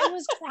 Bitch, I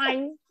was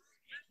crying.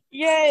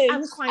 Yes, I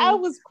was crying. I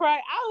was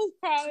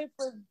crying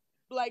for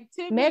like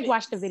 10 minutes. Meg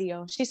watched the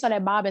video. She saw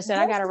that bob and said,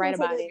 I gotta write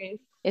about it.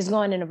 It's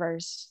going in the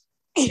verse.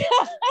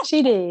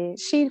 She did.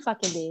 She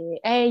fucking did.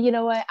 And you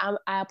know what?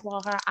 I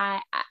applaud her.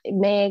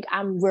 Meg,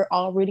 we're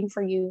all rooting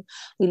for you.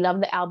 We love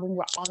the album.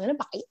 We're all gonna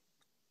buy it.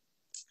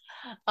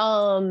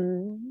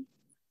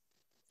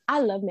 I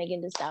love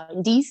Megan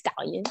Thee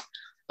Stallion.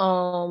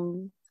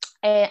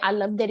 And I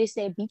love that it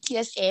said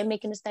BTS and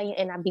Megan Thee Stallion,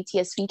 and not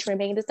BTS featuring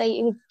Megan Thee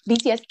Stallion. It was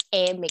BTS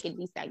and Megan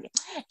Thee Stallion.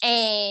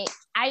 And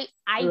I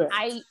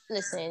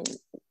listen.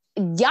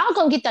 Y'all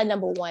gonna get that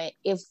number one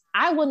if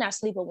I will not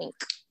sleep a wink.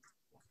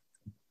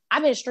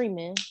 I've been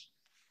streaming,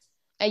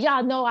 and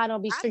y'all know I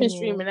don't be streaming. I've been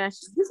streaming.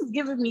 Actually, this is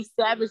giving me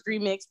Savage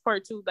Remix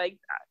Part 2. Like,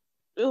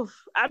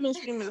 I've been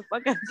streaming the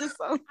fuck out this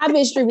song. I've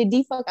been streaming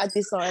the fuck out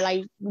this song.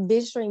 Like,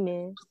 been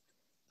streaming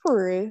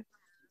for real.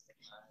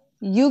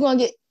 You gonna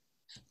get,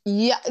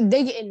 yeah,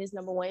 they getting this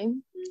number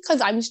one because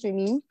I'm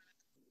streaming.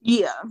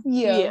 Yeah.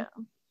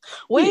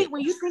 Wait,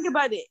 when you think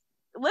about it,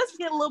 let's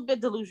get a little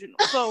bit delusional.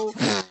 So.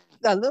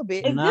 A little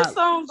bit. If this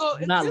song go,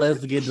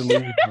 let's get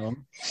delusional.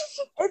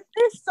 If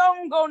this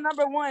song go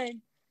number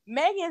one,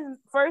 Megan's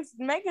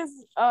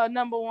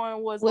number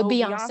one was with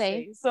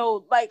Beyonce.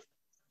 So like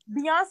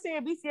Beyonce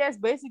and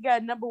BTS basically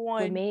got number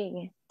one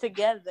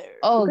together.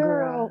 Oh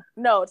girl,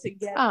 no,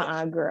 together.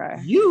 Girl.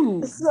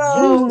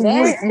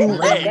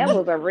 That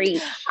was a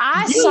reach.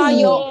 I saw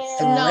your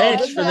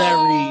stretch for that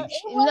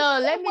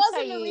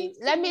reach.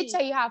 Let me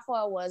tell you how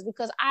far it was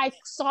because I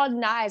saw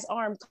Nye's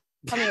arm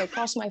coming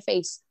across my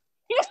face.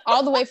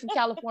 All the way from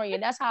California.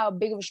 That's how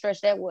big of a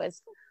stretch that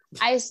was.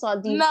 I saw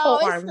the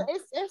whole arm.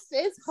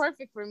 It's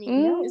perfect for me.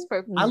 Mm-hmm. It's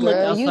perfect. I looked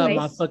outside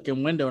my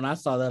fucking window and I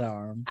saw that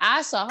arm.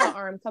 I saw her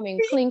arm coming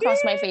clean across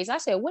my face. I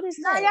said, "What is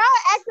that?" Now y'all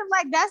acting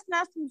like that's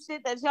not some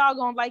shit that y'all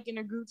gonna like in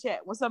a group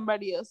chat when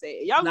somebody else say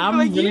it. Y'all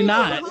gonna be like, really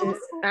not.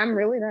 I'm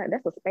really not.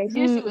 That's a space.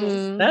 That is a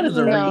reach. That is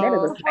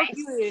a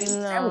space.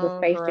 That was a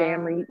Space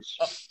Jam reach.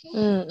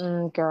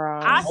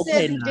 Girl. I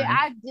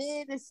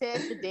did and said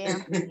the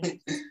damn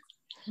thing.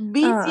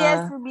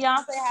 BTS and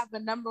Beyonce have the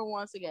number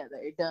one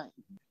together. Done.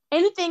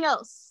 Anything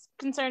else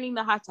concerning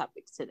the hot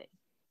topics today?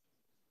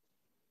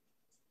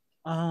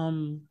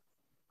 No.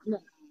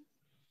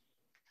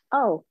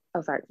 Oh,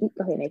 sorry. Go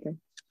ahead,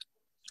 Nathan.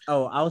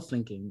 Oh, I was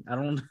thinking. I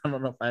don't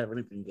know if I have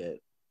anything yet.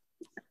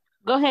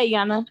 Go ahead,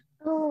 Yana.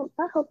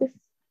 I hope this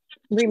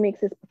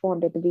remix is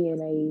performed at the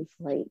VMAs.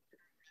 Like,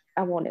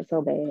 I want it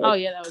so bad. Oh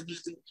yeah, that would be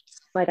cute.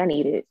 Like, I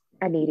need it.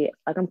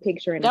 Like, I'm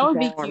picturing that would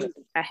be cute.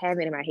 I have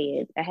it in my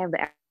head. I have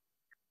the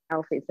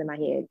outfits in my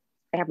head.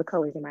 I have the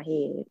colors in my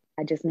head.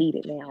 I just need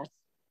it now.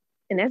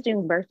 And that's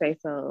June's birthday,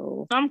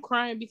 so I'm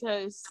crying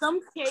because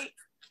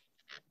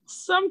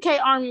some K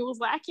Army was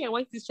like, I can't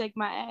wait to shake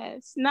my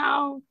ass.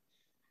 No.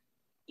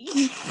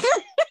 They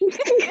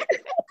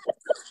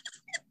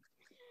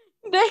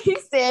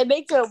said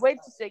they couldn't wait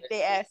to shake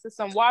their ass to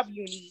some WAP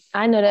uni.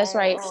 I know that's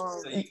right.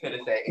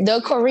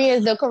 The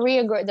Korean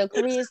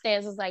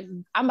stance was like,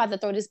 I'm about to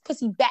throw this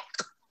pussy back.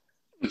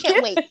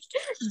 Can't wait.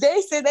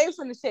 They said they was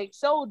gonna shake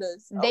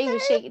shoulders. They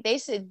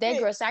said that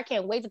girl said, I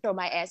can't wait to throw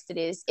my ass to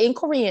this in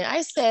Korean.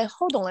 I said,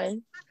 hold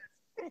on.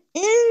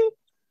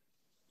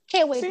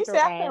 Can't wait to throw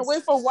ass. I can't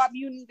wait for WAP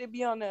uni to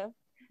be on there.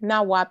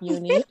 Not WAP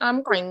uni.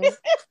 I'm crying.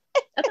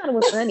 I thought it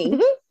was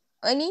Uni.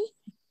 Uni?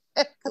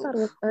 I thought it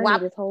was Uni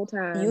this whole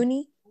time.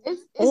 Uni? Is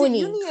it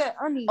Uni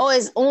or Uni? Oh,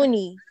 it's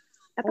Uni.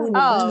 I thought it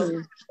was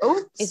Uni.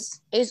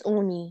 Oops. It's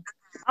Uni.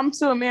 I'm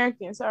too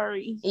American,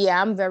 sorry.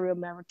 Yeah, I'm very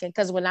American.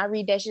 Because when I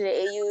read that shit at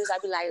AUs, I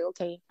be like,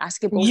 okay, I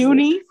skip over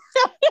Uni?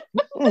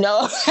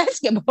 No, I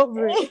skip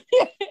over it.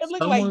 It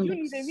looks like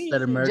Uni to me.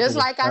 Just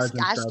like I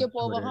skip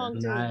over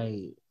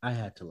hungry. I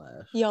had to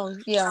laugh.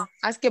 Yeah,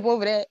 I skip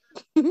over that.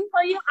 I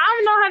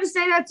don't know how to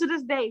say that to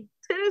this day.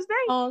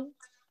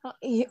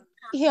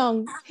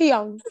 Young.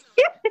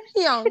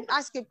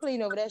 I skip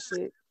clean over that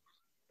shit.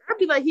 I'd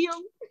be like, him.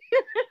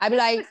 I'd be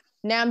like,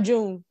 now I'm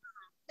June.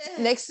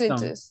 Next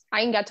sentence.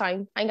 I ain't got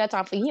time. I ain't got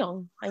time for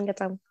young. I ain't got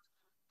time.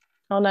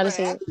 I don't know how to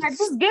say it. Like,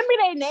 just give me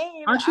their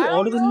name. Aren't you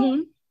older than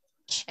him?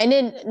 And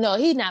then no,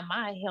 he's not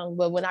my young,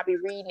 but when I be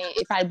reading it,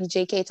 it probably be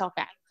JK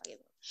talking.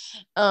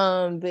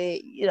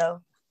 But you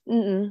know,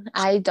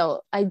 I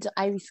don't.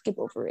 I skip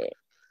over it.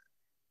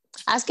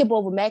 I skip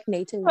over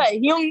Macne too. Like,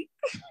 young.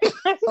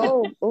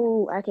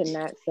 Oh, I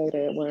cannot say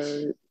that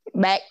word.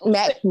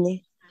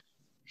 Macne.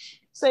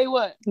 Say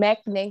what?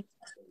 Macne.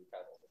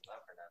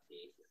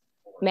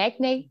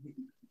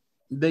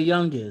 The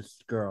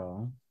youngest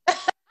girl.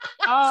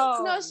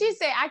 Oh no, she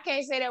said I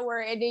can't say that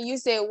word, and then you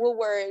said what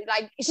word?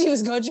 Like she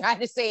was gonna try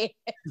to say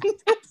it. It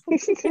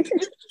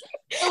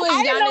was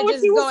Yana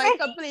just going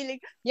completely.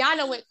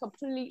 Yana went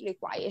completely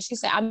quiet. She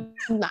said, "I'm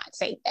not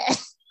saying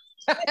that."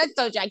 I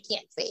told you I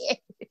can't say it.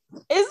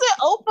 Is it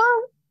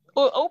Oprah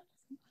or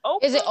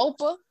Oprah? Is it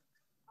Oprah?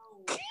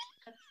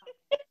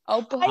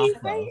 Oprah. How you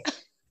say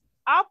it?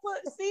 Oprah.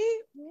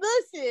 See,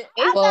 listen,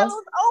 I thought it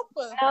was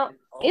Oprah. No,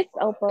 it's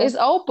Oprah. It's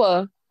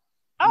Oprah.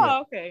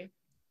 Oh, okay.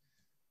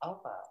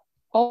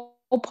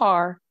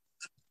 Opar.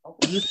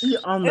 You see,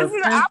 on the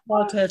French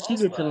podcast, you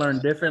get to learn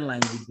different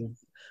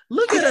languages.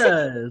 Look at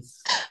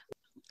us.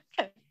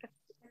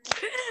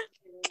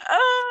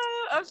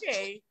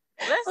 Okay.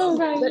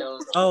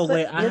 Oh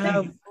wait, I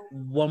have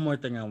one more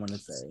thing I want to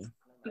say.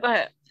 Go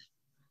ahead.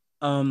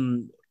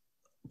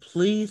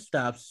 Please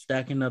stop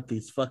stacking up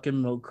these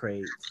fucking milk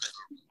crates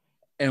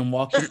and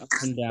walking up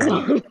and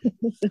down.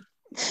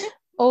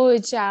 Oh,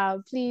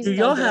 child, please. Do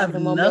y'all have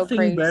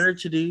nothing better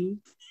to do?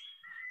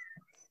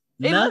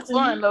 It looks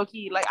fun, low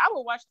key. Like I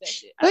would watch that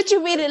shit. What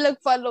you mean it look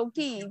fun, low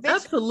key? Bitch,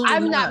 absolutely.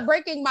 I'm not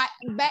breaking my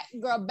back.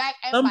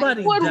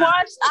 Somebody I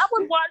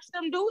would watch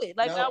them do it.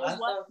 Like I was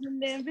watching them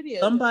damn videos.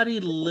 Somebody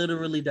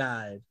literally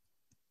died.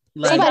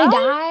 Like, somebody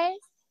died?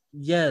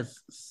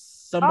 Yes,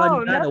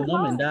 somebody died. A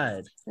woman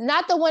died.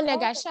 Not the one that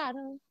got shot,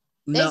 huh?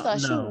 They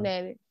start shooting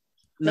at it.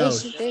 No,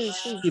 she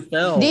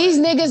fell. These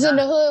niggas in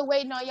the hood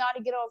waiting on y'all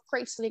to get off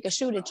crates so they can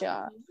shoot at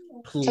y'all.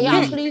 Please. Can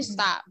y'all please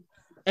stop?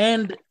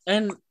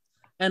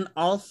 And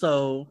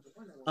also,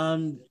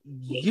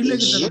 you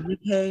niggas in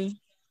the UK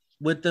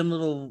with them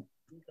little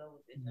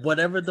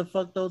whatever the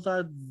fuck those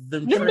are,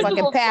 them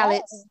fucking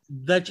pallets.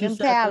 That you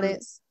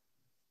pallets.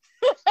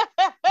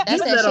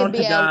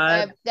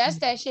 That's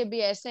that shit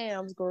be at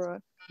Sam's, girl.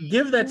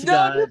 Give that to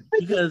God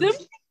because them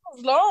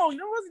was long.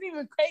 There wasn't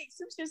even cakes.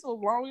 Them shits was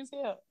long as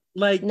hell.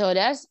 Like no,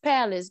 that's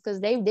pallets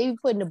because they be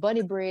putting the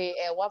bunny bread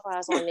at Waffle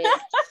House on there.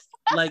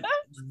 Like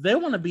they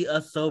want to be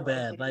us so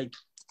bad. Like,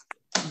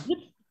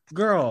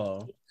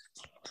 girl,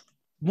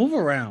 move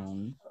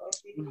around.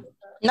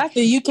 Not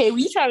the UK.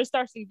 We try to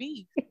start some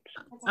beef.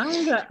 I'm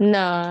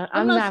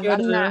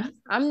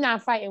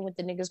not fighting with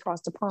the niggas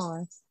across the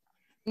pond.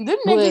 Them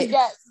niggas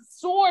got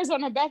swords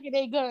on the back of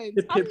their guns.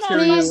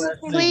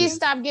 Please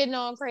stop getting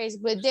on crazy.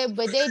 But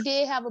they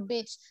did have a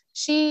bitch.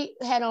 She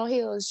had on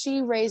heels.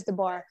 She raised the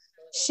bar.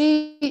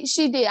 She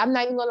did. I'm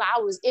not even gonna lie.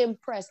 I was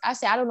impressed. I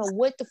said, I don't know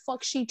what the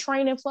fuck she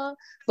training for,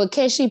 but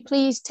can she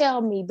please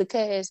tell me?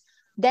 Because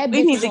that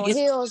bitch was on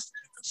heels.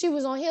 She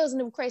was on heels in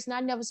them crates, and I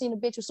never seen a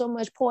bitch with so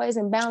much poise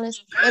and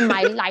balance in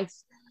my life.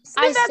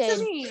 I said,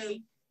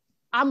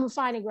 I'm a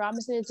finding girl. I'm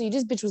gonna send it to you.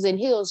 This bitch was in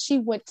heels. She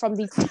went from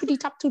the tippity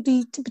top to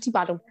the tippity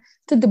bottom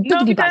to the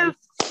bippity bottom.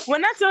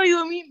 When I tell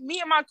you, me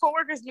and my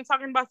coworkers been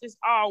talking about this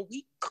all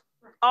week.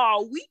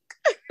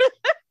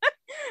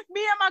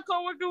 Me and my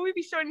coworker, we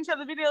be showing each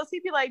other videos. He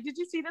be like, "Did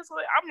you see this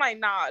one?" I'm like,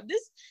 "Nah."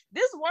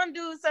 This one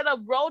dude set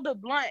up roll the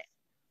blunt.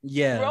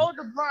 Yeah, roll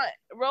the blunt.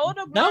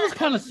 That was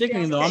kind of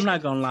sickening, though. I'm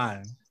not gonna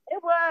lie.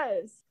 It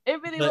was.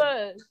 It really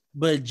was.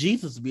 But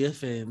Jesus be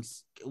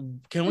offense.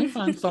 Can we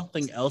find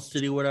something else to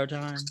do with our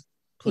time?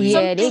 Please?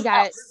 Yeah, they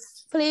got.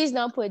 Please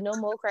don't put no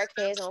more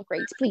crackheads on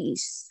crates,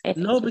 please.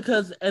 No,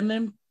 because and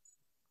then.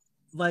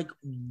 Like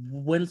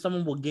when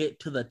someone will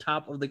get to the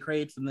top of the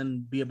crates and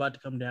then be about to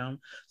come down,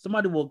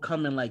 somebody will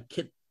come and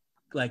kick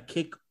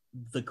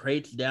the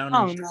crates down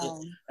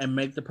and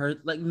make the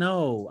person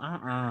no,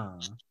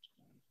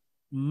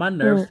 my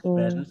nerves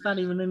bad. It's not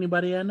even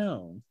anybody I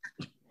know.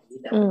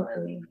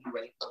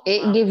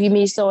 It gives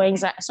me so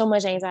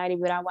much anxiety,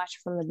 but I watch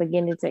it from the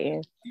beginning to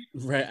end.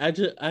 Right,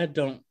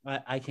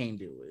 I can't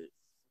do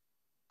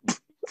it.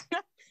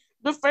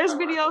 The first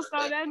video I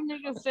saw, that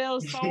nigga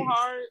fell so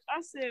hard.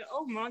 I said,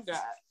 "Oh my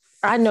god!"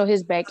 I know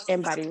his back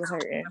and body was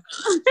hurting.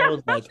 I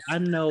was like, I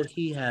know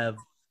he have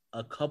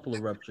a couple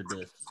of ruptured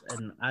discs,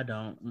 and I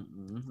don't.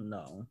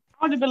 No.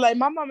 I would have been like,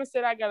 "My mama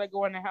said I gotta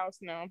go in the house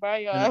now."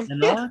 Bye, y'all.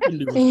 And all I can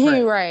do is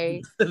pray.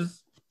 Right.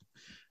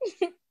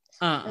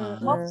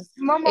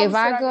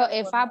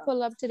 If I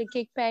pull up to the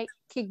kickback,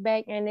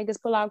 and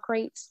niggas pull out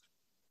crates,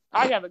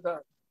 I gotta go.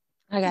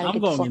 I gotta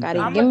get the fuck out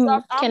of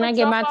here. Can I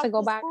get my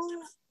to-go box?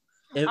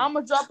 I'm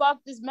gonna drop off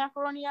this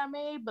macaroni I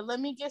made, but let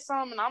me get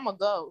some and I'm gonna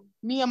go.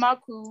 Me and my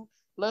crew,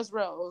 let's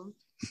roll.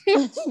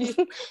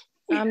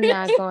 I'm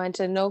not going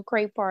to no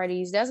crate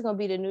parties. That's gonna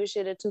be the new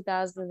shit of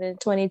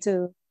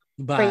 2022.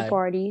 Crate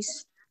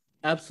parties.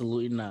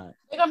 Absolutely not.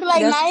 They're gonna be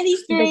like 90s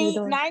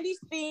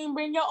theme.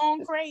 Bring your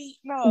own crate.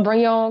 No,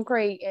 bring your own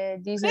crate,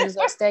 and these niggas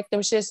gonna stack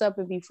them shits up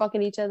and be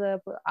fucking each other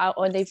up out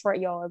on their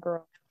front yard,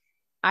 girl.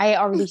 I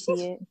already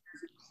see it.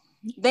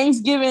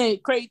 Thanksgiving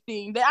crate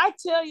thing. I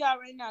tell y'all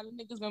right now, the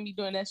niggas gonna be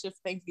doing that shit for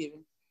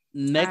Thanksgiving.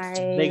 Next,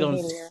 they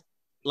gonna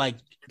like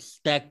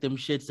stack them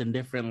shits in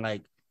different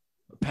like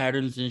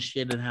patterns and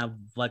shit, and have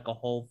like a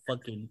whole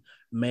fucking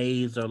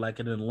maze or like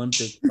an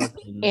Olympic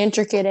fucking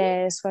intricate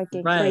ass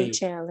fucking crate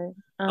challenge.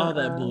 All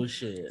that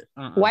bullshit.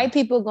 White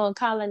people gonna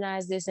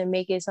colonize this and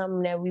make it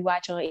something that we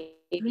watch on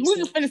ABC. We're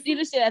just gonna see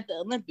this shit at the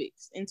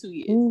Olympics in 2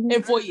 years,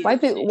 in 4 years.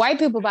 White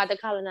people about to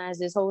colonize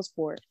this whole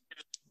sport.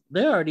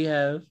 They already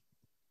have.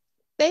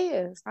 They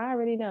is. I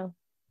already know.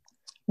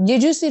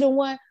 Did you see the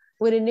one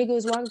where the nigga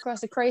was walking across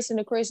the crate and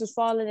the crate was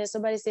falling and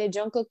somebody said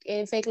Jungkook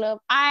and Fake Love?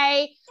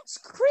 I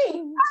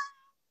screamed.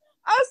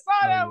 I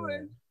saw that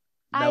one.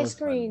 I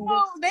screamed.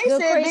 The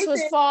crate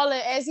was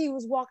falling as he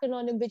was walking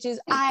on them bitches.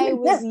 I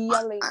was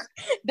yelling.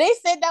 They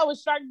said that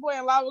was Shark Boy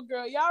and Lava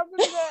Girl. Y'all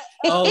remember that?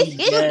 Oh,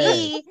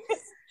 yeah.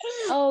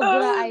 Oh,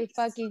 girl, I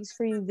fucking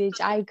screamed,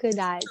 bitch. I could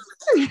not.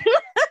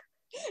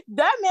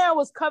 That man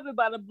was covered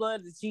by the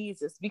blood of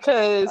Jesus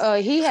because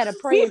he had a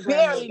praying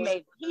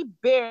grandmother. He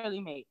barely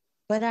made it.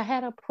 But I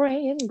had a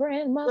praying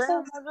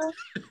grandmother.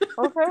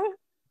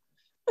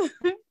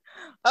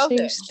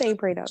 Okay. Stay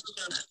prayed up.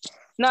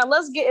 Now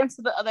let's get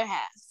into the other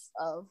half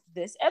of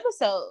this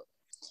episode.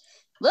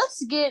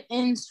 Let's get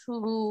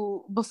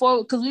into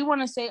because I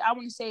want to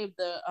save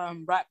the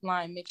rap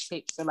line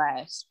mixtapes for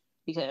last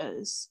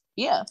because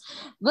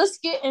let's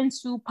get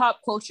into pop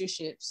culture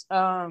shifts.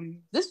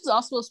 This was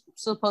also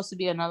supposed to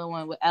be another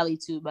one with Ali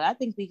too, but I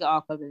think we can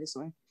all cover this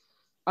one.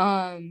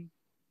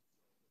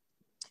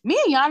 Me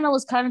and Yana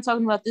was kind of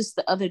talking about this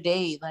the other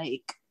day,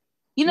 like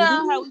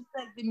how we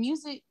like the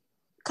music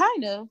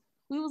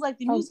we was like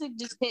the music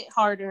just hit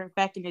harder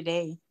back in the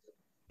day.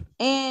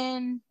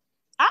 And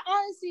I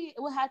honestly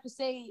would have to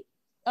say,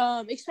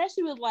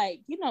 especially with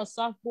like,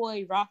 soft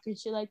boy rock and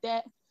shit like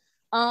that.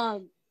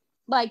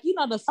 Like,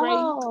 the phrase,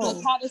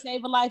 the how to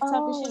save a life type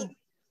of shit.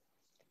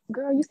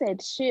 Girl, you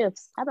said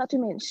shifts. I thought you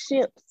meant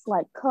ships,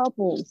 like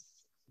couples.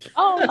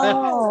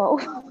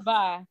 Oh.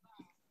 Bye.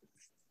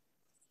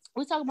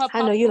 We talking about.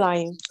 I know you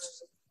lying.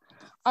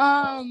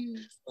 I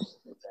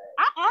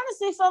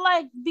honestly feel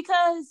like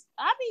because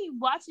I be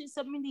watching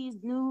some of these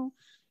new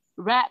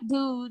rap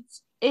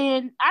dudes,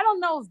 and I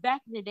don't know if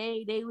back in the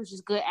day they was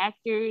just good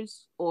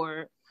actors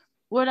or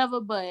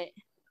whatever, but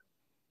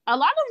a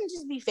lot of them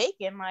just be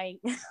faking. Like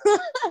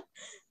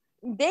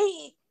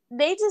they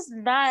just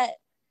not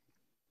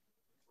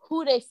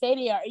who they say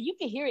they are. You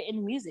can hear it in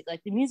the music.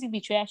 Like the music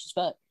be trash as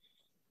fuck.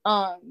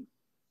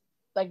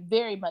 Like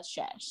very much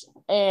trash.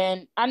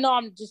 And I know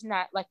I'm just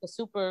not like a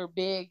super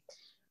big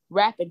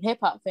rap and hip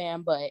hop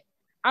fan, but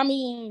I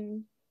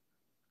mean,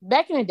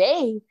 back in the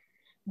day,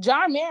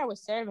 John Mayer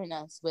was serving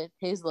us with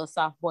his little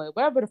soft boy,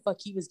 whatever the fuck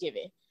he was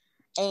giving.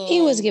 And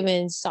he was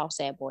giving soft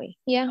sad boy.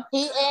 Yeah.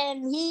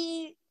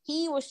 He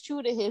was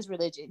true to his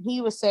religion. He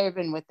was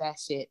serving with that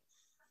shit.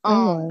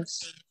 I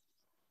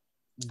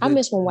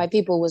miss when white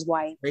people was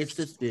white.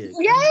 Racist dick.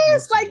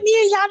 Yes, like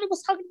me and Yana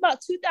was talking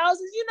about 2000s.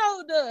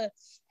 The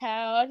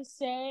how to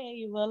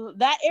say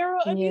that era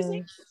of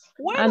music.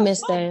 Where the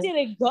fuck did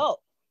it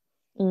go?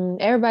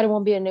 Everybody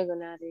won't be a nigga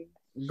nowadays.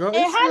 Girl,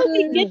 and how did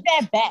we get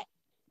that back?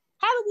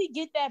 How did we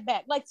get that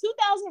back? Like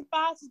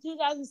 2005 to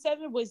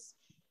 2007 was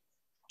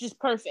just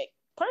perfect.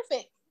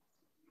 Perfect.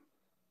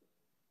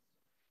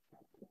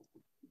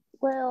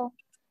 Well,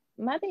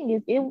 my thing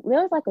is, there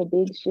was like a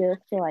big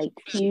shift to like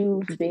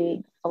huge,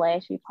 big,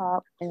 flashy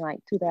pop in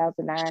like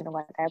 2009 and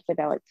like after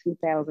that, like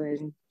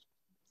 2010-ish,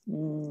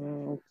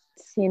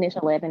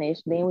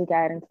 11-ish. Then we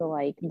got into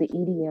like the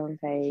EDM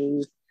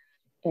phase.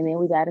 And then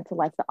we got into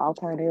like the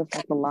alternatives,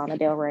 like the Lana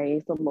Del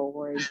Rey's, the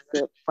Lords,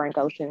 the Frank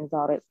Oceans,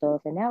 all that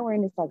stuff. And now we're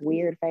in this like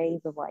weird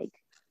phase of like,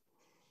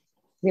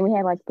 then we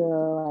had like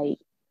the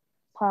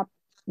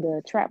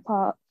trap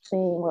pop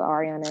thing with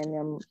Ariana and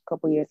them a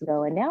couple years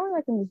ago. And now we're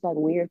like in this like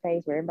weird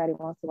phase where everybody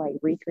wants to like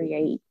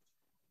recreate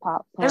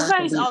pop.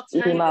 Everybody's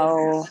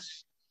emo.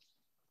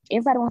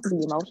 Everybody wants to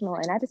be emotional.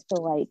 And I just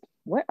feel like,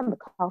 where are the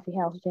coffee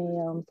house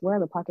jams? Where are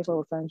the pocket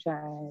full of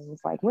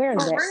sunshines? Like, where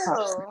is that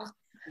pop?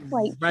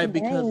 Like, right,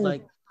 because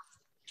like,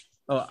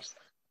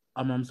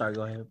 I'm sorry,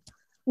 go ahead.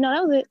 No,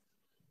 that was it.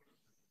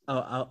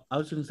 I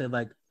was gonna say,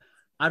 like,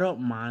 I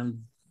don't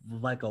mind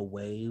like a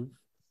wave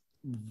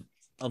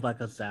of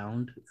like a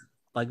sound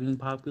like being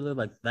popular,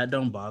 like that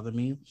don't bother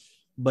me,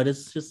 but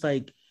it's just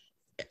like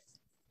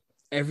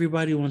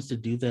everybody wants to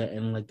do that,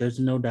 and like there's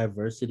no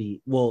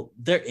diversity. Well,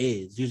 there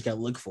is, you just gotta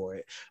look for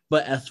it.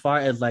 But as far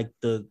as like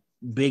the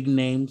big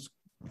names,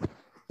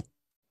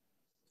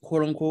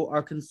 quote unquote,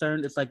 are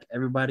concerned, it's like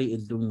everybody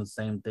is doing the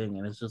same thing,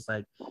 and it's just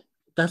like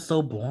that's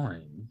so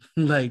boring.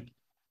 Like,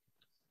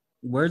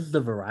 where's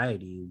the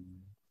variety?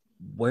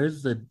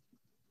 Where's the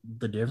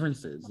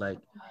differences? Like,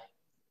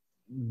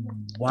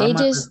 why am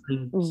I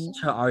listening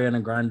to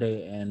Ariana Grande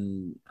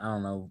and I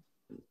don't know,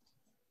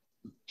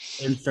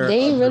 insert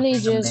they really the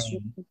just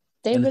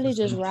same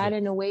riding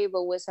shit. the wave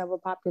of whatever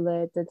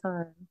popular at the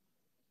time.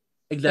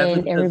 Exactly.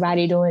 And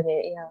everybody doing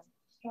it, yeah.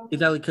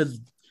 Exactly, because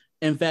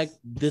in fact,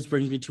 this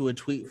brings me to a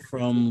tweet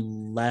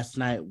from last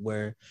night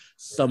where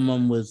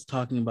someone was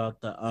talking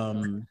about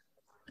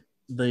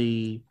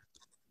the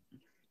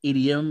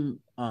EDM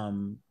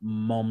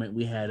moment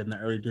we had in the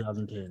early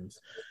 2010s,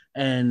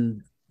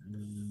 and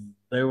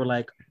they were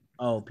like,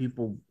 "Oh,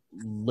 people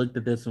looked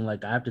at this and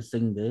like, I have to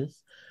sing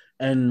this,"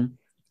 and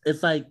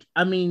it's like,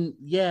 I mean,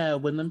 yeah,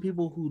 when them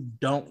people who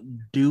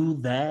don't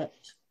do that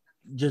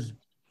just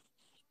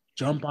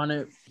jump on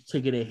it to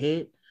get a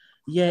hit,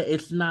 yeah,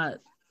 it's not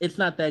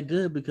that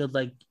good because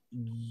like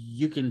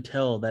you can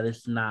tell that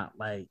it's not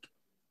like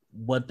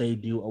what they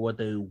do or what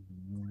they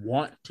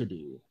want to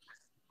do.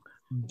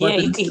 But yeah,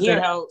 you can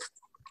hear how.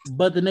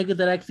 But the niggas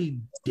that actually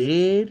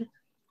did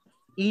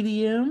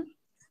EDM,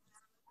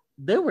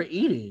 they were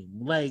eating.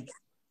 Like,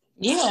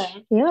 Yeah.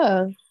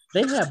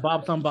 they had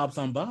bops on bops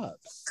on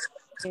bops.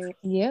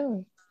 Yeah.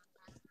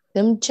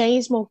 Them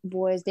chain smoker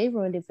boys, they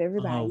ruined it for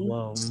everybody. Oh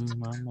well, I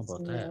don't know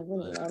about that.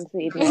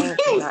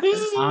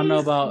 I I don't know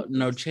about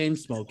no chain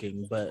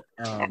smoking, but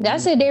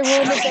that's it. They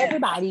ruined it for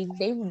everybody.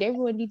 They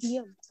ruined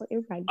EDM for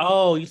everybody.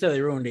 Oh, you said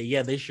they ruined it.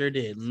 Yeah, they sure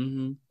did.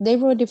 Mm-hmm. They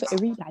ruined it for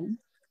everybody.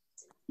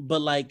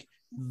 But like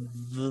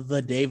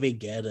the David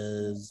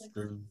Guettas,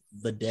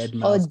 the Dead Oh,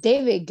 Mouse.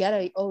 David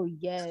Guetta. Oh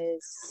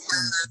yes,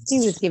 he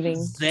was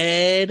giving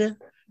Zed.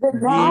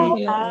 Now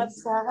I've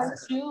got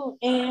you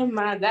in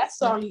my that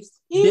song.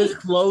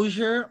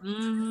 Disclosure.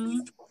 Mm-hmm.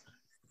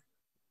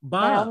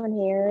 Bob.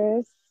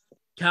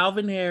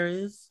 Calvin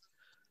Harris.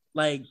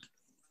 Like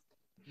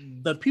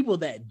the people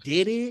that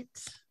did it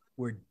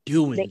were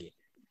doing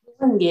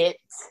it.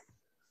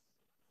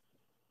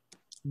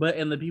 But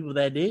and the people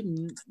that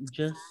didn't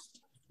just,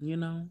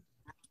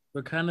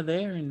 were kind of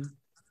there and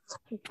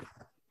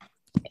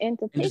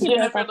to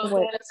Jennifer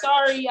Lopez.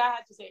 Sorry, I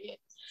had to say it.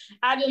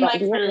 I didn't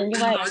like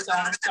her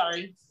song.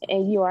 Sorry.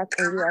 And you are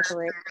correct.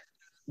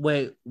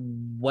 Wait,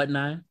 what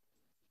 9?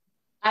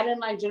 I didn't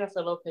like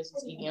Jennifer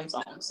Lopez's EDM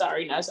song.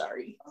 Sorry, not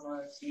sorry.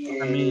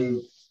 I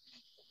mean,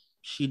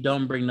 she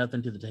don't bring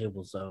nothing to the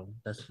table, so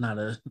it's not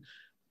a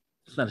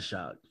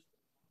shock.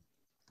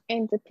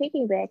 And to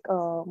piggyback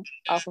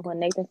off of what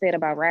Nathan said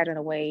about riding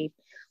a wave,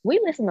 we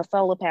listened to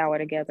Solar Power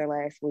together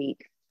last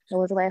week. It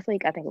was last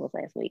week? I think it was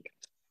last week.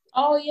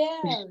 Oh,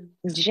 yeah.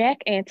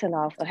 Jack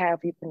Antonoff, or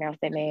however you pronounce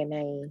that man's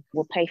name,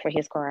 will pay for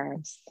his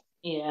crimes.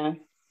 Yeah.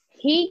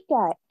 He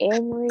got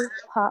every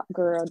pop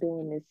girl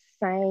doing the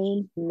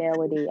same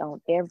melody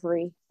on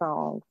every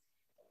song.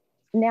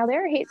 Now,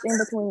 there are hits in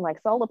between, like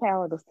Solar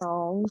Power, the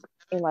song,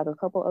 and like a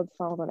couple other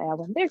songs on the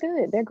album. They're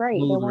good. They're great.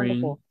 They're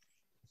wonderful.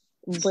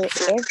 But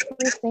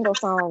every single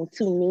song,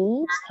 to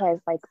me,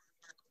 has like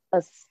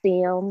a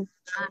stem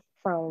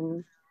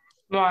from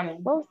like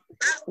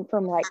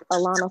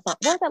Alana song.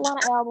 What was that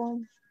Alana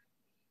album?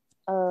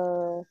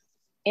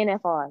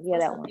 NFR. Yeah,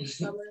 that one.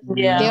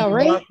 Yeah.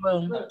 Right?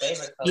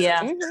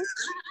 Yeah. Mm-hmm.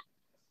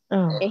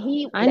 Oh,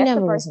 and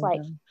that was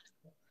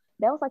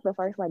like the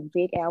first like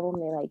big album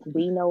that like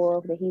we know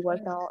of that he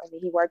worked on, and then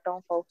he worked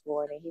on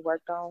Folklore, and then he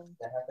worked on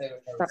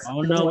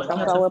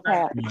Solar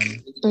Power,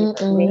 and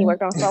then he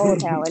worked on Solar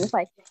Power, and it's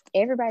like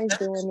everybody's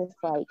doing this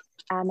like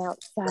I'm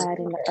outside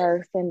and the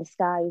earth and the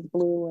sky is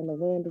blue and the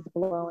wind is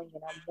blowing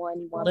and I'm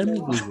one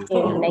woman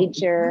in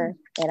nature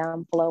and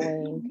I'm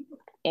flowing,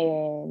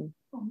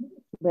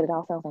 but it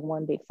all sounds like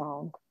one big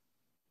song.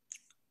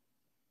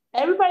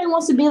 Everybody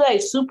wants to be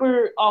like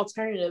super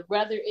alternative,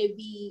 whether it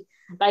be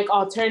like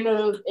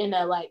alternative in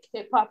a like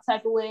hip hop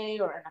type of way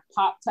or in a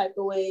pop type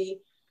of way.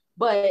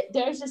 But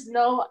there's just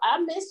no, I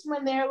miss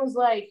when there was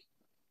like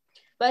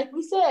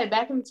we said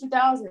back in the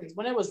 2000s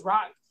when it was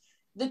rock.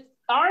 The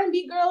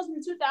R&B girls in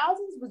the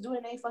 2000s was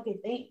doing their fucking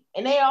thing.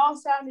 And they all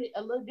sounded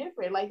a little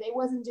different. Like they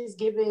wasn't just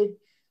giving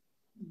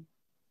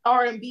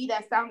R&B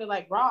that sounded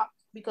like rock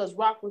because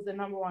rock was the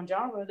number one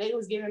genre. They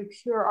was giving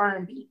pure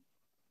R&B.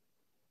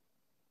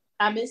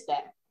 I miss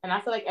that. And I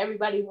feel like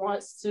everybody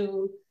wants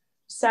to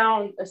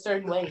sound a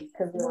certain way.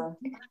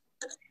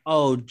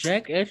 Oh,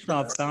 Jack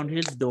Antonoff found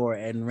his door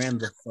and ran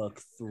the fuck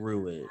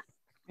through it.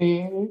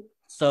 Mm-hmm.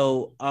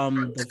 So,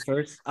 I'm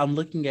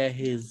looking at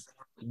his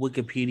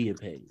Wikipedia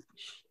page.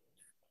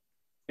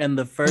 And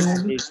the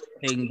first big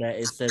thing that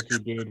it says he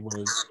did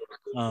was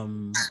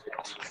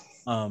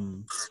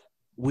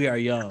We Are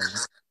Young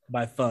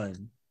by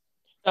Fun.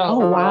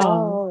 Oh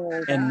wow.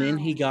 And then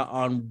he got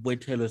on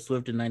with Taylor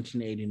Swift in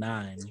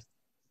 1989.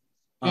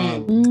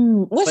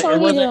 What song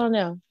he did on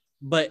there?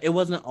 But it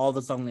wasn't all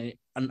the songs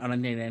on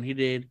 1989. He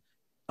did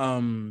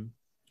Out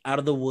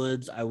of the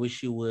Woods, I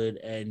Wish You Would,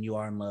 and You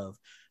Are in Love.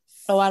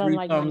 Oh, I don't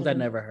like songs I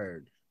never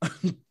heard.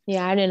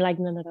 Yeah, I didn't like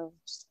none of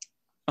those.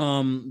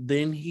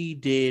 Then he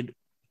did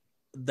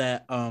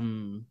that I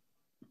Don't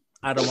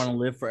Want to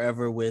Live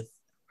Forever with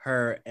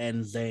her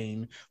and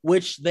Zayn,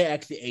 which they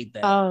actually ate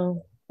that.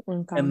 Oh,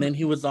 okay. And then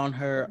he was on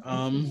her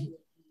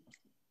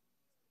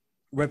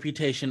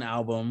Reputation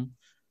album,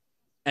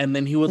 and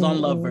then he was on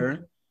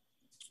Lover,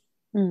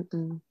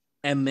 and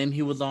then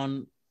he was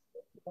on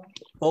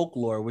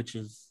Folklore, which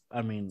is,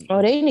 I mean,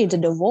 they need to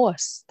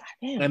divorce.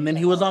 Damn. And then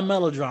he was on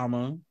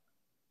Melodrama,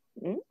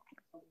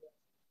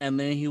 and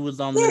then he was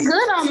on. He's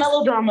good on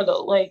Melodrama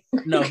though. Like,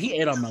 no, he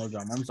ate on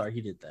Melodrama. I'm sorry,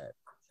 he did that.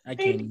 I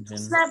can't even.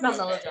 Snapped on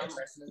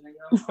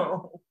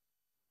Melodrama.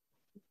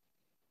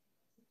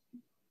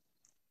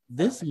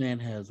 This man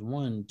has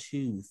 1,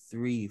 2,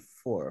 3,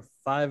 4,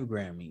 5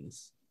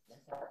 Grammys.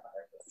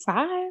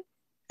 5?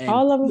 And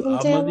all of them from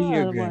Taylor? the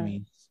Year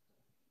Grammys.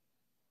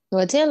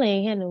 Well, Taylor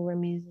ain't had no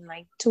Grammys in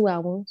like 2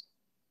 albums.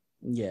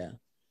 Yeah.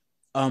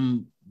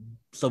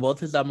 So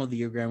both his Album of the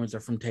Year Grammys are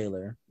from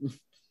Taylor.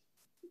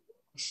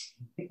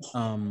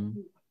 And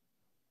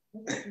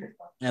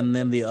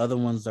then the other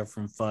ones are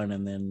from Fun,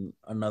 and then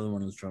another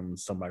one is from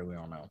somebody we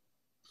don't know.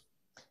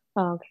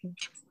 Oh, okay.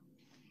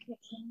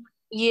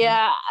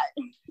 Yeah,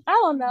 I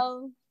don't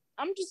know.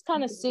 I'm just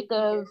kind of sick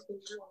of.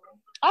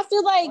 I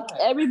feel like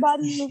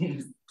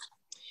everybody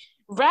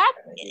rap.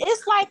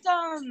 It's like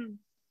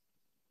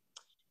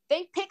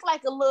they pick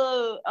like a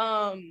little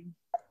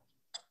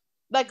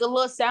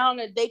sound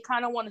that they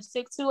kind of want to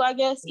stick to, I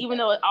guess, even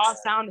though it all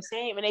sound the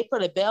same, and they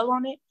put a bell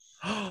on it,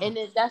 and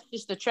then that's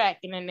just the track,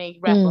 and then they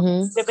rap on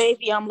the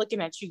baby. I'm looking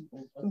at you,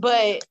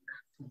 but.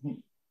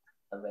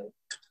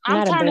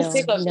 I'm kind of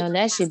sick of it. No,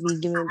 that should be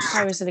giving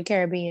Pirates of the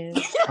Caribbean.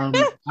 I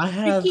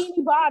have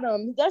Bikini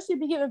Bottom. That should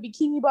be giving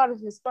Bikini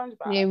Bottoms and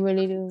SpongeBob. They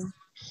really do.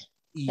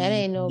 That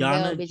ain't no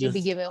bell, but you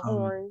be giving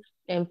horn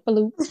and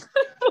flute.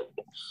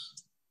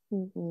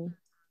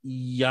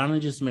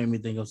 Yana just made me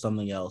think of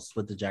something else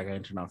with the Jack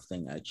Antonoff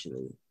thing,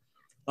 actually.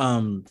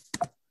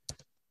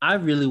 I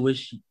really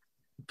wish,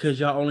 because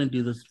y'all only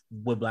do this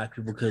with Black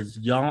people, because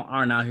y'all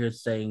aren't out here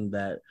saying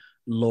that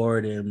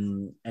Lord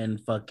and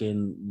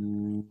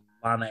fucking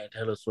Lana and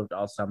Taylor Swift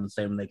all sound the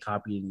same and they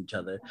copying each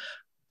other,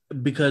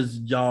 because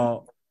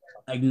y'all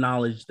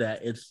acknowledge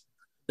that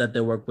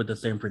they work with the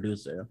same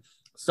producer.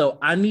 So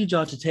I need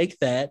y'all to take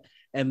that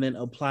and then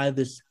apply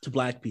this to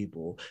Black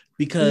people,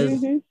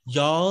 because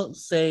y'all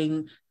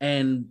saying,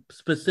 and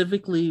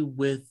specifically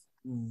with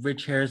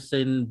Rich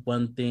Harrison,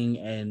 One Thing,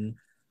 and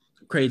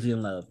Crazy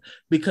in Love,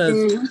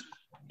 because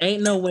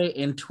ain't no way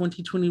in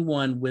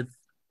 2021 with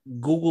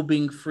Google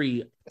being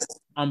free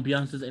on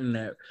Beyonce's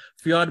internet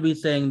for y'all to be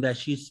saying that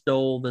she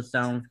stole the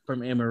sound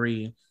from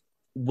Anne-Marie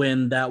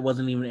when that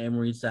wasn't even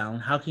Anne-Marie's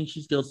sound. How can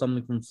she steal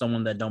something from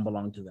someone that don't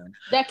belong to them?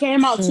 That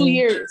came out 2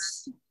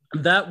 years.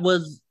 That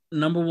was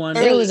number one.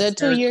 There was a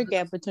 2-year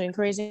gap between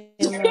Crazy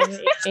in Love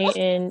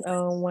and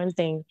One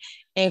Thing,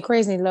 and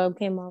Crazy in Love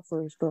came out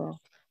first, girl.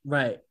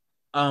 Right.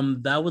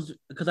 That was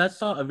because I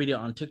saw a video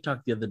on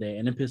TikTok the other day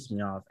and it pissed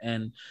me off,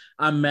 and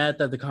I'm mad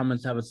that the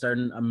comments have a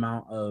certain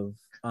amount of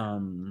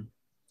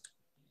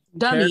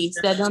dummies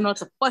that don't know what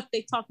the fuck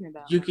they talking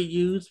about. You could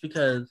use,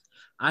 because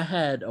I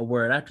had a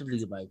word, I had to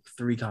leave like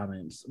 3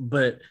 comments,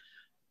 but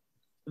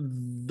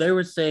they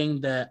were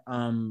saying that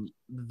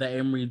that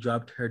Emery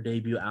dropped her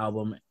debut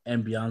album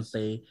and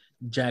Beyonce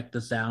jacked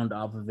the sound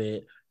off of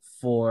it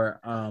for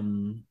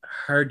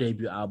her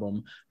debut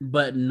album,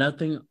 but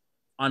nothing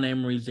on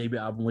Emery's debut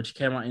album, which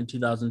came out in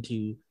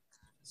 2002,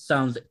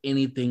 sounds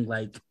anything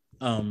like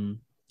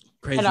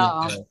Crazy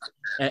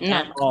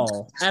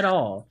at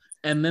all.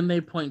 And then they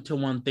point to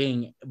One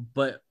Thing,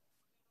 but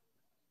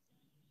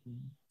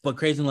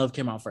Crazy in Love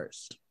came out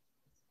first.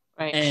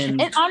 Right. And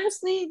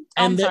honestly,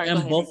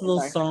 both of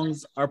those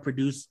songs are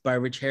produced by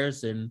Rich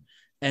Harrison,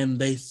 and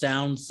they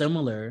sound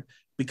similar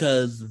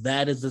because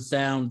that is the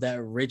sound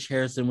that Rich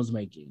Harrison was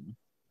making.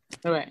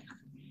 All right.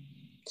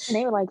 And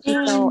they were like, she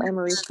stole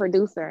Emery's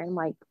producer, and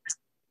like,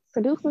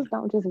 producers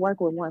don't just work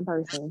with one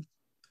person.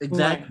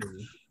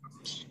 Exactly.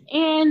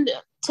 And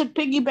to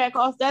piggyback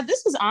off that,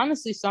 this is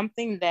honestly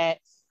something that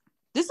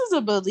this is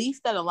a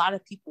belief that a lot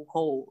of people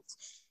hold,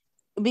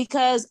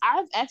 because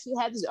I've actually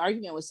had this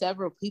argument with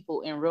several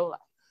people in real life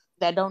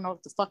that don't know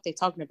what the fuck they're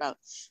talking about.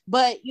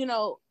 But, you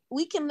know,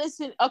 we can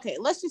listen. Okay,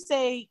 let's just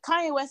say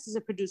Kanye West is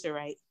a producer,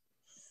 right?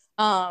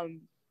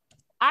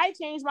 I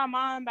Changed My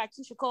Mind by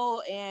Keisha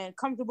Cole and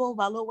Comfortable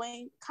by Lil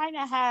Wayne kind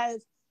of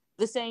have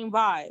the same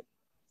vibe.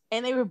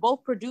 And they were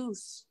both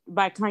produced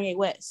by Kanye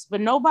West.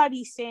 But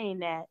nobody's saying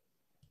that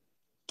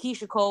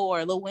Keisha Cole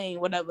or Lil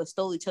Wayne, whatever,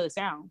 stole each other's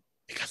sound.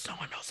 Because no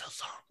one knows those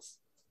songs.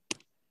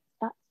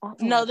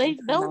 No, they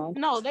don't.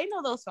 No, they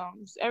know those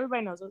songs.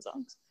 Everybody knows those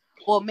songs.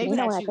 Well, maybe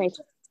not you.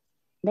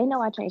 They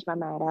know I Changed My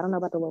Mind. I don't know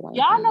about the Lil Wayne.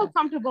 Y'all know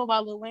Comfortable by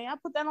Lil Wayne. I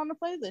put that on the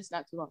playlist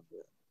not too long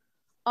ago.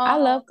 I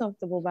love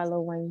Comfortable by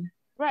Lil Wayne.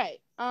 Right.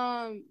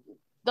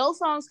 Those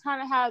songs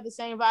kind of have the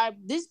same vibe.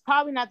 This is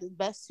probably not the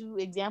best 2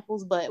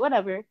 examples, but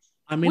whatever.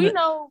 I mean, we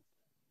know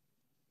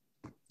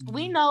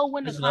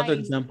when there's another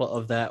example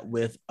of that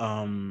with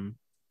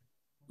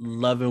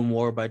Love and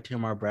War by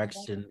Tamar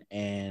Braxton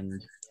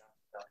and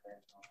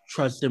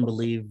Trust and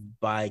Believe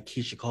by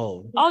Keisha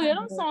Cole. Oh yeah,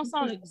 those songs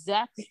sound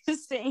exactly the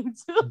same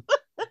too.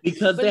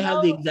 Because they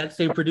have the exact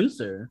same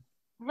producer.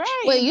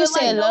 Right. Wait, you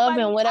said Love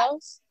and what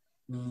else?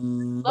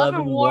 Love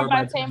and War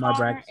by Tamar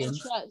Braxton. and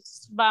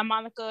Trust by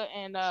Monica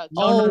and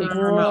No,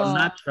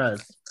 not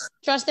Trust.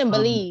 Trust and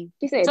Believe.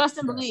 She said Trust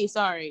and Believe,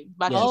 sorry.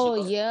 By Yeah. Keisha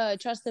Cole. Yeah,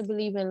 Trust and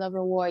Believe in Love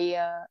and War.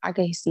 Yeah, I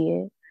can see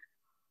it.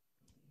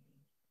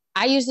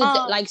 I used to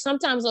like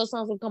sometimes those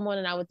songs would come on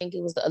and I would think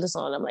it was the other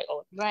song. I'm like,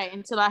 oh, right,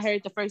 until I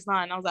heard the first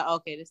line, I was like,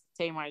 okay, this is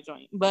Tamar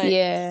joint. But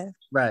yeah,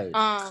 right.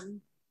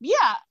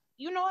 Yeah,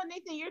 you know what,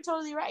 Nathan, you're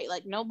totally right.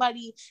 Like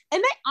nobody,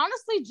 and they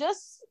honestly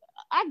just,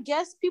 I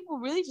guess people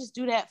really just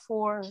do that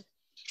for,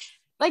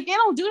 like they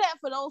don't do that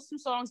for those two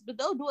songs, but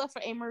they'll do it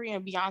for Amerie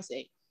and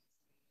Beyonce.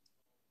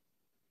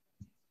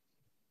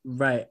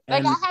 Right.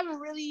 Like I haven't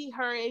really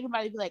heard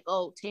anybody be like,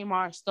 oh,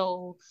 Tamar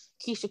stole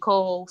Keisha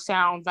Cole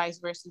sound, vice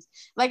versa.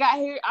 Like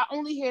I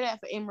only hear that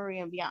for Amerie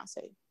and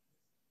Beyonce.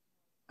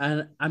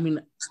 And I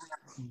mean,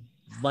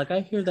 like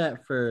I hear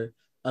that for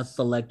a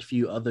select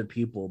few other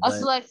people. But a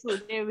select few,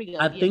 there we go.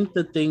 I think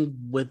the thing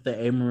with the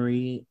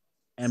Amerie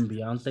and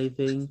Beyonce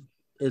thing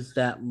is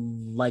that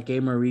like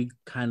Amerie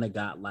kind of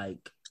got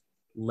like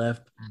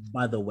left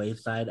by the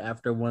wayside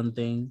after one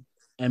thing,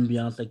 and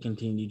Beyonce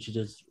continued to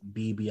just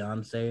be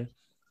Beyonce.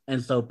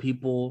 And so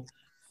people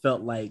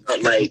felt like,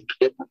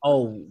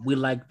 oh, we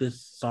like this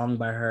song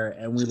by her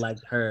and we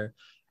liked her,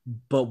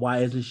 but why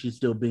isn't she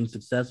still being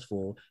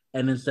successful?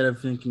 And instead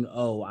of thinking,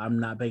 oh, I'm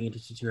not paying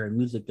attention to her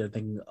music, they're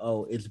thinking,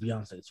 oh, it's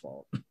Beyonce's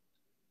fault.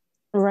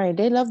 Right.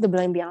 They love to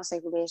blame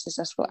Beyonce for being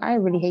successful. I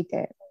really hate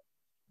that.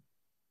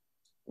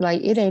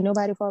 Like, it ain't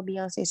nobody fault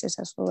Beyonce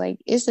successful. Like,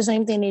 it's the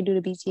same thing they do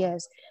to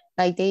BTS.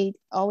 Like, they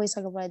always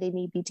talk about they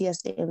need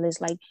BTS to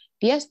enlist. Like,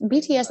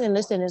 BTS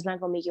enlisting is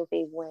not going to make your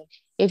fave win.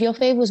 If your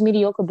fave was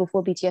mediocre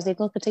before BTS, they're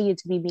going to continue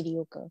to be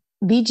mediocre.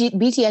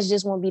 BTS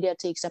just won't be there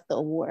to accept the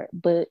award,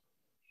 but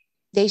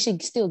they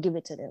should still give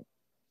it to them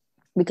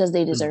because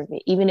they deserve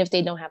it, even if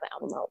they don't have an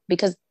album out.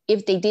 Because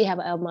if they did have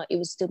an album out, it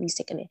would still be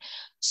sickening.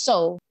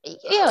 So,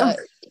 yeah,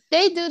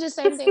 they do the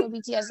same thing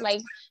with BTS.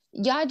 Like,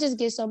 y'all just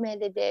get so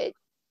mad that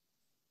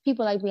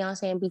people like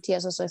Beyonce and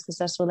BTS are so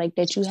successful, like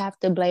that you have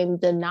to blame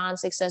the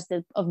non-success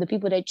of the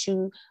people that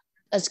you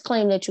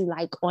claim that you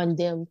like on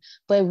them.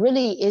 But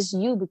really, it's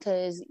you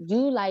because you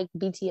like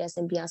BTS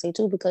and Beyonce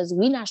too, because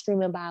we not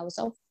streaming by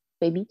ourselves,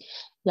 baby.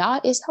 Y'all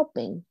is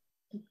helping.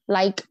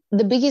 Like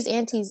the biggest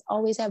aunties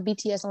always have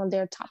BTS on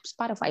their top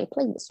Spotify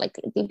playlist. Like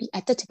they be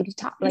at the tippity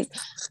top. Like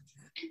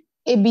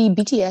it be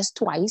BTS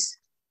twice,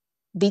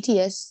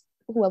 BTS,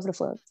 whoever the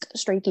fuck,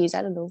 Stray Kids,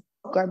 I don't know,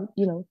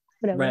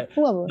 whatever, right.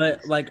 Whoever.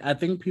 But like I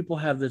think people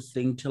have this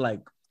thing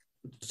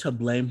to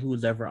blame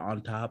who's ever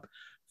on top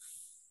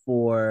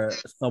for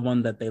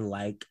someone that they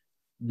like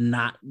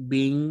not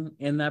being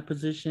in that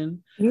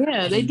position.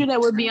 Yeah, they do that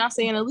with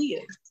Beyonce and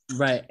Aaliyah.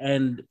 Right.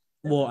 And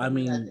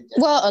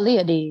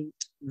Aaliyah did.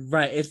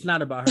 Right, it's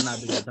not about her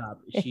not being on top.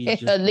 She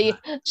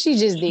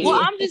just did. Well,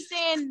 I'm just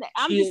saying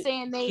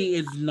she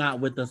is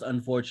not with us,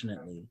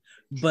 unfortunately.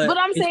 But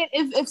I'm saying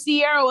if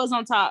Sierra was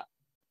on top,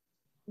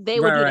 they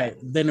would do that.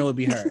 Then it would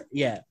be her.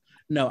 Yeah.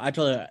 No, I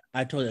totally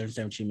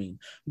understand what you mean.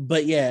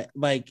 But yeah,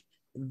 like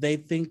they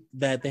think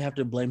that they have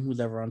to blame who's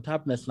ever on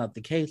top, and that's not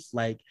the case.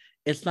 Like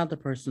it's not the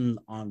person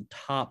on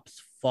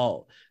top's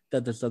fault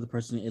that this other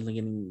person isn't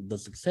getting the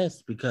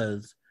success,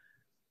 because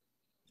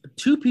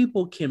two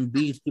people can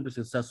be super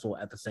successful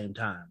at the same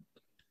time.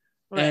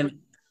 Right. And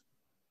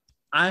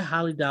I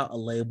highly doubt a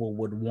label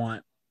would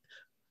want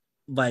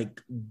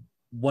like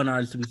one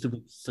artist to be super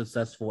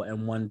successful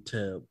and one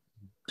to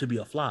be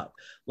a flop.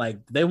 Like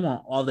they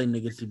want all their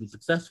niggas to be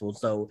successful.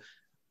 So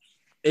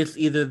it's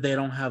either they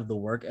don't have the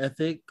work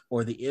ethic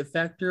or the it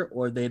factor,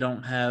 or they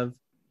don't have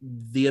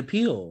the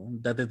appeal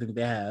that they think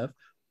they have,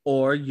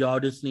 or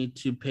y'all just need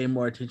to pay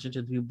more attention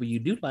to the people you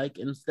do like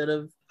instead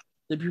of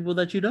the people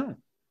that you don't.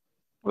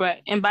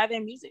 Right, and buy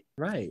their music.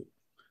 Right,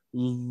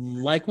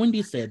 like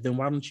Wendy said. Then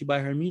why don't you buy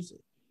her music?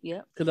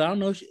 Yeah, because I don't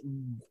know.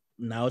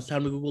 Now it's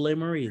time to Google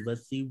Amerie.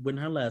 Let's see when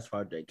her last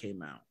project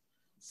came out.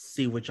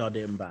 See what y'all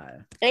didn't buy.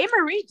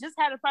 Amerie just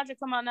had a project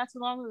come out not too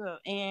long ago,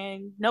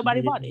 and nobody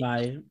bought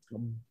it.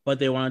 But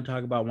they want to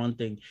talk about one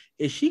thing.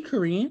 Is she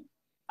Korean?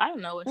 I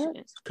don't know what she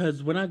is.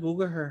 Because when I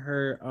Google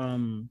her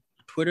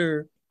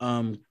Twitter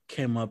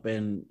came up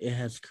and it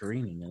has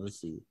Korean in it.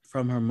 Let's see.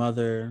 From her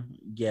mother.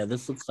 Yeah,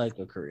 this looks like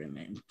a Korean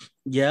name.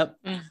 Yep.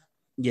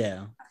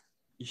 Yeah.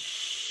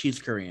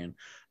 She's Korean.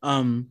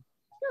 Never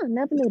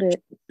knew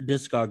that.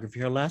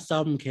 Discography. Her last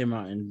album came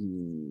out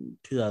in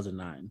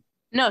 2009.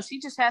 No, she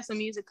just had some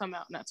music come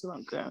out not too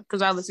long ago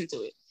because I listened to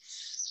it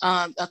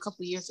a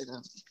couple years ago.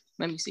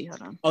 Let me see.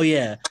 Hold on. Oh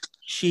yeah,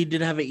 she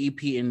did have an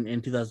EP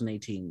in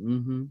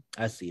 2018.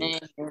 I see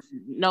it. And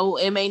no,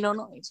 it made no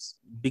noise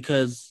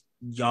because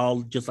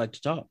y'all just like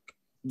to talk.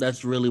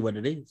 That's really what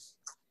it is.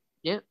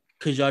 Yep.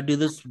 Because y'all do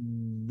this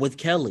with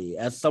Kelly.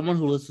 As someone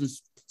who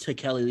listens to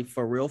Kelly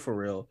for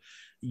real,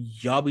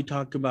 y'all be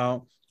talking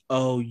about,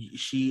 oh,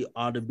 she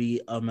ought to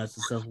be as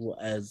successful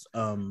as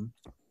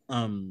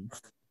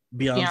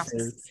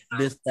Beyonce,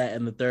 this, that,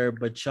 and the third,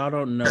 but y'all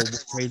don't know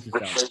what crazy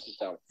sounds.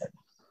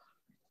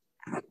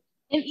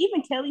 And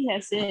even Kelly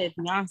has said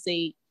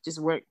Beyonce just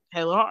worked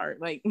hella hard.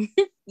 Like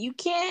you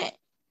can't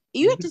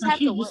You just have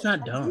she's to just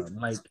not dumb.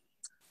 Like,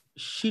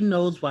 she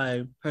knows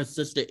why her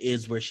sister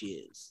is where she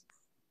is.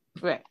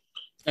 Right.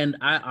 And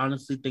I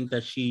honestly think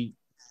that she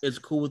is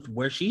cool with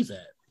where she's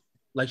at.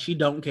 Like, she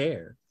don't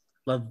care.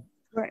 Like,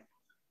 Right.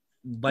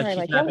 like Right, she's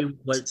like, happy with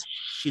what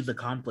she's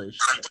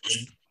accomplished.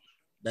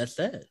 That's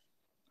it.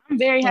 I'm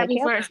very Like, happy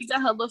for her. She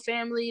got her little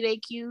family. They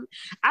cute.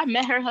 I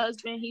met her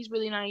husband. He's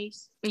really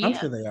nice. Yeah. I'm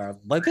sure they are.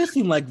 Like, they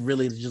seem like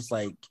really just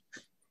like,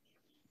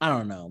 I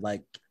don't know.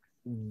 Like,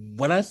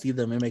 when I see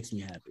them, it makes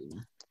me happy.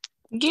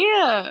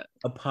 Yeah.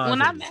 A positive.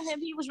 When I met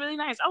him, he was really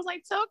nice. I was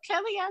like, tell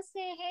Kelly I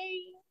said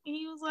hey. And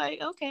he was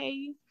like,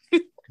 okay.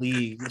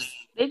 Please.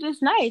 They're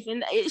just nice.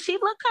 And she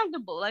looked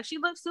comfortable. Like, she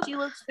looks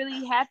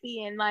really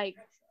happy and like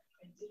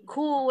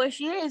cool where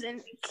she is.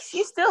 And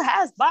she still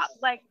has bop.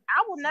 Like,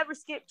 I will never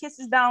skip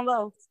Kisses Down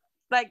Low.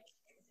 Like,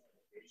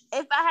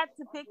 if I had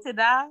to pick to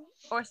die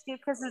or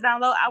skip Kisses Down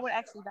Low, I would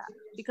actually die.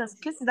 Because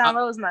Kisses Down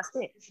Low is my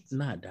shit.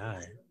 Not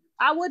die.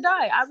 I would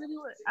die. I really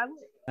would.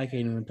 I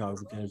can't even talk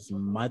because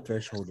my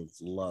threshold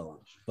is low.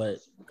 But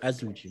I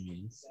see what you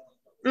mean.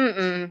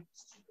 Mm-mm.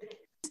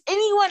 Does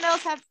anyone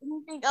else have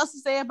anything else to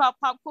say about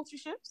pop culture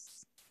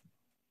ships?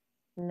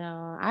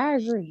 no, I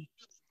agree.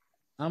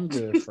 I'm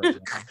good for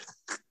it.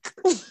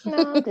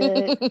 No, I'm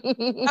good.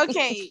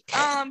 Okay.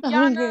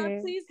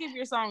 Yana, please give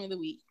your song of the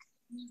week.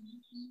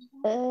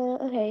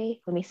 Okay.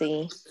 Let me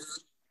see.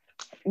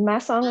 My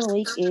song of the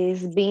week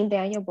is "Beam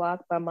Down Your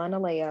Block" by Mona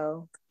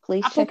Leo.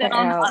 Please check her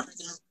out.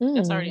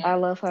 That's already. I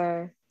love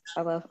her.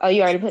 Oh,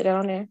 you already put that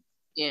on there?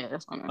 Yeah,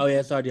 that's on there. Oh yeah,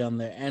 it's already on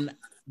there. And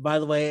by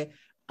the way,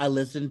 I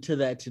listened to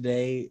that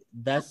today.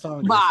 That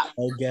song Bop. is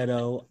so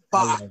ghetto.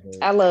 Bop. I love it.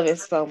 I love it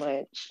so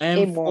much. And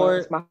it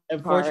warms my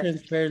for heart.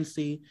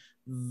 transparency,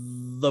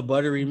 the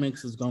Butter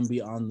remix is gonna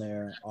be on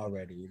there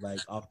already, like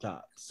off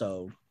top.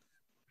 So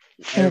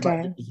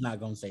everybody is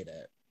not gonna say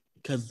that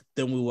because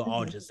then we will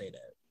all just say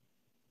that.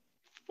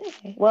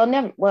 Okay.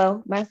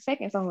 Well, my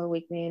second song of the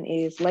week then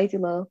is "Lazy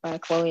Love" by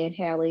Chloe and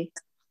Halle.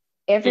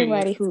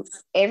 Everybody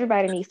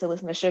needs to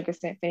listen to Sugar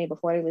Symphony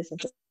before they listen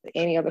to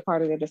any other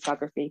part of their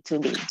discography, to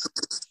me,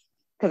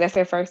 because that's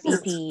their first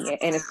EP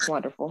and it's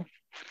wonderful.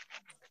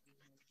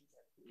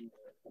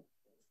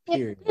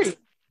 Period.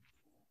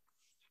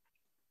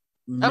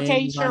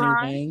 Okay,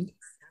 Sharon.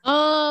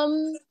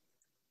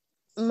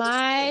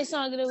 My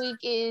song of the week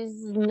is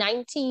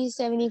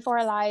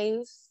 1974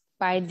 Live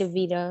by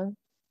Davida.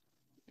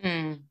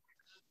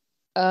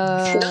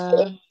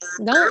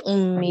 Don't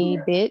me,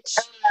 bitch.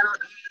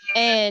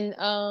 And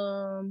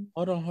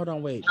hold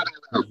on, wait.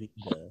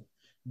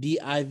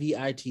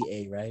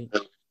 Divita, right?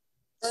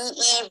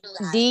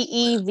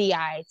 Devita.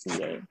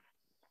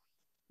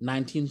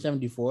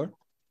 1974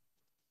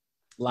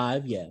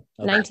 live, yeah. Okay.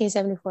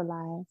 1974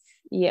 Live,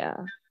 yeah.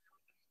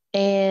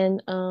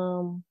 And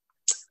I'm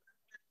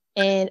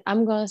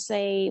gonna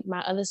say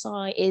my other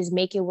song is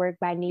 "Make It Work"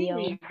 by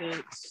Neo.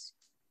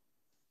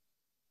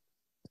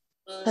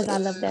 Because I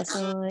love that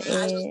song,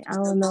 and I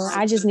don't know,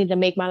 I just need to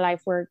make my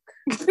life work.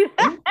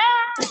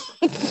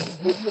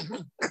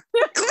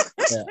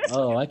 Yeah.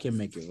 Oh, I can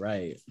make it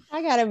right.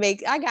 I gotta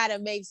make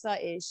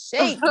something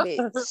shake,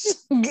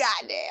 bitch.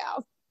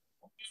 Goddamn.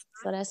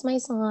 So that's my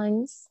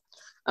songs.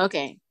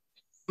 Okay,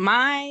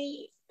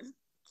 my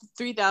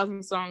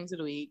 3,000 songs of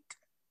the week.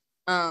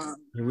 Here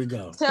we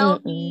go. Tell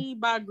Me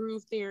by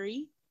Groove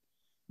Theory.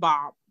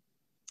 Bob.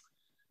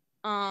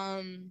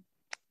 Can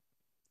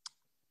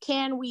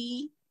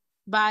We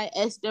by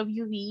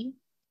SWV.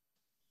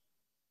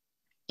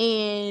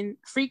 And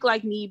Freak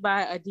Like Me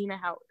by Adina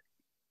Howard.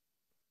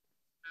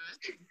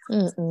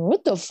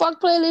 What the fuck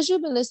playlist you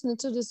been listening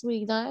to this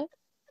week, Diane?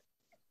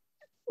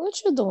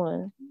 What you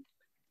doing?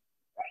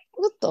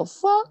 What the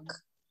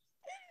fuck?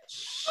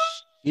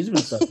 He's been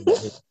sucking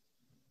it.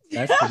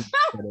 That's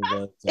what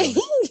it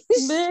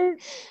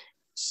was.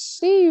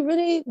 She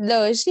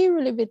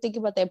really been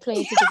thinking about that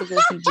plane ticket to go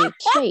see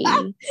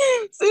JK.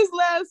 Since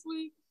last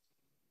week.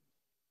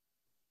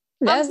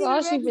 That's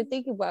all she been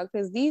thinking about,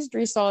 because these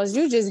 3 songs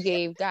you just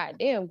gave,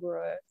 goddamn,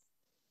 girl.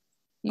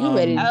 You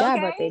ready to die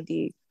about that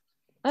dick.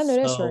 I know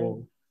that's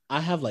right. I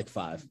have like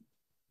 5.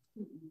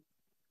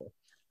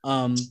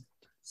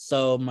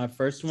 So my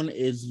first one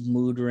is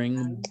Mood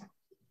Ring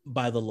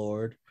by The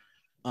Lord.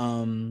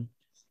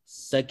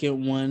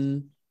 Second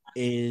one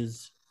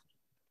is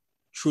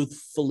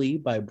Truthfully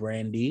by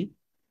Brandy.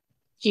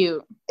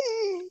 Cute.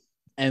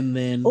 And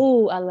then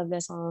I love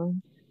that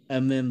song.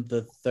 And then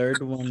the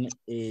third one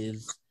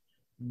is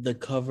the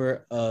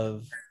cover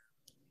of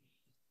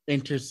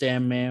Enter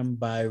Sandman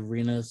by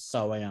Rina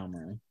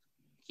Sawayama.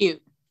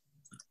 Cute.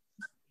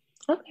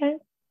 Okay.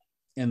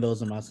 And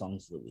those are my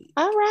songs of the week.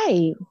 All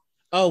right.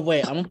 Oh,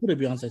 wait, I'm going to put a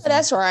Beyonce song.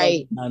 That's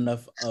right. Not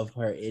enough of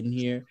her in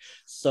here.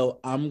 So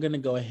I'm going to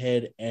go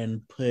ahead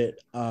and put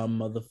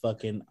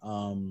motherfucking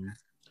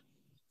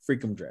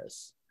Freakum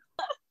Dress.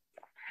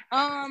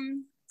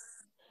 Thank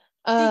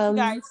you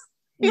guys.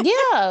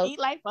 Yeah. Eat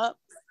life up.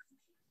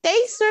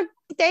 Thanks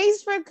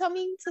for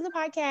coming to the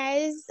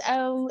podcast.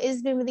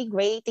 It's been really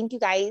great. Thank you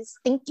guys.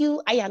 Thank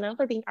you, Ayana,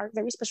 for being our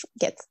very special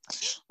guest.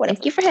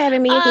 Thank you for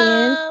having me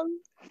again.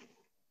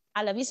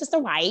 I love you, sister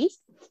wife.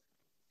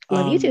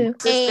 Love you too.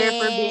 Sister,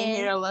 for being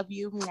here. I love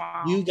you.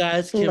 Wow. You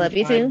guys can Love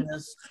you find too.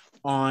 us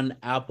on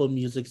Apple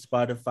Music,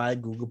 Spotify,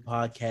 Google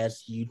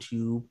Podcasts,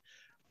 YouTube,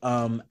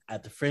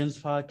 at the Friends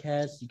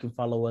Podcast. You can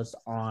follow us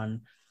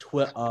on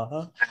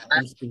Twitter,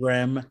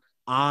 Instagram,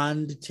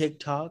 and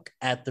TikTok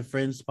at the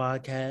Friends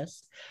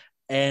Podcast.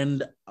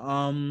 And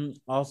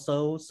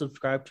also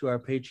subscribe to our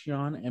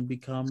Patreon and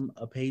become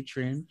a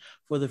patron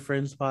for the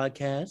Friends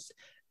Podcast.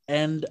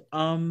 And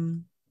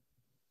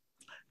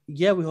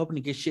yeah, we're hoping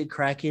to get shit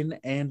cracking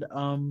and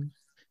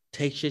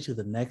take shit to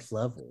the next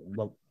level.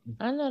 Well,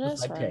 I know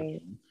that's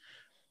right.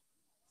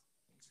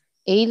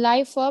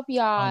 E-life up,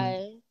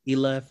 y'all.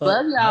 E-life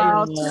up.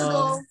 Love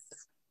y'all.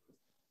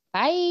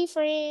 Bye,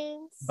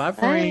 friends. Bye,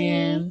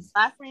 friends.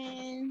 Bye,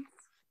 friends.